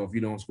both, if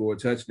you don't score a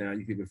touchdown,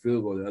 you kick a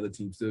field goal, the other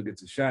team still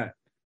gets a shot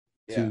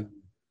to,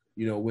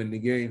 win the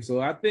game. So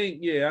I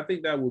think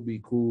that would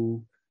be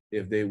cool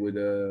if they would,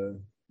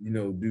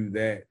 do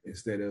that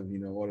instead of,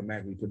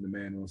 automatically putting the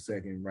man on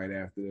second right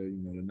after,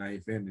 the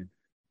 9th inning.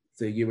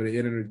 Say give it an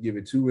inning, give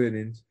it 2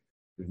 innings.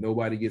 If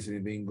nobody gets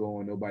anything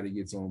going, nobody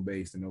gets on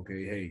base, then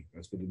okay, hey,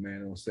 let's put the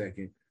man on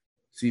second.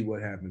 See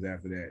what happens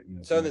after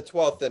that. So in the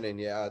 12th inning,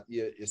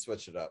 you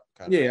switch it up.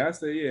 I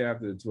say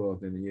after the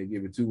 12th inning,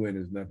 give it 2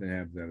 innings, nothing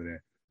happens after that.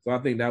 So I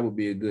think that would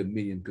be a good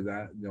medium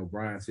because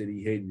Brian said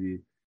he hated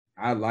it.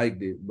 I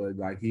liked it, but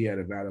like he had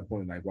a valid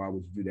point. Like, why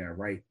would you do that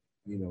right?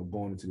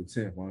 Going into the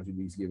 10th, why don't you at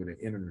least give it an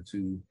inning or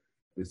two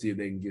to see if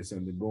they can get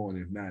something going.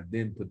 If not,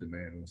 then put the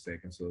man on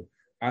second. So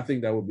I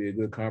think that would be a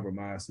good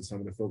compromise to some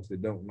of the folks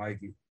that don't like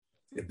it.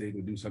 If they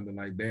could do something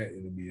like that,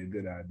 it would be a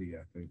good idea,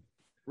 I think.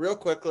 Real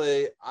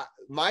quickly,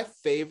 my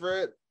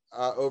favorite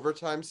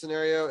overtime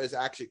scenario is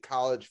actually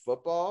college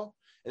football,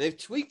 and they've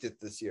tweaked it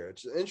this year.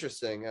 It's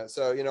interesting.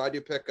 So, I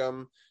do pick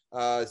them.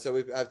 So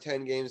we have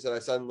 10 games that I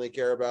suddenly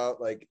care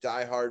about, like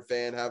diehard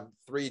fan, have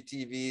 3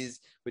 TVs.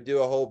 We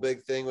do a whole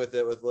big thing with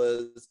it with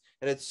Liz,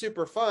 and it's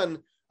super fun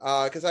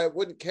because I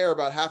wouldn't care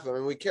about half of them. I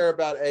mean, we care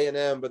about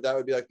A&M, but that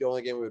would be like the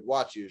only game we would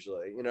watch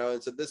usually,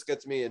 and so this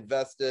gets me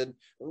invested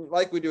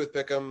like we do with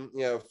Pick'em,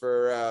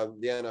 for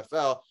the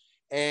NFL.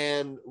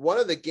 And one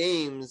of the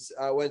games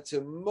went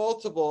to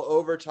multiple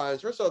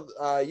overtimes. First of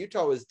all,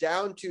 Utah was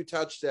down 2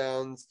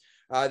 touchdowns.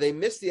 They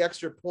missed the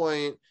extra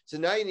point. So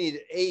now you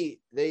need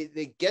 8.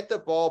 They get the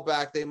ball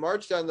back. They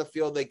march down the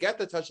field. They get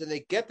the touchdown.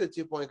 They get the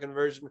 2-point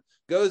conversion.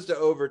 Goes to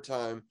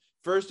overtime.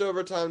 First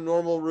overtime,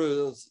 normal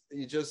rules.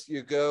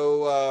 You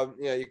go,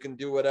 you can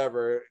do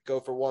whatever. Go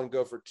for 1,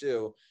 go for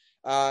 2.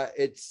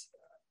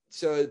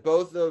 So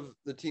both of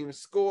the teams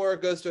score,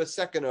 goes to a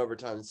second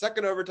overtime.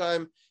 Second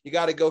overtime, you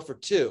got to go for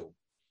 2.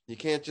 You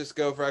can't just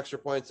go for extra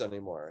points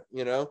anymore,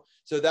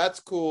 So that's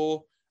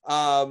cool.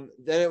 Then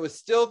it was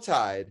still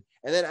tied.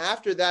 And then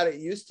after that, it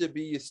used to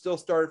be you still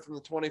started from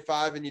the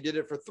 25 and you did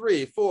it for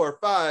 3, 4,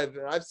 5.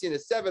 And I've seen a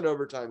 7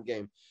 overtime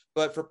game.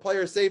 But for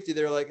player safety,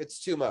 they're like,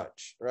 it's too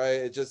much, right?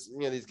 It just,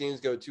 these games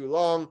go too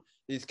long.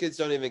 These kids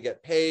don't even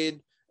get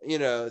paid,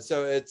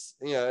 so it's,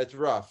 it's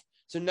rough.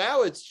 So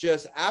now it's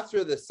just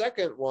after the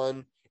second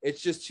one,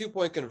 it's just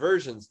 2-point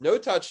conversions, no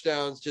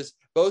touchdowns, just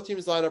both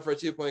teams line up for a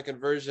 2-point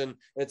conversion. And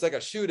it's like a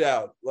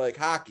shootout, like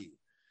hockey.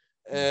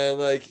 And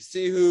like,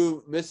 see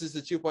who misses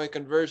the 2-point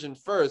conversion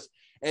first.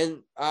 And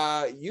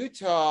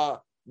Utah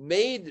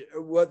made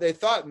what they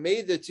thought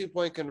made the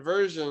 2-point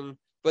conversion,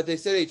 but they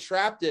said they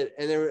trapped it,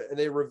 and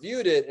they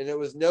reviewed it, and it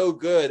was no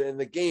good, and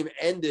the game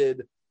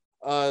ended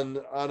on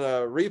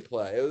a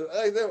replay.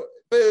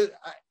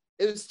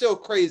 It was still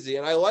crazy,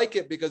 and I like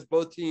it because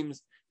both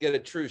teams get a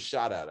true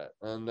shot at it,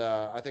 and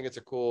I think it's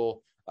a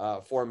cool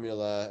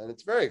formula, and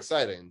it's very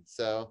exciting.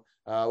 So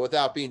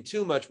without being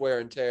too much wear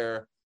and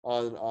tear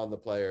on the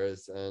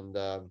players. And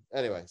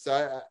anyway,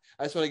 so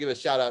I just want to give a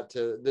shout out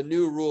to the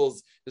new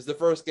rules. It's the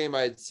first game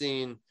I had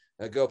seen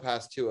go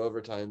past 2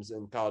 overtimes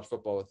in college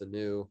football with the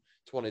new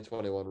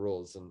 2021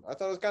 rules, and I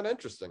thought it was kind of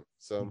interesting.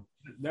 So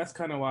that's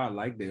kind of why I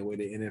like the way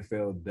the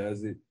NFL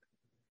does it,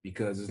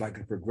 because it's like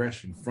a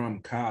progression from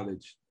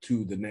college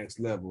to the next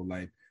level.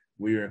 Like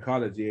when you're in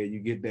college, you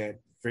get that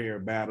fair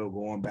battle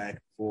going back and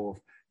forth.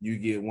 You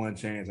get one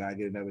chance, I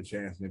get another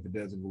chance, and if it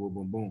doesn't, boom,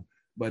 boom, boom.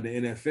 But the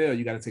NFL,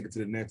 you got to take it to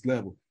the next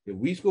level. If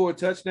we score a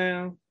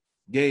touchdown,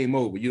 game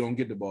over. You don't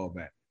get the ball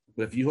back.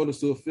 But if you hold us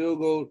to a field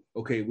goal,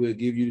 okay, we'll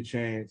give you the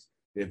chance.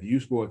 If you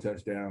score a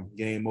touchdown,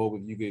 game over.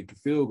 If you get a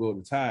field goal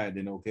to tie,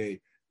 then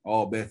okay,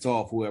 all bets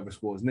off. Whoever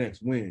scores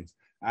next wins.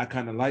 I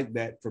kind of like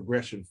that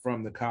progression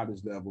from the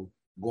college level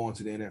going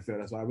to the NFL.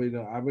 That's why I really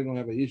don't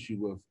have an issue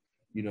with,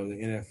 the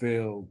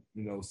NFL,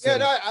 Yeah,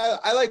 no,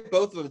 I like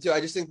both of them too.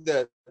 I just think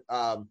that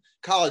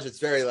college, it's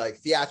very like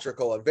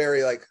theatrical and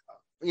very like,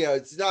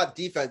 it's not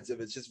defensive.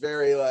 It's just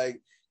very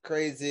like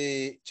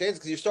crazy chances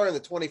because you're starting the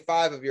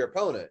 25 of your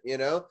opponent,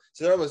 so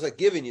they're almost like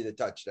giving you the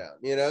touchdown,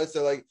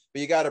 so like,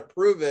 but you got to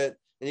prove it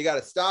and you got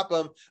to stop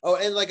them. Oh,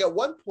 and like at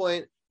one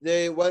point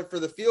they went for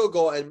the field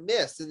goal and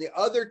missed, and the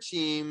other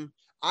team,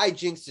 I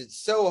jinxed it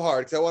so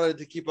hard because I wanted it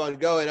to keep on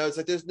going. I was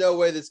like, there's no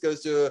way this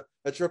goes to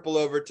a triple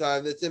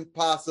overtime. That's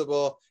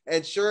impossible.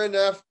 And sure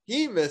enough,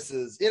 he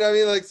misses. You know what I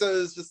mean? Like, so it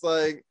was just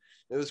like,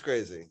 it was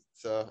crazy.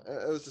 So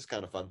it was just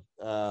kind of fun.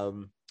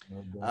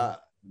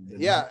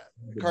 Yeah,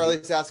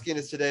 Carly's asking,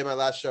 is today my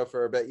last show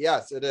for a bit?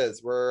 Yes, it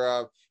is.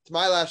 It's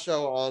my last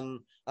show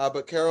on,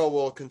 but Carol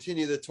will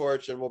continue the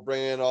torch, and we'll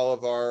bring in all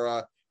of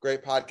our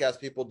great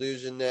podcast people,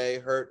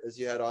 Dujane, Hurt, as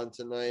you had on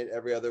tonight,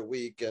 every other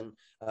week, and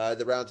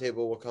the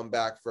roundtable will come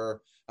back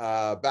for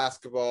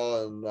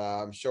basketball, and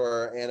I'm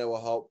sure Anna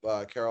will help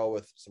Carol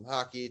with some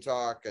hockey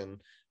talk, and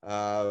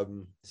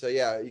so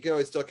yeah, you can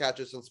always still catch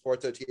us on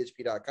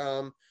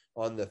sportsothp.com,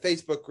 on the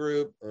Facebook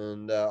group,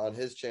 and on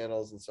his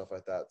channels and stuff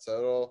like that.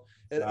 So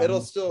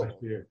it'll still.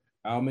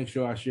 I'll make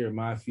sure I share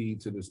my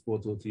feed to the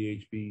Sporto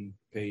THP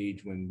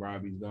page when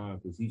Robbie's gone,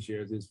 because he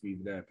shares his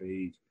feed to that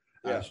page.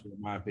 Yeah. I share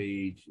my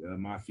page,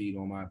 my feed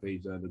on my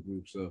page, the other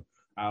group. So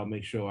I'll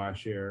make sure I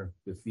share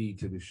the feed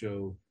to the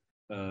show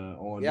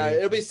on. Yeah, there.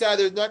 It'll be sad.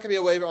 There's not going to be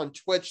a way on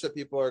Twitch that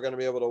people are going to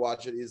be able to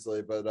watch it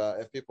easily. But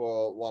if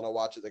people want to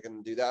watch it, they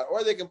can do that,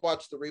 or they can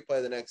watch the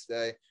replay the next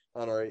day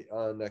on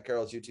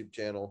Carol's YouTube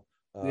channel.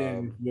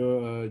 Yeah,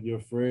 your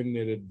friend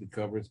that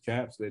covers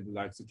caps, that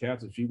likes the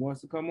caps, if she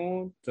wants to come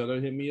on, tell her,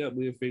 hit me up.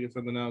 We'll figure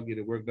something out, get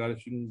it worked out.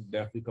 If she can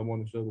definitely come on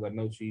the show, because I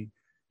know she,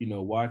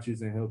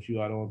 watches and helps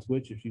you out on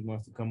Twitch. If she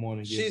wants to come on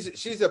and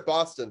she's a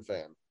Boston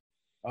fan.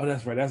 Oh,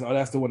 that's right.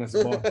 That's the one that's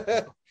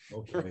Boston.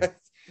 Okay. Right.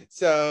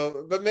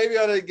 So, but maybe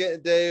on a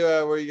day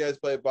where you guys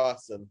play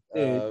Boston.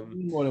 Yeah,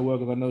 you're more than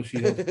welcome. I know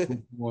she helps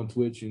on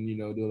Twitch and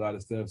do a lot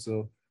of stuff.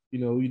 So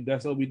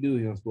that's what we do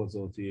here on Sports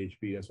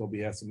OTHP. That's why we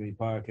have so many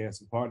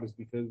podcasts and partners,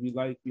 because we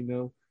like,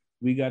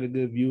 we got a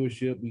good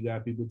viewership. We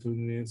got people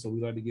tuning in, so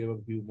we like to give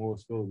other people more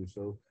exposure.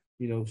 So,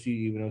 she,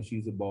 even though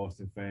she's a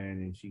Boston fan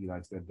and she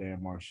likes that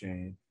damn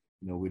Marchand,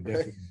 we're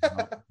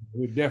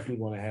definitely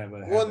going to have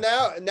a. Well,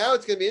 now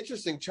it's going to be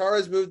interesting.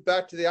 Chara's moved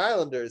back to the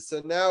Islanders,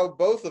 so now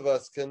both of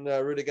us can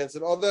root against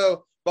them.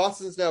 Although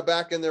Boston's now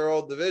back in their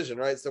old division,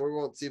 right? So we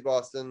won't see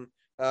Boston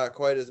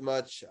quite as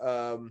much,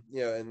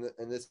 in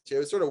this year.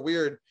 It was sort of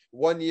weird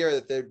 1 year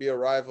that they'd be a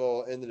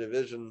rival in the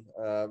division.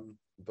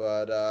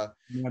 But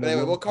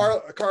anyway, well,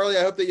 Carly,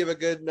 I hope that you have a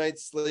good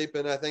night's sleep,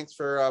 and thanks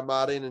for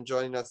modding and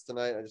joining us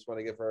tonight. I just want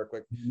to give her a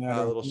quick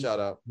little shout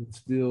out.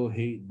 Still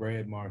hate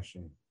Brad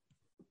Marchand.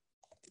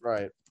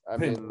 Right. I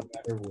mean, no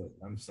matter what.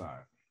 I'm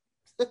sorry.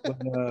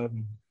 But,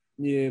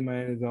 yeah,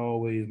 man, as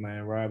always,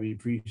 man, Robbie,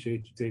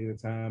 appreciate you taking the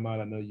time out.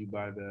 I know you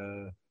about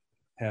to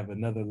have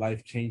another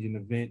life-changing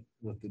event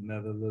with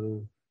another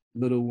little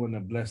one, a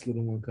blessed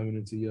little one coming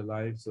into your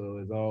life. So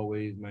as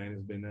always, man,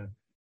 it's been a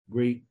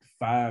great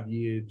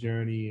 5-year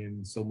journey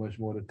and so much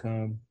more to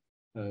come.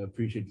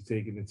 Appreciate you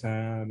taking the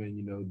time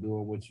and,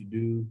 doing what you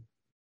do.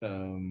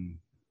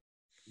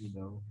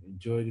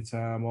 Enjoy the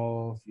time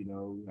off. I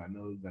know,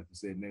 like you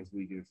said, next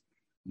week if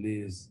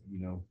Liz,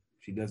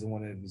 she doesn't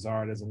want to,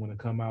 Zara doesn't want to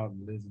come out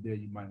and Liz is there,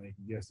 you might make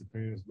a guest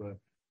appearance. But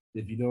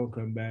if you don't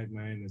come back,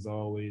 man, as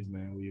always,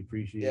 man, we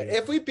appreciate it.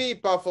 If we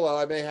beat Buffalo,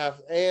 I may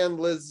have, and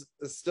Liz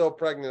is still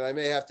pregnant, I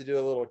may have to do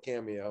a little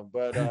cameo.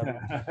 But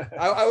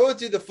I won't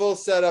do the full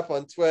setup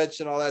on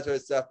Twitch and all that sort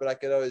of stuff, but I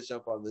could always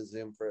jump on the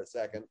Zoom for a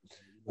second.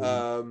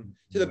 So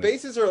the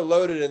bases are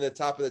loaded in the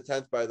top of the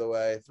 10th, by the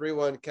way.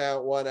 3-1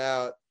 count, 1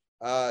 out,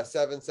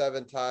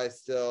 7-7 tie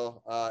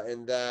still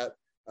in that.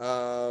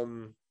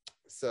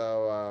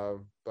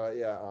 But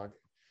yeah.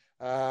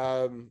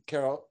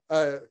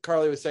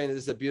 Carly was saying that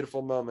this is a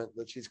beautiful moment,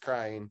 that she's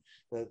crying,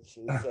 that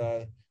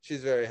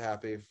she's very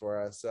happy for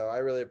us. So I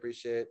really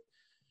appreciate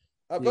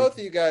both of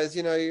you guys.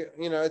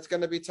 It's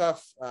going to be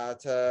tough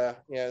to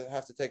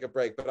have to take a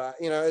break, but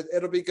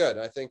it'll be good.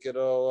 I think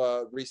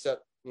it'll reset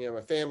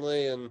my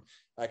family, and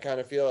I kind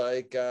of feel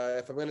like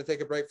if I'm going to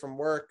take a break from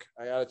work,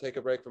 I got to take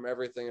a break from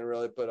everything and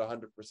really put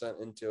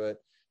 100% into it.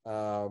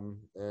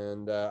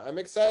 I'm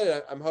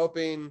excited. I'm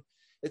hoping.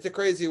 It's a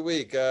crazy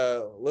week.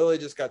 Lily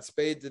just got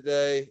spayed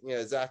today.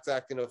 Zach's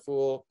acting a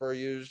fool per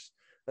usual.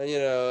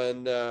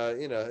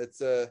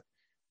 It's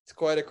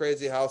quite a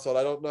crazy household.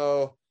 I don't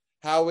know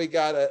how we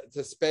got to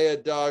spay a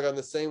dog on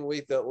the same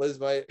week that Liz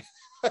might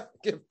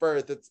give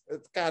birth. It's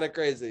kind of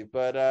crazy,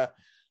 but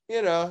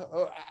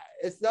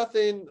it's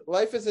nothing.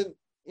 Life isn't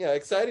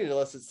exciting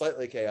unless it's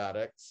slightly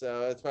chaotic.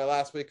 So it's my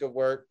last week of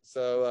work.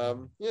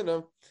 So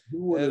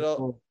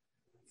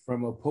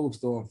from a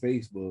post on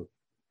Facebook,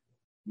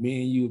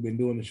 me and you have been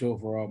doing the show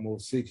for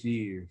almost 6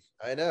 years.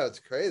 I know, it's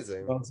crazy.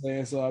 You know what I'm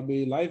saying? So,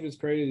 life is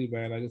crazy,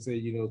 man. Like I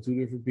said, two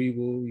different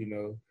people,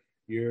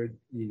 you're,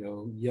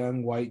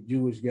 young, white,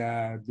 Jewish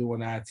guy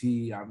doing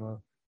IT. I'm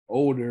a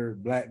older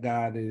black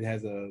guy that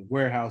has a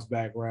warehouse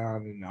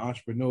background and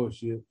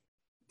entrepreneurship,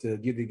 to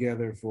get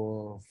together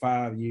for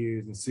 5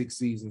 years and 6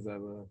 seasons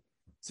of a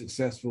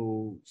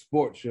successful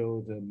sports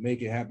show to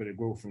make it happen, to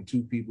grow from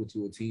 2 people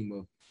to a team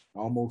of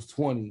almost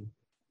 20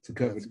 to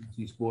cover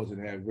DC sports,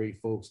 and have great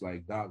folks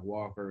like Doc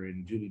Walker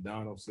and Julie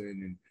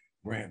Donaldson and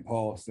Grant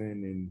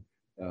Paulson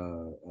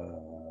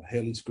and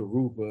Haley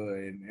Skarupa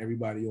and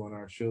everybody on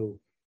our show,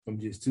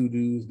 from just 2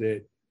 dudes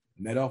that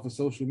met off of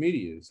social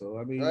media. So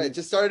right,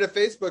 just started a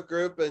Facebook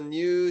group and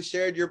you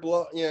shared your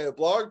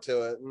blog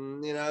to it,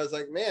 and I was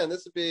like, man,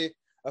 this would be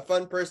a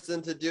fun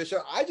person to do a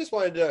show. I just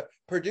wanted to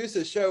produce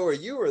a show where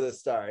you were the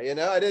star.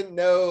 I didn't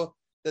know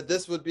that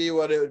this would be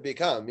what it would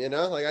become.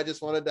 I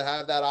just wanted to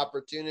have that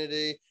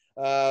opportunity.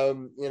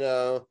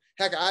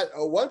 Heck, at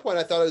one point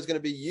I thought it was going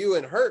to be you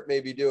and Hurt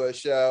maybe do a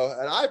show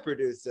and I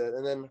produce it,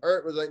 and then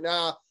Hurt was like,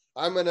 nah,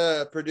 I'm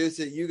gonna produce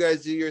it, you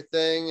guys do your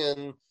thing.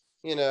 And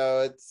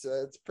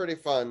it's pretty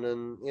fun,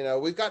 and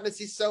we've gotten to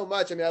see so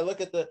much. I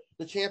look at the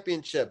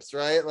championships,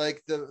 right?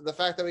 Like the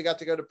fact that we got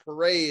to go to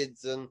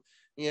parades and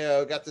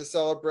got to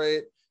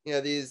celebrate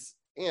these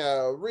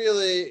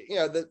really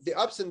the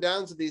ups and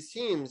downs of these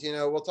teams.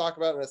 We'll talk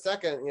about in a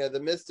second. The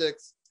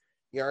Mystics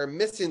are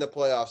missing the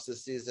playoffs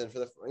this season for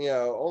the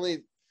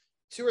only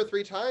 2 or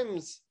 3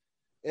 times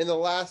in the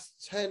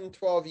last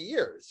 10-12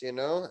 years, and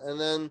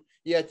then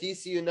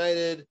DC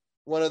United,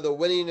 one of the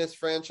winningest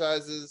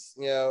franchises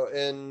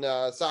in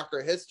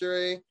soccer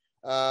history.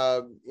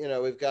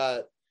 We've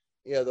got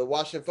the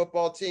Washington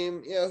football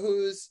team,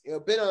 who's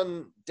been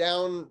on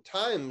down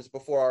times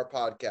before our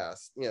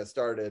podcast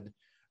started.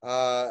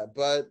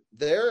 But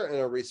they're in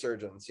a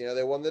resurgence.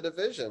 They won the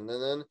division,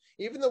 and then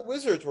even the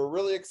Wizards were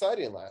really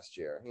exciting last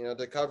year.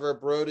 To cover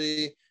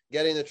Brody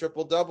getting the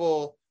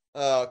triple-double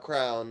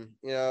crown,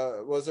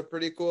 was a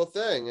pretty cool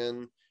thing.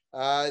 And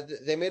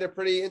they made a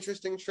pretty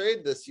interesting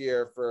trade this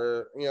year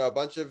for a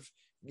bunch of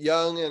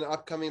young and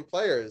upcoming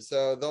players.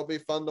 So they'll be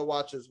fun to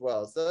watch as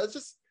well. So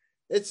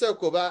it's so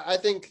cool. But I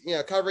think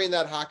covering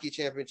that hockey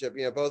championship,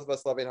 both of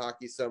us loving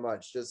hockey so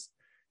much, just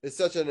it's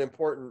such an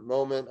important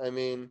moment. I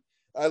mean,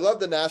 I love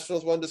the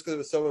Nationals one just because it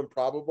was so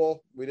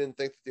improbable. We didn't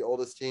think that the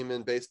oldest team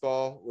in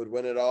baseball would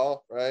win it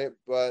all, right?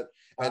 But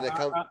and it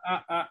come.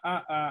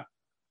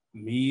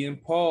 Me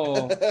and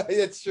Paul.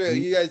 It's true.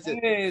 You guys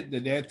said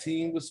that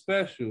team was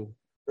special.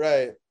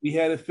 Right. We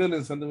had a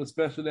feeling something was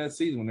special that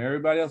season when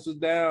everybody else was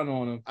down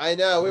on them. I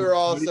know. We were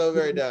all so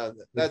very down.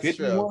 That's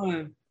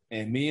true.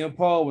 And me and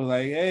Paul were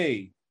like,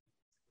 hey,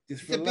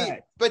 just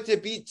relax. But to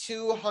beat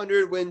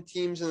 200 win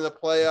teams in the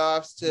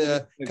playoffs,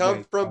 to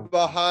come from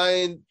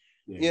behind,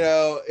 you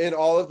know, in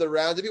all of the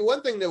rounds, it'd be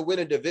one thing to win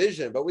a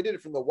division, but we did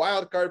it from the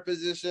wild card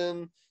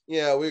position.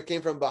 You know, we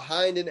came from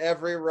behind in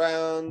every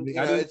round.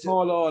 I didn't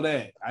call all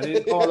that.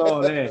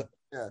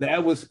 Yeah.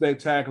 That was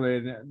spectacular.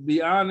 And to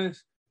be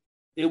honest,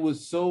 it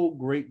was so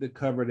great to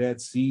cover that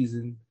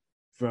season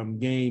from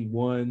game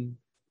 1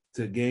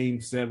 to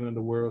game 7 of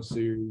the World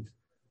Series.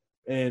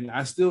 And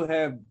I still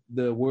have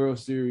the World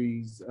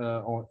Series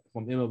from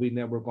MLB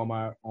Network on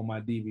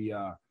my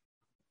DVR.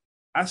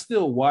 I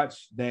still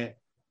watch that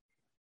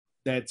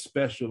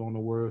special on the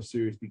World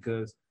Series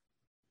because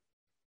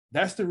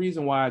that's the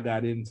reason why I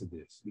got into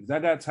this, because I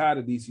got tired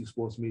of DC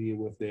sports media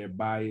with their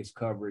biased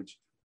coverage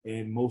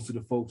and most of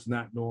the folks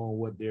not knowing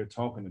what they're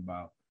talking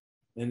about.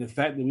 And the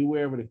fact that we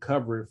were able to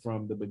cover it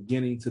from the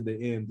beginning to the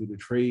end through the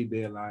trade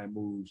deadline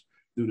moves,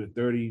 through the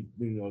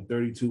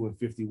 32 and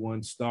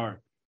 51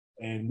 start.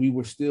 And we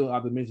were still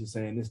optimistic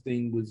saying this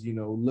thing was,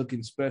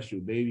 looking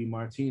special. Davey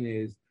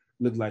Martinez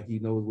looked like he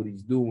knows what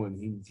he's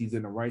doing. He's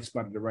in the right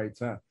spot at the right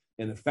time.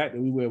 And the fact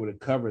that we were able to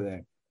cover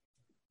that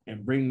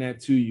and bring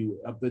that to you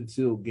up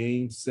until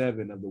game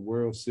 7 of the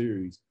World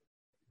Series,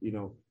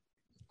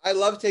 I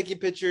love taking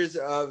pictures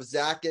of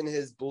Zach in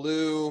his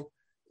blue,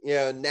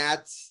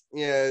 Nats,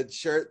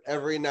 shirt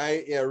every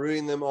night,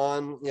 rooting them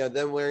on,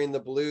 them wearing the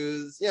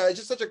blues. It's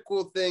just such a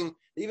cool thing.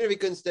 Even if he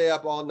couldn't stay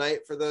up all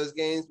night for those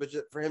games, but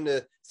just for him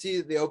to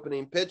see the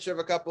opening pitch of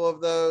a couple of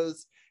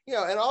those,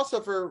 and also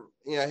for,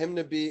 him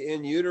to be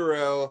in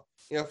utero,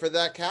 for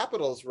that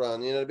Capitals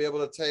run, to be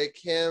able to take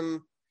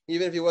him,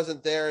 even if he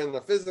wasn't there in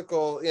the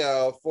physical,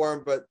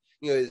 form, but,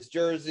 his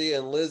jersey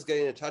and Liz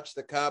getting to touch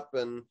the cup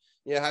and,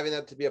 having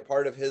that to be a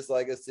part of his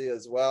legacy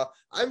as well.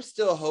 I'm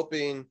still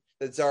hoping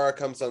that Zara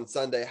comes on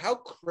Sunday. How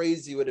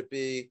crazy would it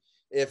be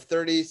if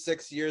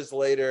 36 years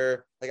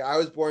later, like I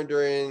was born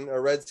during a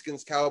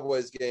Redskins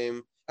Cowboys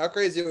game, how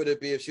crazy would it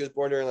be if she was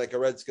born during like a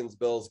Redskins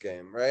Bills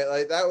game, right?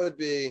 Like that would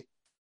be,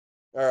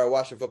 or a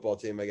Washington football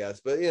team, I guess,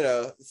 but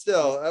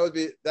still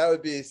that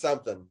would be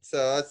something.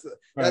 So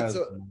that's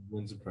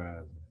wouldn't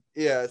surprise me.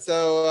 Yeah.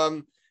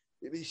 So,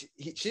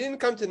 she didn't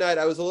come tonight.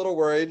 I was a little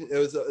worried.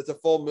 It's a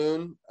full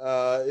moon.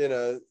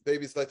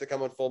 Babies like to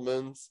come on full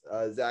moons.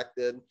 Zach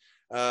did.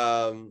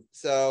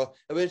 So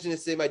it'll be interesting to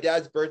see. My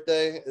dad's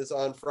birthday is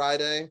on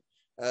Friday.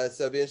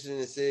 So it'll be interesting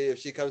to see if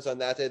she comes on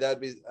that day. That'd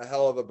be a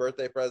hell of a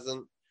birthday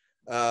present.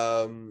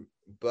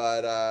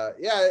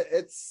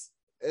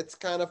 It's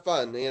kind of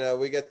fun.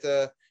 We get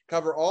to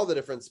cover all the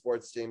different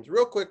sports teams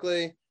real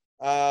quickly.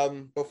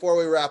 Before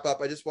we wrap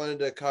up, I just wanted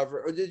to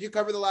cover. Did you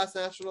cover the last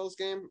Nationals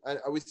game?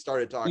 We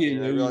started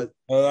talking. Yeah,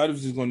 I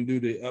was just going to do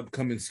the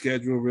upcoming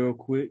schedule real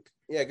quick.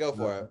 Yeah, go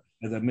for it.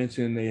 As I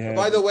mentioned, they had.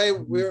 By the way,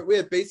 we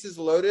had bases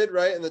loaded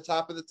right in the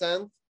top of the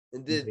 10th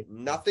and did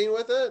nothing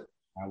with it.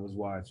 I'm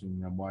watching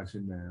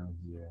now.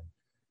 Yeah.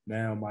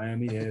 Now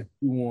Miami has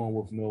 2 on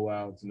with no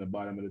outs in the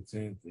bottom of the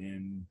 10th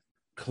and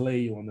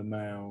Clay on the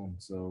mound.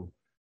 So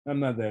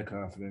I'm not that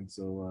confident.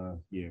 So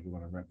we're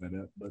going to wrap that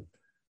up. But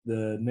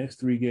the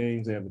next 3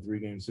 games, they have a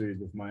 3-game series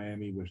with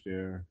Miami, which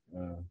they're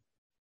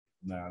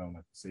I don't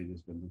like to say this,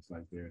 but it looks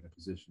like they're in a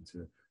position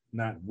to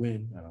not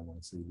win. I don't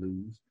want to say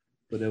lose.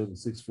 But there was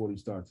a 6:40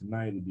 start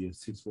tonight. It'll be a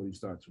 6:40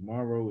 start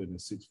tomorrow and a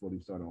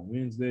 6:40 start on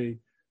Wednesday.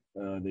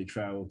 They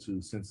travel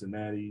to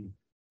Cincinnati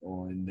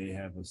and they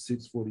have a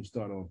 6:40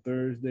 start on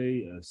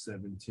Thursday, a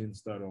 7:10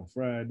 start on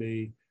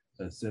Friday,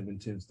 a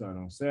 7:10 start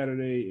on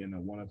Saturday, and a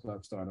 1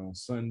 o'clock start on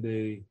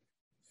Sunday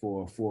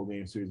for a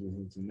 4-game series with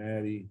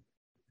Cincinnati.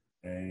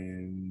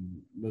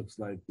 And looks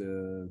like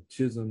the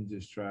Chisholm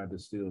just tried to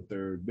steal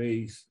third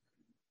base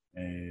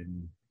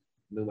and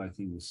looked like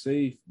he was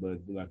safe,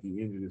 but looked like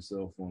he injured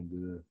himself on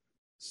the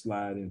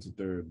slide into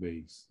third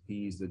base.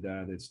 He's the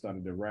guy that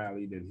started the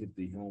rally that hit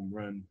the home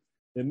run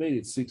that made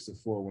it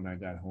 6-4 when I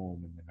got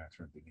home, and then I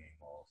turned the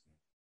game off.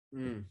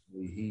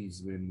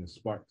 He's been the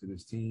spark to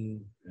this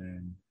team,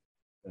 and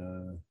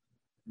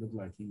looked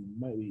like he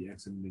might be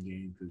exiting the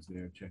game because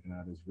they're checking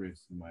out his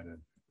wrist. He might have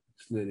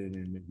slid in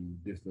and maybe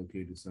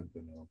dislocated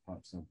something or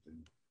popped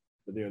something.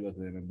 But they're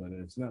looking at him, but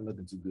it's not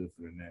looking too good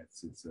for the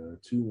Nats. It's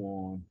 2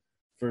 on,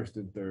 1st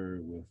and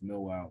 3rd with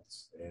no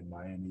outs, and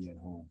Miami at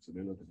home. So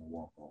they're looking to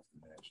walk off the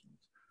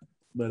Nationals.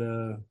 But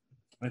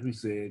like we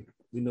said,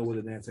 we know what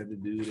the Nats had to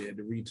do. They had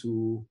to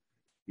retool.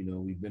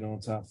 We've been on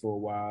top for a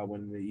while,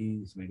 winning the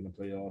East, making the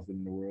playoffs,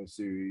 winning the World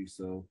Series.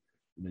 So,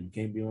 you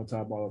can't be on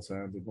top all the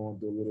time. They're going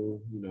through a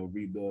little,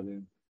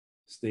 rebuilding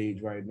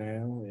stage right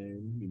now.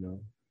 And,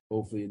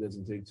 hopefully it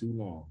doesn't take too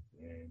long.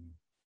 And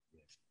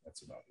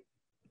that's about it.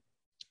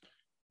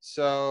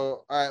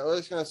 So, all right, we're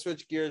just gonna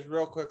switch gears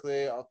real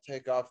quickly. I'll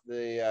take off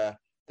the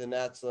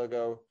Nats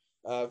logo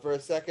for a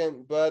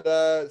second, but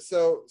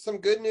so some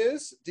good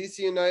news: DC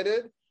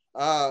United.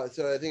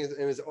 So I think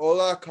it was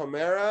Ola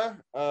Kamara.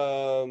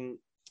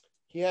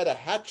 He had a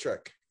hat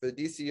trick for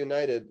DC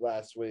United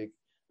last week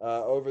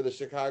over the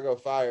Chicago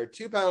Fire.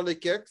 2 penalty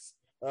kicks,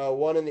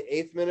 one in the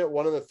 8th minute,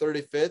 one in the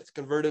 35th.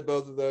 Converted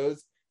both of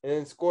those, and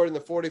then scored in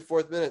the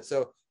 44th minute.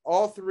 So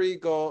all 3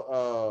 goals.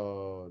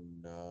 Oh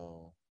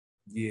no!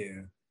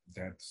 Yeah,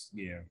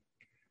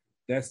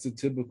 that's the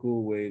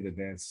typical way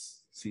that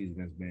season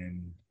has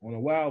been. On a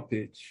wild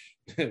pitch,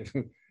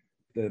 the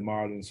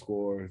Marlins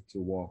score to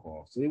walk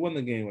off. So they won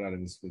the game without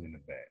even swinging the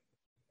bat.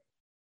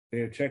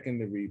 They're checking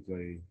the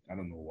replay. I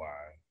don't know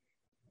why,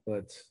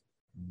 but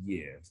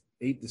yeah,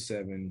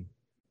 8-7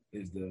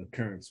 is the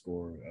current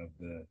score of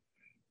the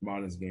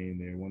Marlins game.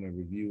 They want to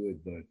review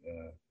it, but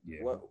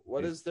yeah.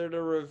 What is there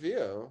to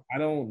review? I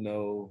don't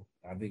know.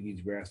 I think he's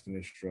grasping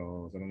at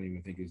straws. I don't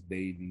even think it's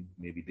Davey.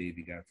 Maybe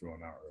Davey got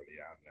thrown out early.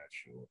 I'm not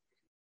sure.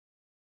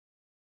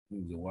 It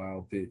was a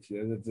wild pitch.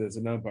 There's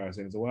an umpire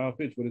saying it's a wild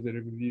pitch. What is it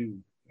to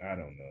review? I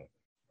don't know.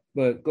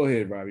 But go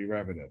ahead, Robbie.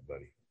 Wrap it up,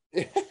 buddy.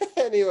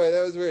 Anyway,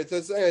 that was weird. So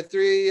it's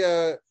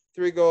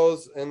three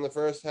goals in the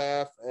first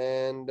half,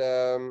 and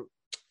yeah,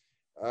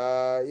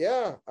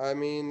 I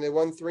mean they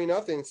won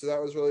 3-0, so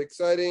that was really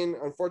exciting.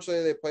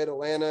 Unfortunately, they played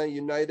Atlanta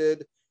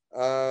United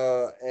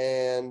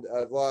and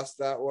lost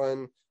that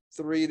one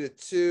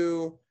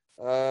 3-2.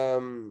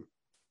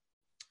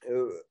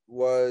 It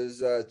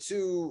was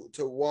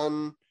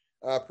 2-1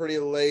 pretty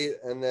late,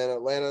 and then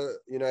Atlanta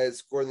United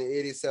scored in the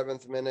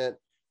 87th minute.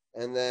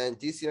 And then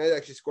DC United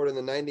actually scored in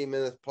the 90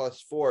 minutes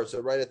 +4,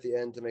 so right at the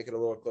end to make it a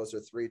little closer,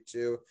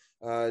 3-2.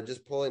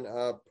 Just pulling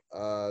up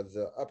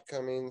the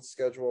upcoming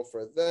schedule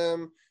for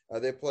them.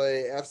 They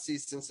play FC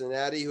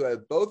Cincinnati, who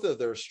have both of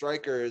their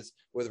strikers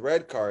with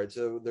red cards.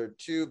 So their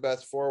 2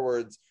 best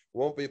forwards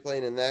won't be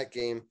playing in that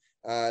game.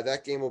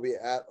 That game will be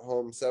at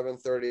home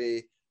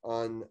 7:30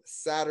 on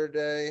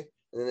Saturday.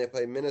 And then they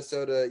play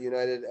Minnesota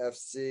United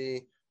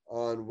FC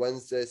on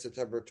Wednesday,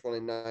 September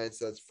 29th.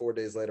 So that's 4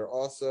 days later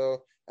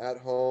also at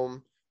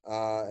home.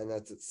 And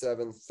that's at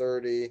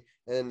 7:30.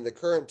 And the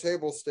current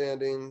table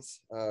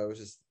standings, which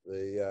is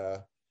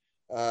the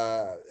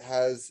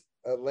has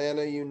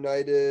Atlanta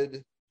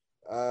United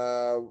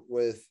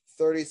with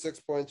 36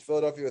 points,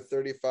 Philadelphia with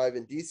 35,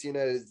 and DC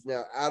United is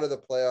now out of the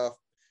playoff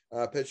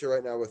picture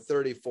right now with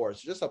 34.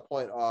 So just a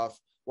point off.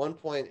 1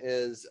 point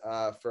is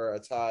for a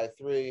tie,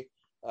 3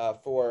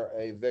 for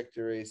a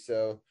victory.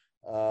 So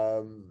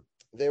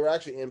they were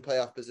actually in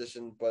playoff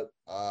position, but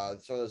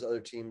some of those other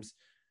teams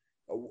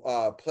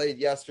played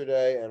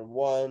yesterday and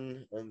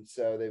won, and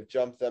so they've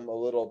jumped them a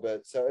little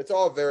bit. So it's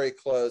all very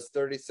close,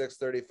 36,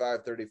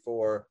 35,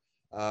 34.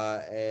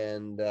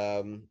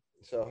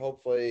 So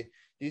hopefully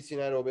DC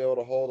United will be able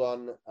to hold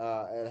on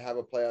and have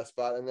a playoff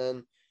spot. And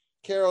then,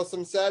 Carol,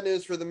 some sad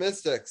news for the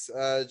Mystics.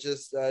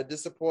 Just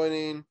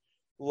disappointing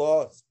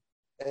loss.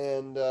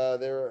 And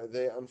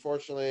they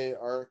unfortunately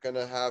aren't going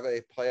to have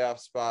a playoff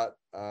spot.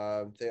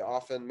 They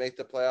often make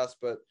the playoffs,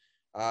 but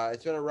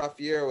it's been a rough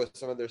year with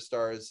some of their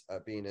stars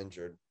being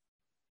injured.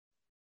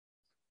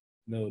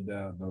 No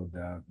doubt.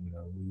 You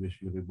know, we wish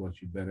we could have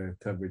brought you better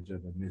coverage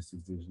of the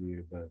Mystics this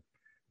year, but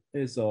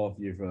it's off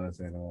year for us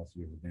and off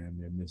year for them.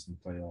 They're missing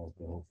playoffs,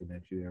 but hopefully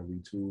next year they'll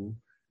retool,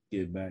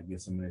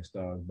 get some of their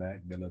stars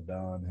back.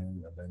 Belladon has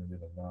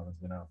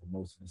been out for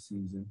most of the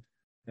season,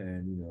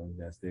 and you know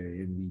that's their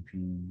MVP.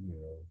 You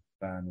know,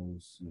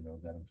 finals. You know,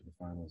 got them to the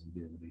finals and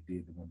did what they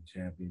did to win the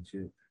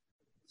championship.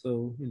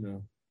 So you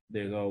know,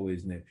 there's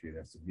always next year.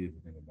 That's the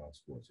beautiful thing about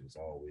sports. It's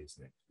always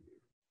next year.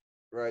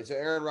 Right. So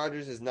Aaron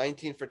Rodgers is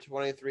 19 for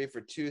 23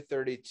 for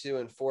 232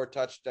 and 4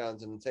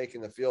 touchdowns and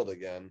taking the field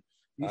again.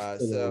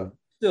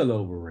 Still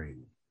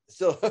overrated.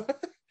 Still,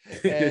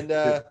 and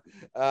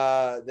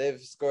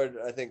they've scored,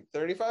 I think,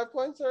 35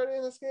 points already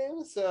in this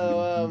game.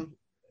 So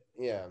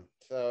yeah.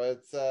 So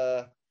it's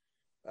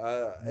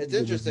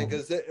interesting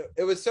because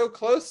it was so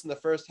close in the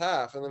first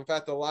half, and in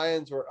fact the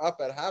Lions were up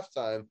at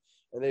halftime,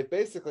 and they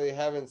basically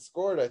haven't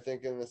scored, I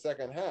think, in the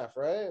second half,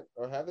 right?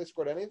 Or have they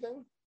scored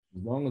anything?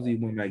 As long as he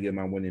win, I get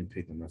my winning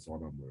pick, and that's all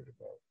I'm worried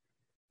about.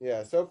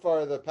 Yeah, so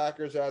far the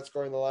Packers are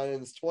outscoring the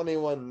Lions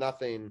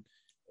 21-0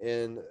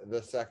 in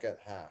the second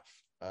half.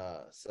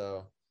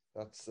 So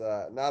that's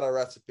not a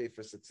recipe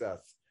for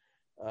success.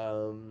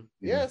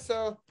 Yeah,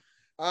 so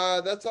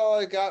that's all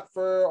I got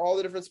for all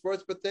the different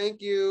sports. But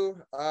thank you,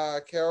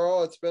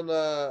 Carol. It's been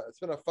a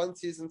fun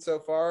season so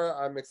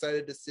far. I'm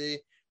excited to see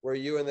where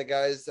you and the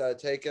guys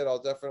take it. I'll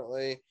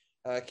definitely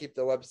keep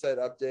the website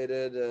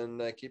updated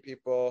and keep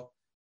people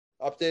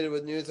updated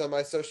with news on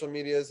my social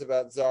medias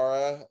about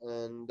Zara,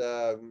 and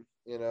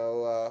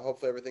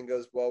hopefully everything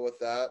goes well with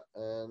that.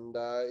 And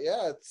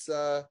yeah,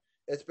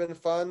 it's been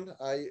fun.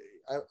 I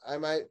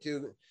might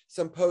do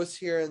some posts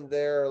here and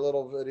there,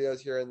 little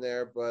videos here and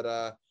there, but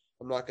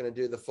I'm not going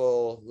to do the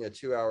full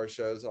 2-hour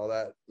shows, all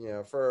that,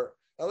 for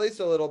at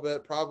least a little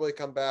bit. Probably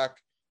come back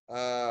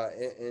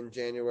in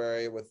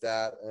January with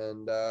that,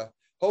 and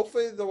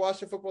hopefully the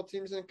Washington football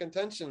team's in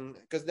contention,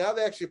 because now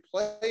they actually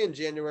play in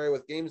January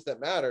with games that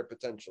matter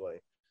potentially.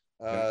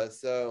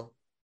 So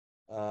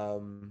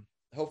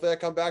hopefully I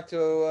come back to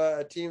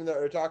a team that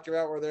we're talking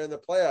about where they're in the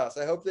playoffs.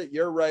 I hope that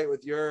you're right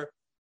with your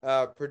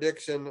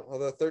prediction,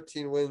 although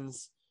 13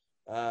 wins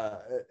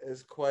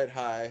is quite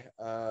high.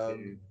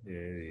 It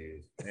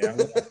is. Yeah,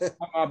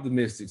 I'm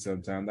optimistic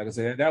sometimes. Like I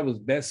said, that was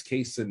best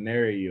case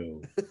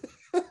scenario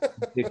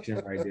prediction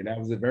right there. That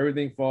was if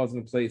everything falls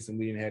into place and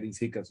we didn't have these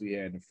hiccups we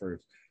had in the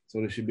first. So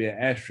there should be an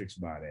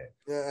asterisk by that.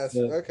 Yeah,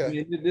 okay. I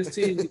mean, this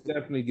team can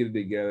definitely get it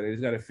together. They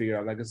just got to figure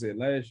out. Like I said,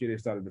 last year they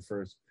started the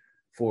first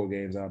 4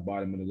 games out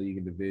bottom in the league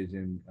in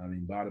division. I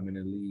mean, bottom in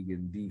the league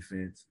in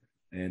defense,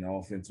 and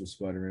offense was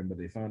sputtering, but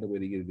they found a way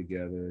to get it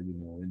together. You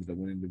know, ended up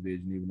winning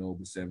division, even though it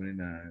was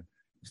 7-9.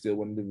 Still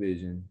won the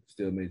division,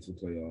 still made it to the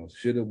playoffs.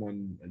 Should have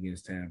won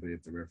against Tampa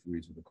if the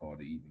referees would have called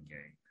the even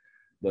game.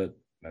 But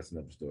that's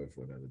another story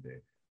for another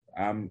day.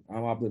 I'm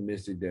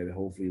optimistic that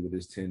hopefully with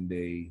this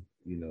 10-day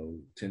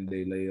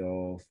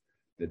layoff,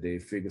 that they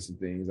figure some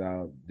things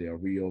out. Del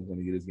Rio's going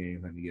to get his game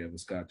plan together.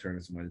 Scott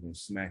Turner, somebody's going to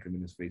smack him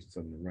in his face or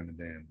something to run the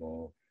damn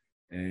ball.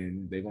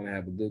 And they're going to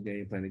have a good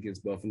game plan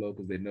against Buffalo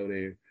because they know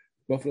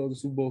Buffalo's a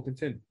Super Bowl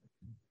contender.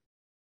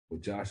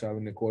 With Josh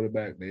Allen, the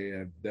quarterback, they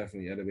have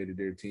definitely elevated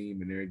their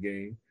team and their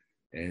game.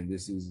 And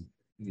this is,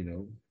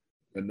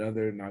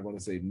 another, not going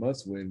to say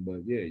must win, but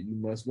yeah, you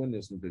must win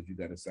this one because you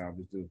got to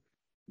salvage the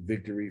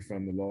victory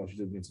from the loss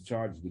against the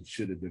Chargers, which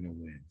should have been a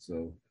win.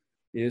 So,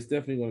 yeah, it's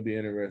definitely going to be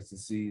an interesting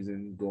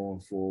season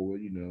going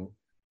forward,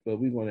 but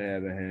we're going to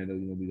have a handle.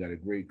 We got a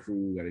great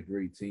crew, got a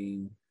great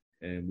team,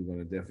 and we're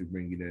going to definitely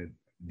bring you that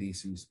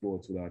DC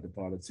sports without the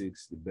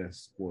politics, the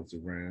best sports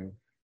around.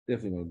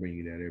 Definitely going to bring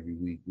you that every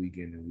week, week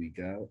in and week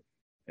out.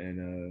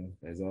 And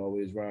as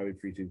always, Robbie,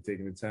 appreciate you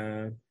taking the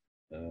time.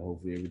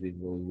 Hopefully everything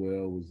goes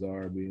well with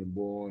Zara being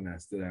born. I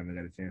still haven't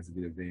got a chance to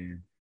get up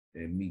there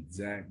and meet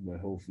Zach, but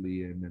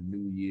hopefully in the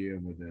new year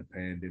with the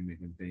pandemic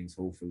and things,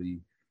 hopefully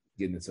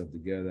getting itself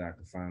together, I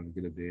can finally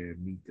get up there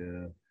and meet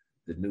the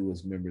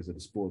newest members of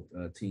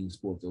the team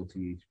sports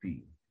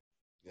OTHP.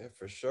 Yeah,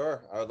 for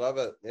sure. I would love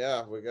it.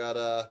 Yeah, we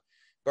got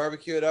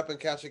barbecue it up and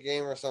catch a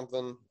game or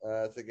something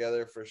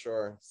together for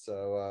sure.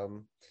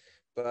 So,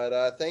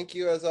 but thank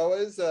you as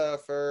always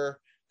for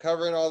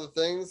covering all the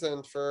things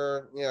and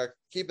for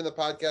keeping the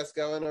podcast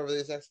going over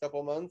these next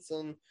couple months.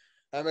 And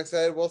I'm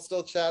excited. We'll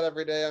still chat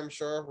every day. I'm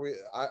sure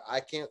I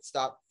can't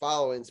stop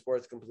following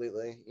sports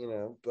completely,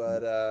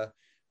 but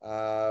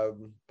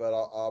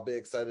I'll be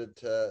excited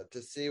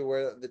to see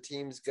where the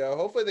teams go.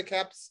 Hopefully the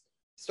Caps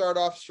start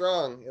off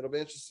strong. It'll be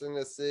interesting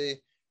to see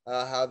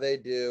how they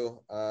do.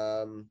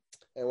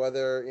 And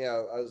whether,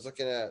 I was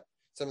looking at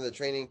some of the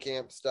training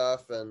camp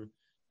stuff, and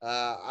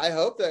I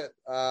hope that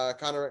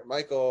Connor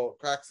McMichael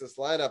cracks this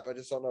lineup. I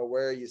just don't know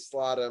where you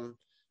slot him,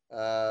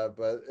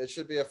 but it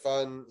should be a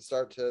fun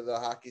start to the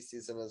hockey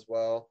season as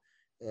well.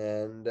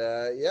 And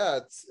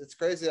it's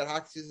crazy that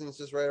hockey season is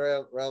just right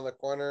around the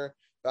corner.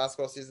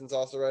 Basketball season's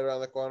also right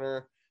around the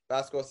corner.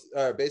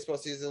 Baseball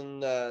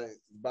season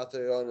about to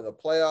go into the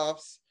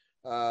playoffs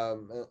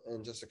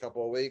in just a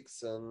couple of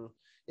weeks, and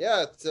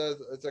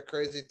it's a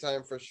crazy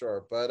time for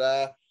sure.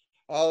 But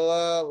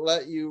I'll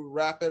let you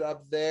wrap it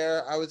up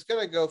there. I was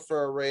gonna go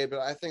for a raid, but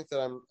I think that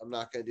I'm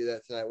not gonna do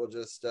that tonight. We'll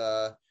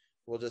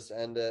just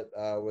end it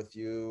with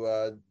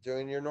you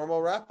doing your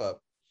normal wrap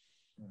up.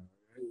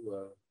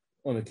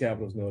 On the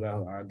Capitals note,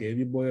 I gave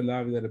your boy a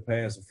lobby that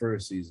pass the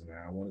first season.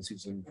 I want to see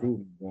some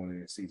improvement going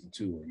in season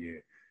 2.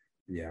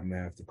 Yeah, I'm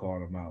gonna have to call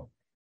them out.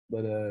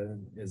 But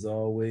as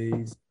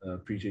always,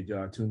 appreciate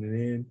y'all tuning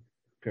in.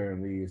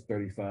 Currently, it's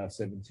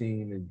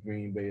 35-17, and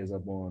Green Bay is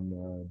up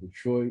on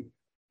Detroit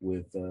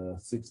with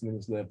 6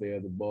 minutes left. They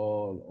have the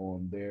ball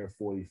on their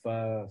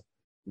 45,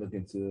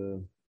 looking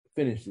to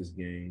finish this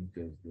game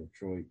because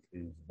Detroit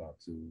is about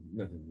to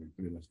nothing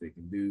pretty much they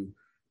can do.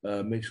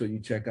 Make sure you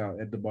check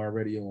out At the Bar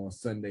Radio on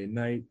Sunday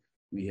night.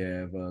 We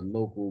have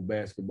local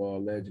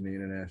basketball legend and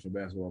international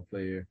basketball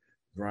player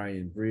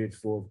Brian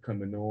Bridgeforth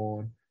coming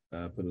on.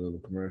 Put a little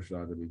commercial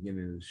out at the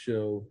beginning of the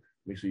show.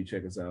 Make sure you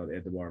check us out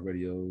at the Bar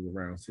Radio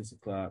around 6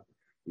 o'clock.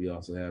 We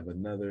also have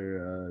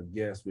another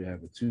guest. We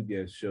have a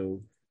 2-guest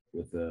show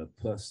with a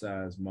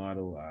plus-size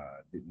model.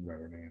 I didn't write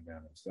her name down.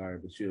 I'm sorry,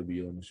 but she'll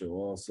be on the show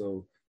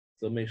also.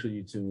 So make sure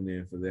you tune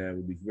in for that.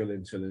 We'll be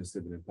grilling, chilling,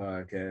 sipping, and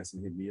podcast.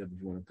 And hit me up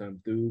if you want to come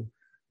through.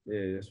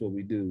 Yeah, that's what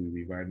we do. We'll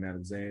be right in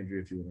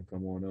Alexandria if you want to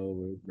come on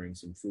over, bring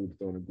some food to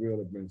throw on the grill,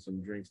 or bring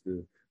some drinks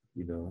to,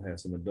 have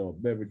some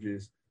adult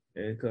beverages,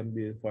 and come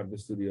be a part of the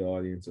studio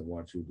audience and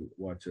watch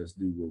us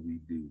do what we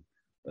do.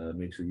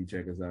 Make sure you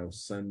check us out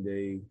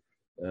Sunday,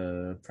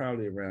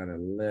 probably around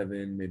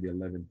 11, maybe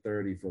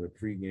 11:30 for the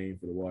pregame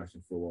for the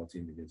Washington football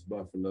team against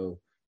Buffalo.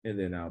 And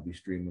then I'll be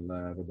streaming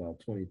live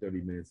about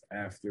 20-30 minutes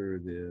after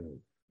the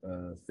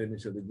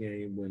finish of the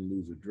game, win,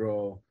 lose, or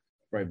draw,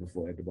 right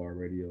before At the Bar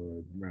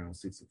Radio around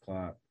 6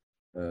 o'clock.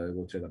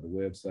 Go check out the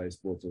website,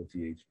 Sports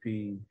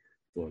OTHP,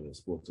 for the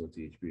Sports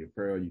OTHP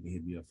apparel. You can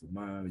hit me up for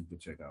mine. You can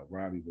check out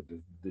Robbie with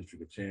the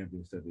District of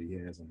Champions stuff that he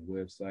has on the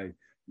website.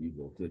 You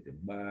go click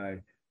and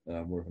buy.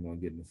 I'm working on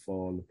getting the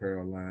fall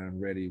apparel line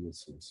ready with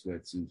some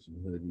sweatsuits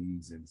and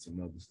hoodies and some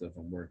other stuff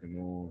I'm working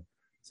on.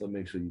 So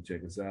make sure you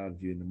check us out.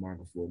 If you're in the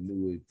market for a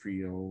new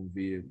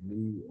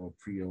or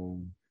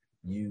pre-owned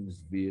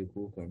used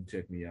vehicle, come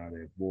check me out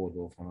at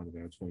Waldorf Honda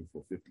on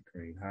 2450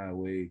 Crane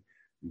Highway.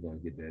 We're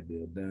going to get that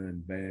deal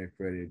done. Bad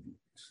credit,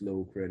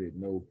 slow credit,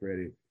 no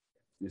credit.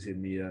 Just hit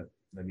me up.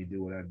 Let me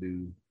do what I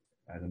do.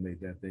 I can make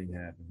that thing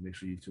happen. Make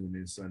sure you tune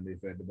in Sunday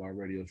for At the Bar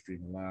Radio,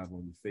 streaming live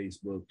on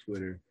Facebook,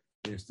 Twitter,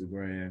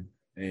 Instagram,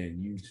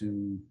 and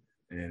YouTube.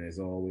 And as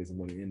always, I'm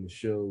going to end the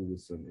show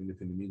with some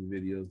independent music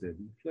videos that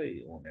we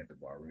play on At the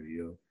Bar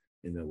Radio.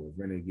 With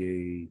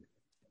Renegade,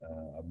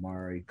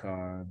 Amari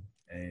Khan,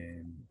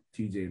 and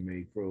TJ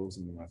May Pro,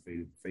 some of my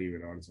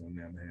favorite artists on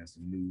there. I'm going to have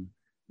some new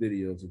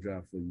videos to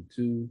drop for you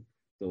too.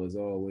 So as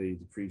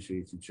always,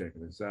 appreciate you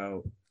checking us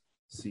out.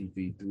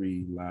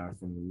 CP3 live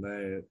from the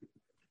lab.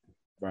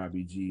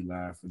 Robbie G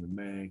live from the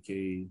man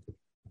cave.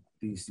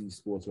 DC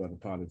Sports Without the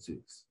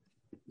Politics.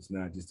 It's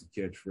not just a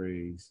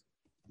catchphrase.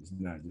 It's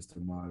not just a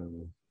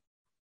motto.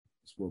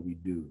 It's what we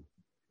do.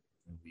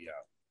 And we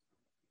out.